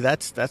mean, maybe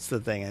that's the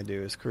thing I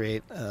do is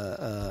create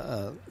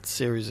a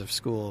series of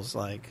schools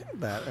like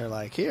that are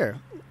like, here,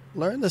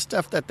 learn the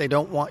stuff that they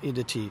don't want you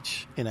to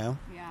teach. Yeah.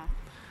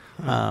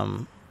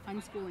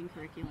 Unschooling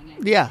curriculum.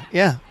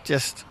 Yeah.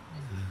 Just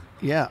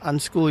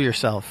unschool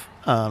yourself.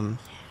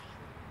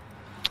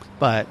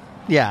 But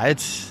yeah,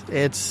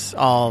 it's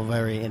all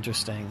very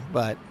interesting.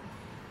 But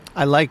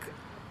I like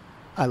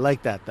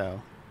that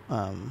though.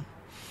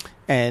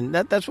 And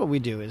that's what we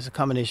do is a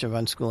combination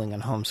of unschooling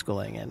and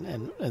homeschooling,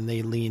 and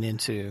they lean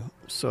into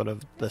sort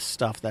of the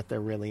stuff that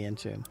they're really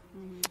into.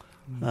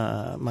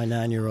 My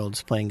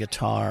 9-year-old's playing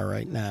guitar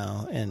right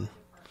now, and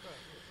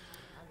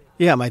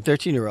my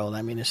 13-year-old,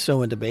 I mean, is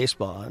so into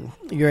baseball, and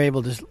you're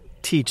able to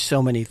teach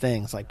so many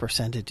things like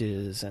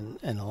percentages and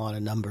a lot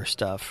of number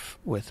stuff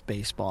with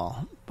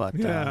baseball. But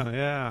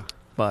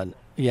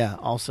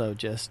also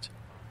just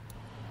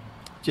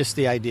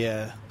the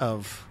idea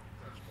of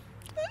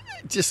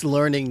just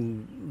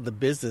learning the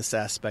business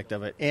aspect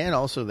of it and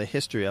also the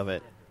history of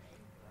it.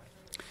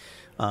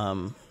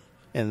 And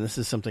this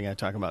is something I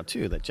talk about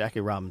too, that Jackie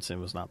Robinson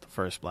was not the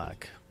first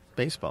black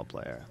baseball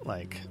player.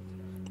 Like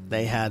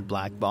they had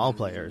black ball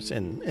players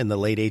in the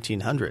late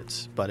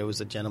 1800s, but it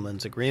was a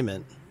gentleman's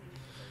agreement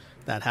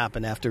that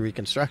happened after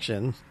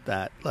Reconstruction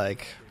that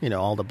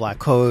all the black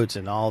codes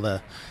and all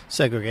the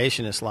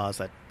segregationist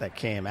laws that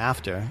came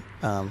after,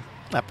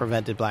 that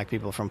prevented black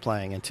people from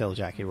playing until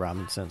Jackie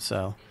Robinson.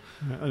 So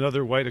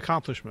another white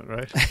accomplishment,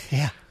 right?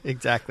 Yeah,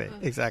 exactly.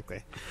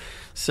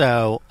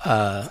 So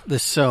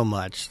there's so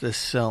much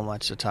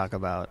to talk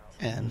about.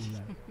 And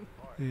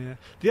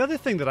the other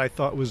thing that I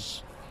thought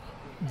was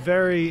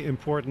very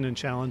important and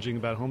challenging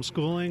about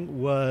homeschooling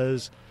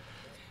was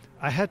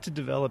I had to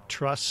develop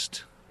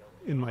trust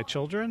in my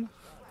children.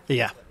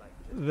 Yeah.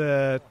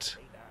 That,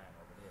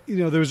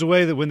 there was a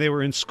way that when they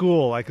were in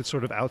school, I could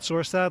sort of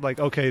outsource that. Like,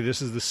 okay,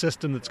 this is the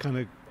system that's kind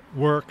of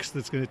works,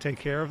 that's going to take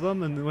care of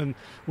them. And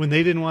when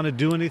they didn't want to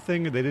do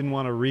anything or they didn't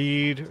want to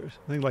read or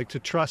something, like to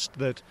trust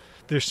that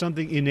there's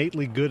something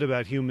innately good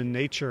about human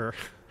nature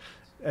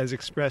as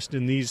expressed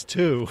in these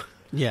two.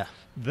 Yeah.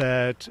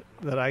 That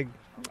I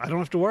don't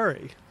have to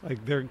worry. Like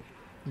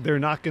they're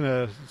not going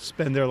to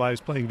spend their lives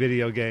playing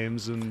video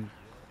games and.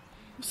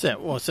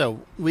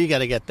 So we got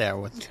to get there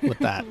with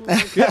that.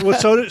 Yeah, well,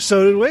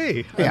 so did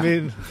we. Yeah. I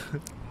mean,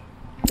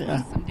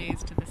 some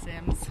days to The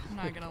Sims. I'm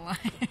not gonna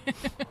lie.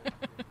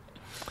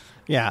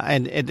 Yeah,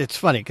 and it's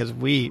funny because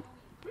we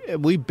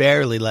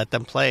barely let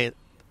them play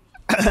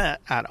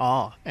at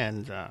all,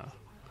 and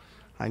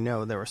I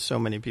know there were so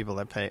many people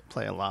that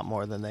play a lot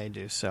more than they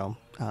do. So,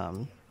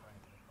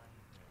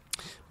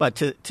 but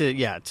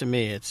to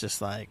me, it's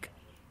just like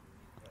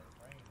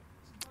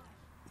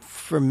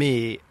for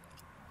me.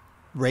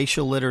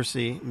 Racial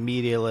literacy,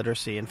 media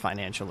literacy, and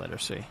financial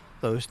literacy.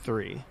 Those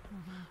three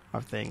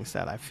are things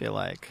that I feel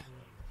like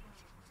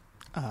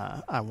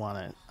I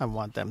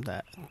want them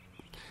to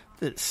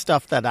the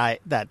stuff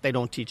that they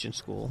don't teach in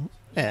school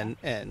and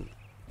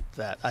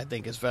that I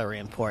think is very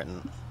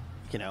important.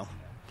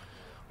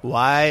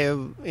 Why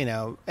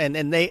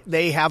and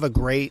they have a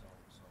great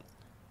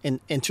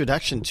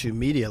introduction to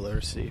media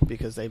literacy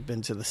because they've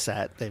been to the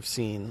set, they've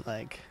seen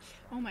like.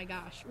 Oh my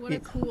gosh, what a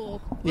cool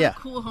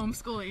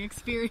homeschooling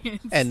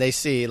experience. And they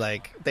see,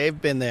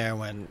 they've been there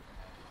when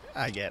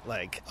I get,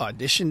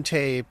 audition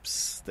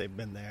tapes. They've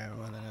been there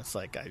when it's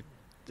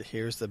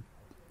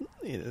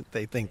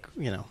they think,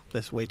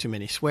 there's way too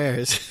many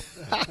swears.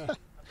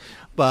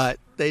 But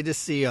they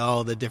just see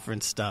all the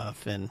different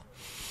stuff and,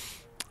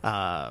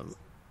 the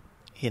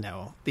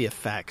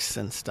effects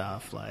and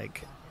stuff. I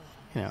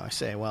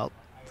say, well,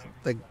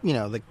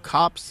 the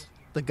cops,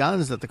 the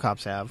guns that the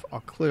cops have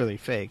are clearly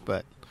fake,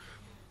 but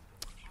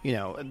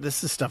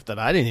this is stuff that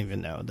I didn't even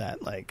know that,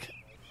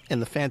 in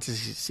the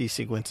fantasy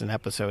sequence in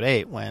episode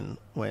 8,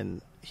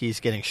 when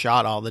he's getting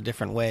shot all the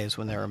different ways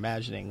when they're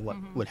imagining what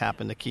would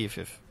happen to Keith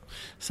if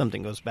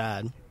something goes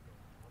bad.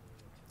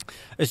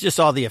 It's just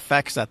all the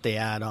effects that they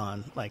add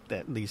on, like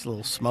these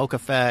little smoke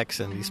effects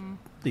and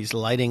these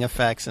lighting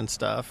effects and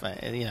stuff.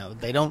 And, you know,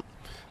 they don't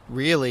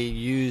really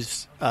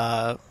use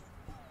the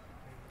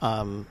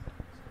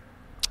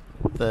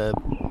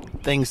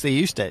things they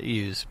used to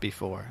use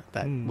before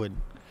that would.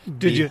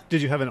 Did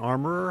you have an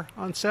armorer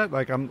on set?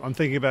 Like I'm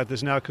thinking about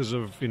this now because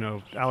of, you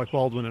know, Alec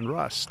Baldwin and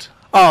Rust.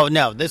 Oh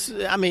no!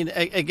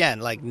 Again,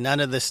 like none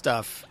of this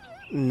stuff.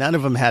 None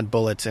of them had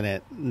bullets in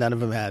it. None of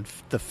them had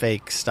the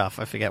fake stuff.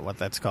 I forget what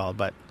that's called,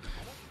 but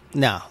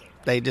no,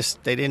 they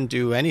didn't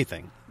do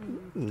anything.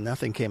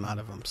 Nothing came out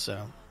of them.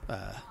 So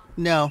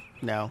no.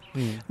 I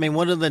mean,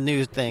 one of the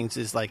new things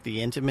is like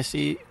the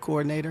intimacy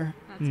coordinator,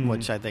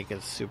 which I think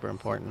is super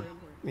important.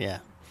 Yeah,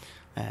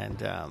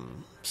 and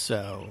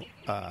so.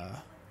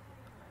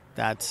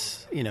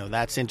 That's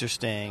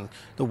interesting.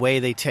 The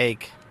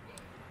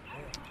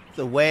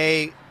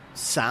way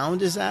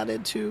sound is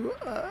added to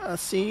a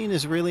scene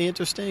is really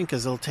interesting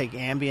because they'll take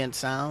ambient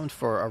sound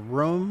for a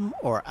room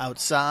or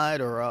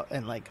outside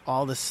and like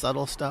all this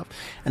subtle stuff,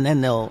 and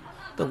then the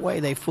way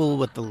they fool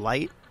with the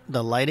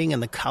lighting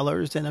and the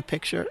colors in a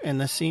picture in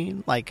the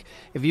scene. Like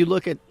if you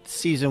look at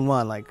season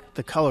 1, like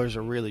the colors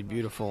are really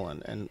beautiful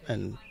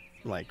and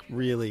like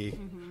really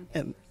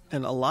and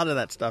a lot of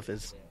that stuff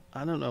is.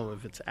 I don't know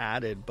if it's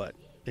added, but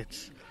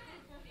it's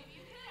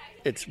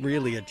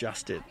really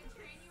adjusted,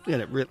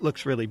 and it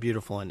looks really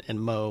beautiful.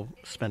 And Mo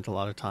spent a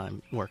lot of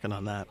time working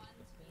on that.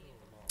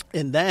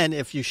 And then,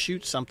 if you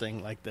shoot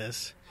something like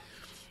this,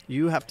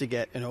 you have to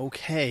get an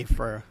okay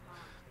for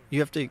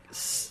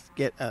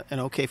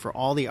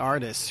all the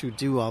artists who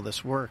do all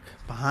this work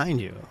behind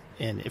you.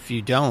 And if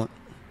you don't,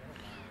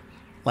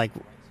 like,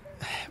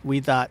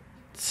 we thought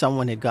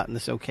someone had gotten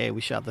this okay.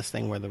 We shot this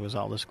thing where there was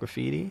all this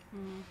graffiti.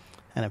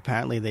 And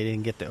apparently they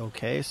didn't get the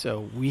okay,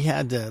 so we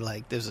had to,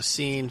 like, there's a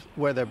scene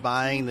where they're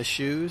buying the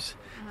shoes,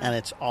 and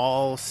it's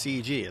all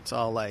CG. It's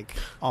all, like,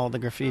 all the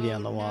graffiti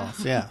on the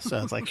walls. Yeah,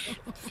 so it's like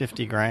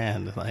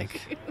 $50,000.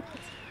 Like,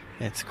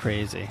 it's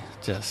crazy.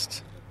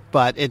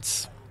 But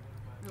it's...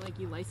 Like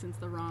you licensed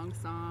the wrong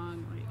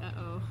song. Like,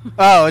 uh-oh.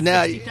 Oh,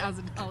 no.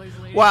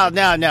 $60,000 later. Well,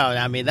 no.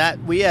 I mean,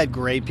 we had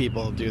great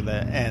people do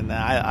that, and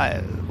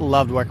I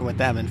loved working with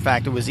them. In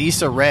fact, it was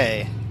Issa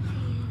Rae.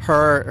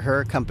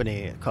 Her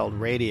company called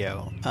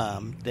Radio,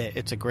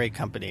 it's a great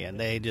company, and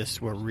they just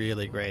were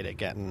really great at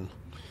getting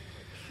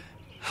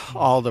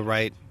all the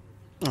right.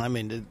 I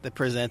mean, they're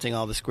presenting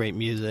all this great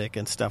music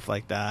and stuff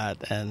like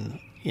that. And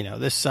you know,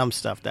 there's some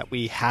stuff that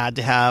we had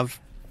to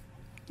have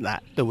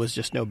that there was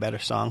just no better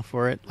song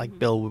for it. Like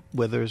Bill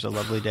Withers' "A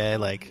Lovely Day,"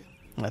 like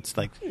that's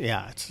like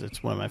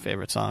it's one of my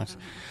favorite songs.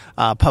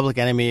 Public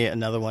Enemy,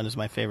 another one is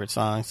my favorite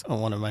songs.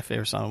 One of my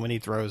favorite songs when he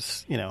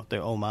throws, you know,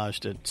 the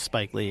homage to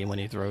Spike Lee when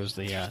he throws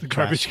the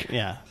garbage can.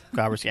 Yeah,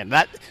 garbage can.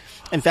 That,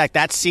 in fact,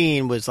 that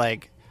scene was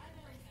like,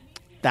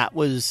 that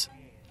was.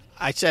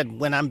 I said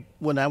when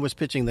I was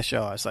pitching the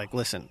show, I was like,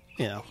 listen,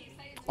 you know,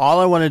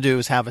 all I want to do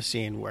is have a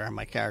scene where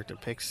my character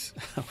picks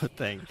up a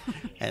thing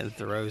and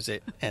throws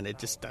it, and it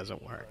just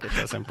doesn't work. It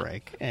doesn't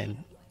break,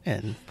 and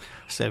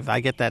so if I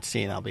get that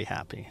scene, I'll be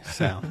happy.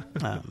 So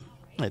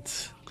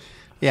it's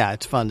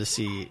fun to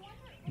see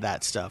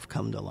that stuff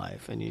come to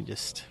life, and you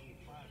just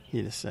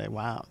say,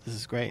 wow, this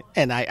is great.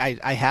 And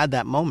I had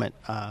that moment,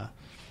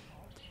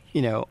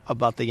 you know,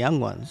 about the young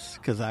ones,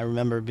 because I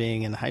remember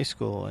being in high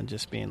school and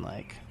just being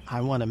like,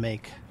 I want to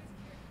make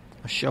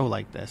a show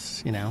like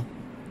this, you know.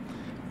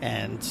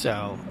 And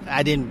so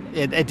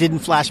it didn't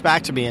flash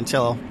back to me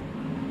until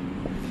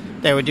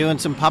they were doing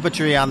some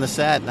puppetry on the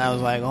set, and I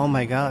was like, oh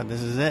my God,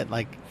 this is it.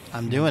 Like,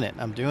 I'm doing it,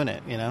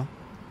 you know?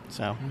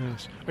 So.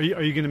 Yes. Are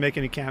you going to make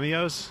any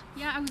cameos?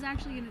 Yeah, I was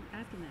actually going to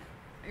ask him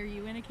that. Are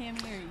you in a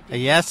cameo? Or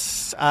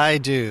Yes, I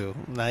do.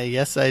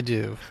 Yes, I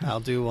do. I'll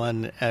do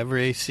one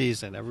every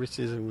season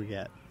we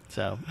get.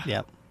 So,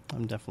 yeah,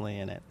 I'm definitely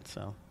in it.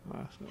 So.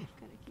 Awesome.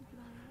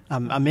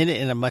 I'm in it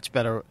in a much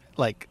better,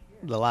 like,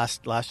 the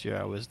last year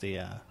I was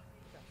the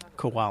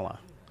koala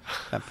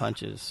that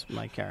punches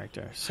my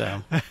character.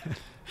 So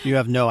you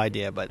have no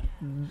idea, but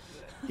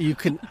you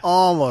can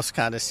almost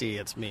kind of see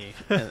it's me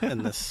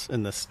in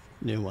this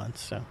new one.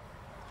 So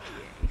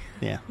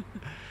yeah,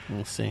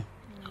 we'll see.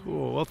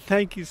 Cool. Well,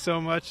 thank you so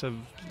much. I've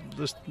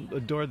just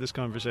adored this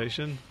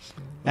conversation.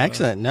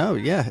 Excellent. No,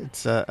 yeah,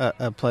 it's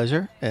a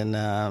pleasure,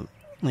 and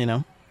you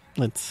know,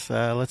 let's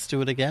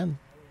do it again.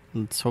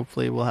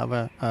 Hopefully we'll have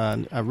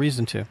a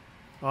reason to.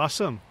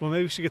 Awesome. Well,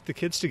 maybe we should get the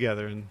kids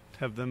together and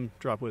have them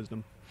drop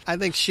wisdom. I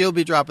think she'll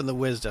be dropping the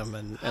wisdom,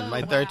 and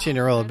my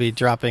 13-year-old will be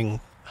dropping,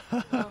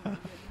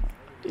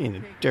 you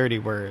know, dirty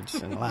words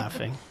and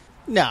laughing.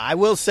 No, I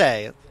will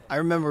say, I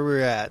remember we were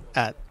at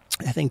I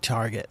think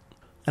Target,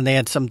 and they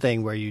had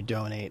something where you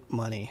donate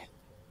money,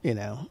 you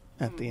know,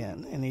 at the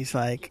end. And he's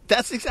like,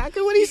 that's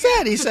exactly what he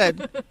said. He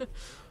said,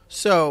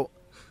 so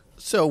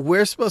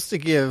we're supposed to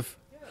give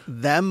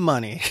them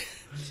money,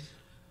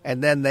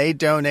 and then they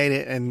donate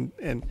it, and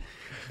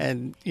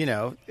and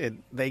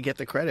they get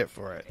the credit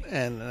for it.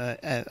 And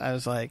I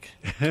was like,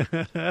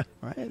 right,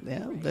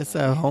 yeah, that's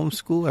a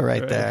homeschooler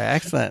right there.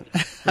 Excellent.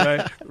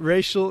 Right,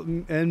 racial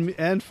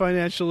and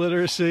financial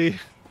literacy.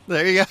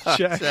 There you go.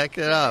 Check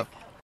it up.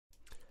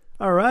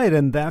 All right,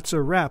 and that's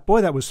a wrap.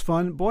 Boy, that was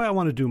fun. Boy, I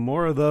want to do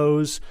more of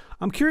those.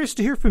 I'm curious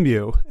to hear from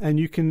you, and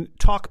you can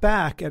talk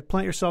back at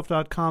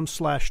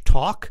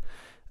plantyourself.com/talk.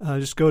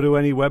 Just go to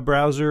any web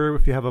browser.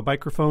 If you have a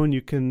microphone,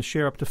 you can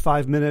share up to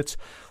 5 minutes.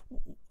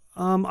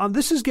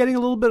 This is getting a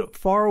little bit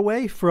far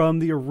away from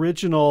the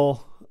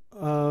original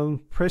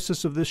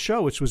preface of this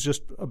show, which was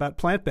just about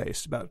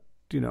plant-based, about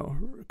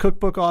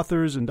cookbook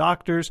authors and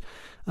doctors,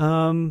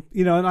 and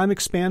I'm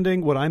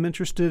expanding what I'm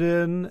interested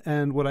in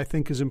and what I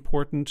think is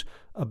important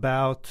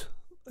about,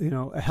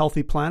 a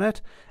healthy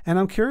planet. And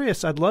I'm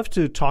curious, I'd love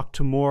to talk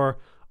to more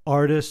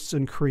artists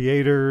and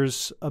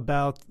creators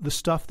about the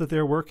stuff that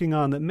they're working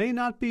on that may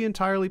not be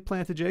entirely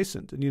plant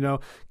adjacent. And,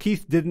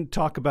 Keith didn't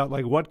talk about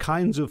like what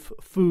kinds of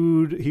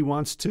food he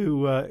wants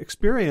to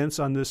experience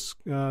on this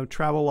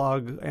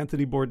travelogue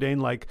Anthony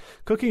Bourdain-like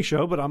cooking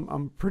show, but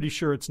I'm pretty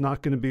sure it's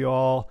not going to be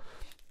all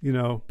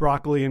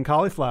broccoli and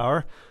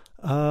cauliflower.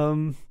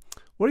 What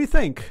do you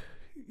think?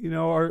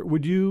 Or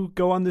would you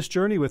go on this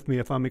journey with me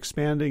if I'm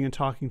expanding and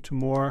talking to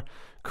more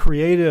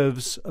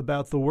creatives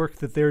about the work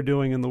that they're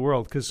doing in the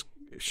world? Because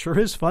it sure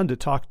is fun to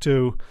talk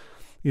to,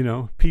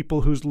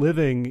 people whose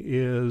living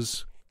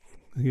is,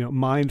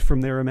 mined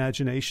from their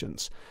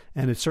imaginations.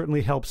 And it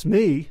certainly helps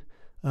me,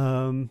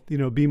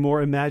 be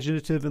more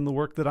imaginative in the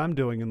work that I'm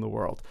doing in the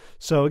world.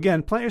 So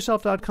again,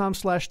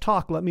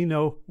 plantyourself.com/talk. Let me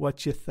know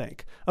what you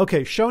think.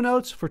 Okay, show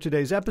notes for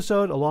today's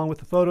episode, along with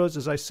the photos,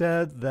 as I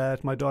said,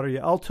 that my daughter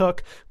Yael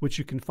took, which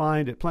you can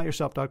find at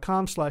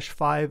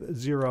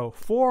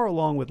plantyourself.com/504,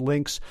 along with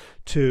links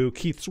to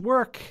Keith's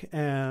work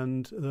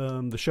and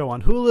the show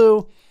on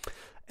Hulu.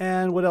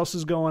 And what else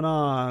is going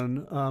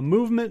on?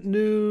 Movement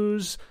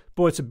news.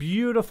 Boy, it's a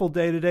beautiful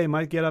day today.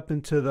 Might get up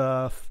into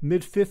the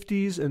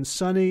mid-50s and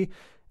sunny,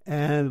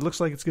 and it looks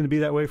like it's going to be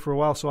that way for a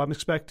while. So I'm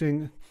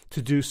expecting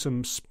to do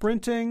some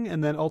sprinting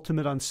and then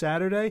ultimate on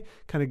Saturday,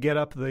 kind of get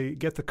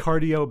the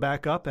cardio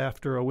back up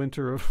after a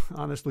winter of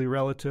honestly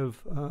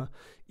relative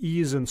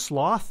ease and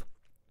sloth.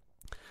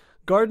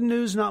 Garden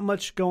news, not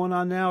much going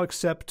on now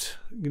except,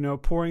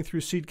 pouring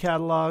through seed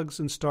catalogs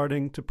and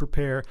starting to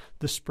prepare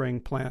the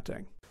spring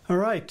planting. All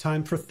right,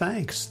 time for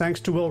thanks. Thanks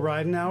to Will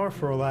Ridenauer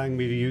for allowing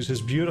me to use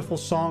his beautiful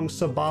song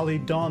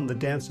Sabali Dawn, The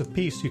Dance of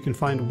Peace. You can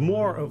find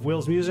more of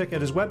Will's music at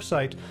his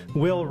website,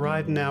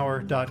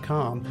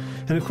 willridenauer.com.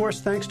 And of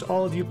course, thanks to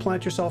all of you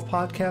Plant Yourself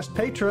podcast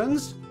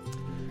patrons.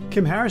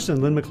 Kim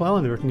Harrison, Lynn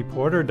McClellan, Brittany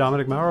Porter,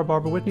 Dominic Maurer,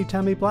 Barbara Whitney,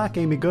 Tammy Black,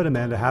 Amy Good,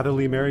 Amanda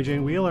Hatherley, Mary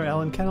Jane Wheeler,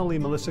 Ellen Kennelly,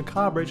 Melissa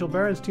Cobb, Rachel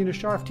Behrens, Tina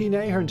Scharf, Tina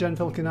Ahern, Jen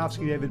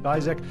Filkanovsky, David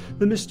Bizek,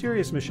 The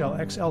Mysterious Michelle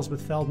X,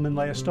 Elsbeth Feldman,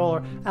 Leah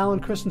Stoller,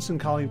 Alan Christensen,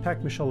 Colleen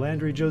Peck, Michelle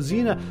Landry,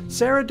 Josina,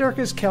 Sarah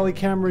Durkis, Kelly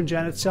Cameron,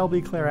 Janet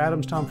Selby, Claire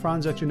Adams, Tom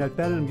Franzek, Jeanette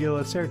Bennett,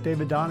 Gila Sert,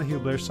 David Donahue,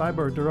 Blair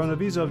Cyber, Dorona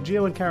Vizov,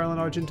 Gio and Carolyn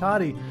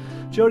Argentati,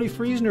 Jody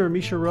Friesner,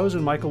 Misha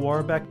Rosen, Michael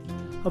Warbeck,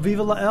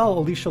 Aviva Lael,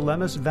 Alicia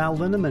Lemus, Val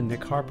Linneman,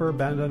 Nick Harper,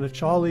 Bandana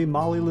Chawley,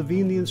 Molly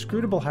Levine, The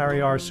Inscrutable Harry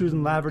R.,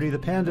 Susan Laverty, The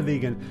Panda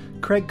Vegan,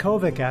 Craig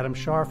Kovic, Adam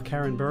Scharf,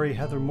 Karen Burry,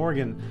 Heather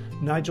Morgan,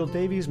 Nigel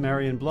Davies,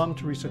 Marion Blum,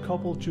 Teresa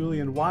Koppel,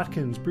 Julian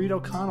Watkins, Breed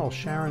O'Connell,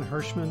 Sharon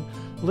Hirschman,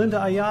 Linda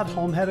Ayat,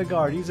 Holm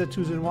Hedegaard, Isa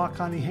Tuzinwa,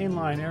 Connie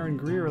Hainline, Aaron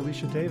Greer,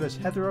 Alicia Davis,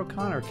 Heather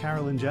O'Connor,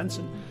 Carolyn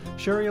Jensen,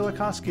 Sherry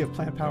Olakoski of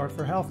Plant Powered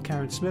for Health,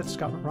 Karen Smith,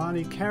 Scott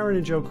Marani, Karen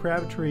and Joe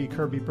Crabtree,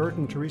 Kirby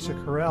Burton, Teresa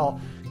Carell,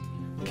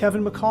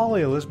 Kevin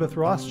McCauley, Elizabeth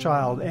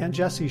Rothschild, Ann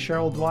Jesse,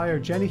 Cheryl Dwyer,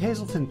 Jenny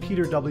Hazelton,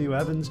 Peter W.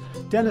 Evans,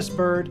 Dennis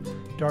Bird,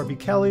 Darby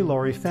Kelly,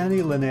 Lori Fanny,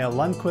 Linnea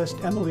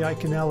Lundquist, Emily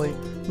Iconelli,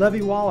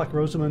 Levy Wallach,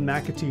 Rosamund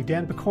McAtee,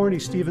 Dan Picorni,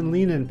 Stephen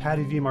Leenan,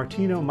 Patty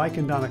DiMartino, Mike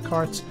and Donna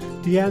Kartz,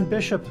 Deanne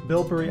Bishop,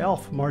 Bilberry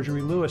Elf,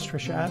 Marjorie Lewis,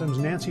 Tricia Adams,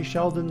 Nancy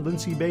Sheldon,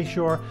 Lindsay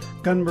Bayshore,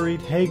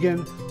 Gunmarie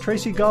Hagan,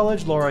 Tracy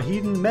Gullidge, Laura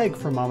Heaton, Meg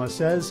from Mama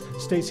Says,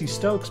 Stacey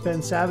Stokes,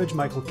 Ben Savage,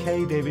 Michael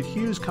Kay, David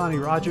Hughes, Connie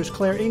Rogers,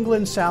 Claire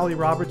England, Sally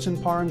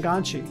Robertson, Paran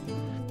Ganchi,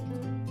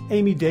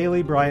 Amy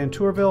Daly, Brian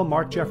Tourville,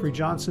 Mark Jeffrey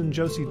Johnson,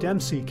 Josie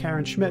Dempsey,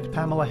 Karen Schmidt,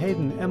 Pamela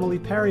Hayden, Emily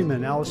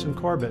Perryman, Allison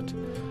Corbett,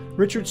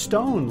 Richard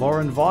Stone,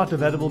 Lauren Vaught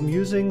of Edible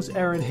Musings,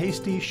 Erin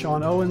Hasty,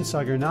 Sean Owen,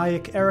 Sagar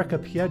Naik, Erica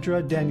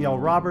Piedra, Danielle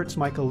Roberts,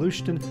 Michael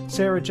Lushton,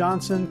 Sarah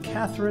Johnson,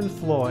 Catherine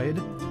Floyd,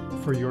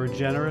 for your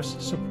generous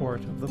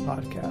support of the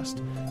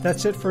podcast.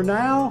 That's it for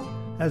now.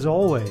 As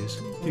always,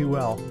 be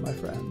well, my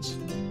friends.